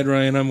 Go ahead,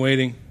 Ryan. I'm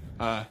waiting.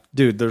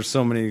 Dude, there's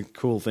so many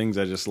cool things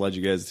I just led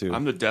you guys to.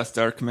 I'm the Death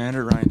Star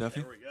Commander, Ryan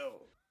Duffy. There we go.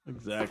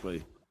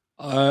 Exactly.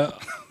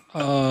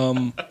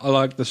 I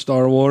like the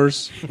Star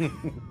Wars,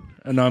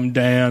 and I'm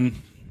Dan.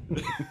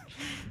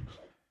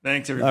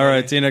 Thanks, everybody. All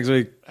right, see you next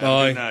week. Have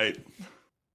a good night.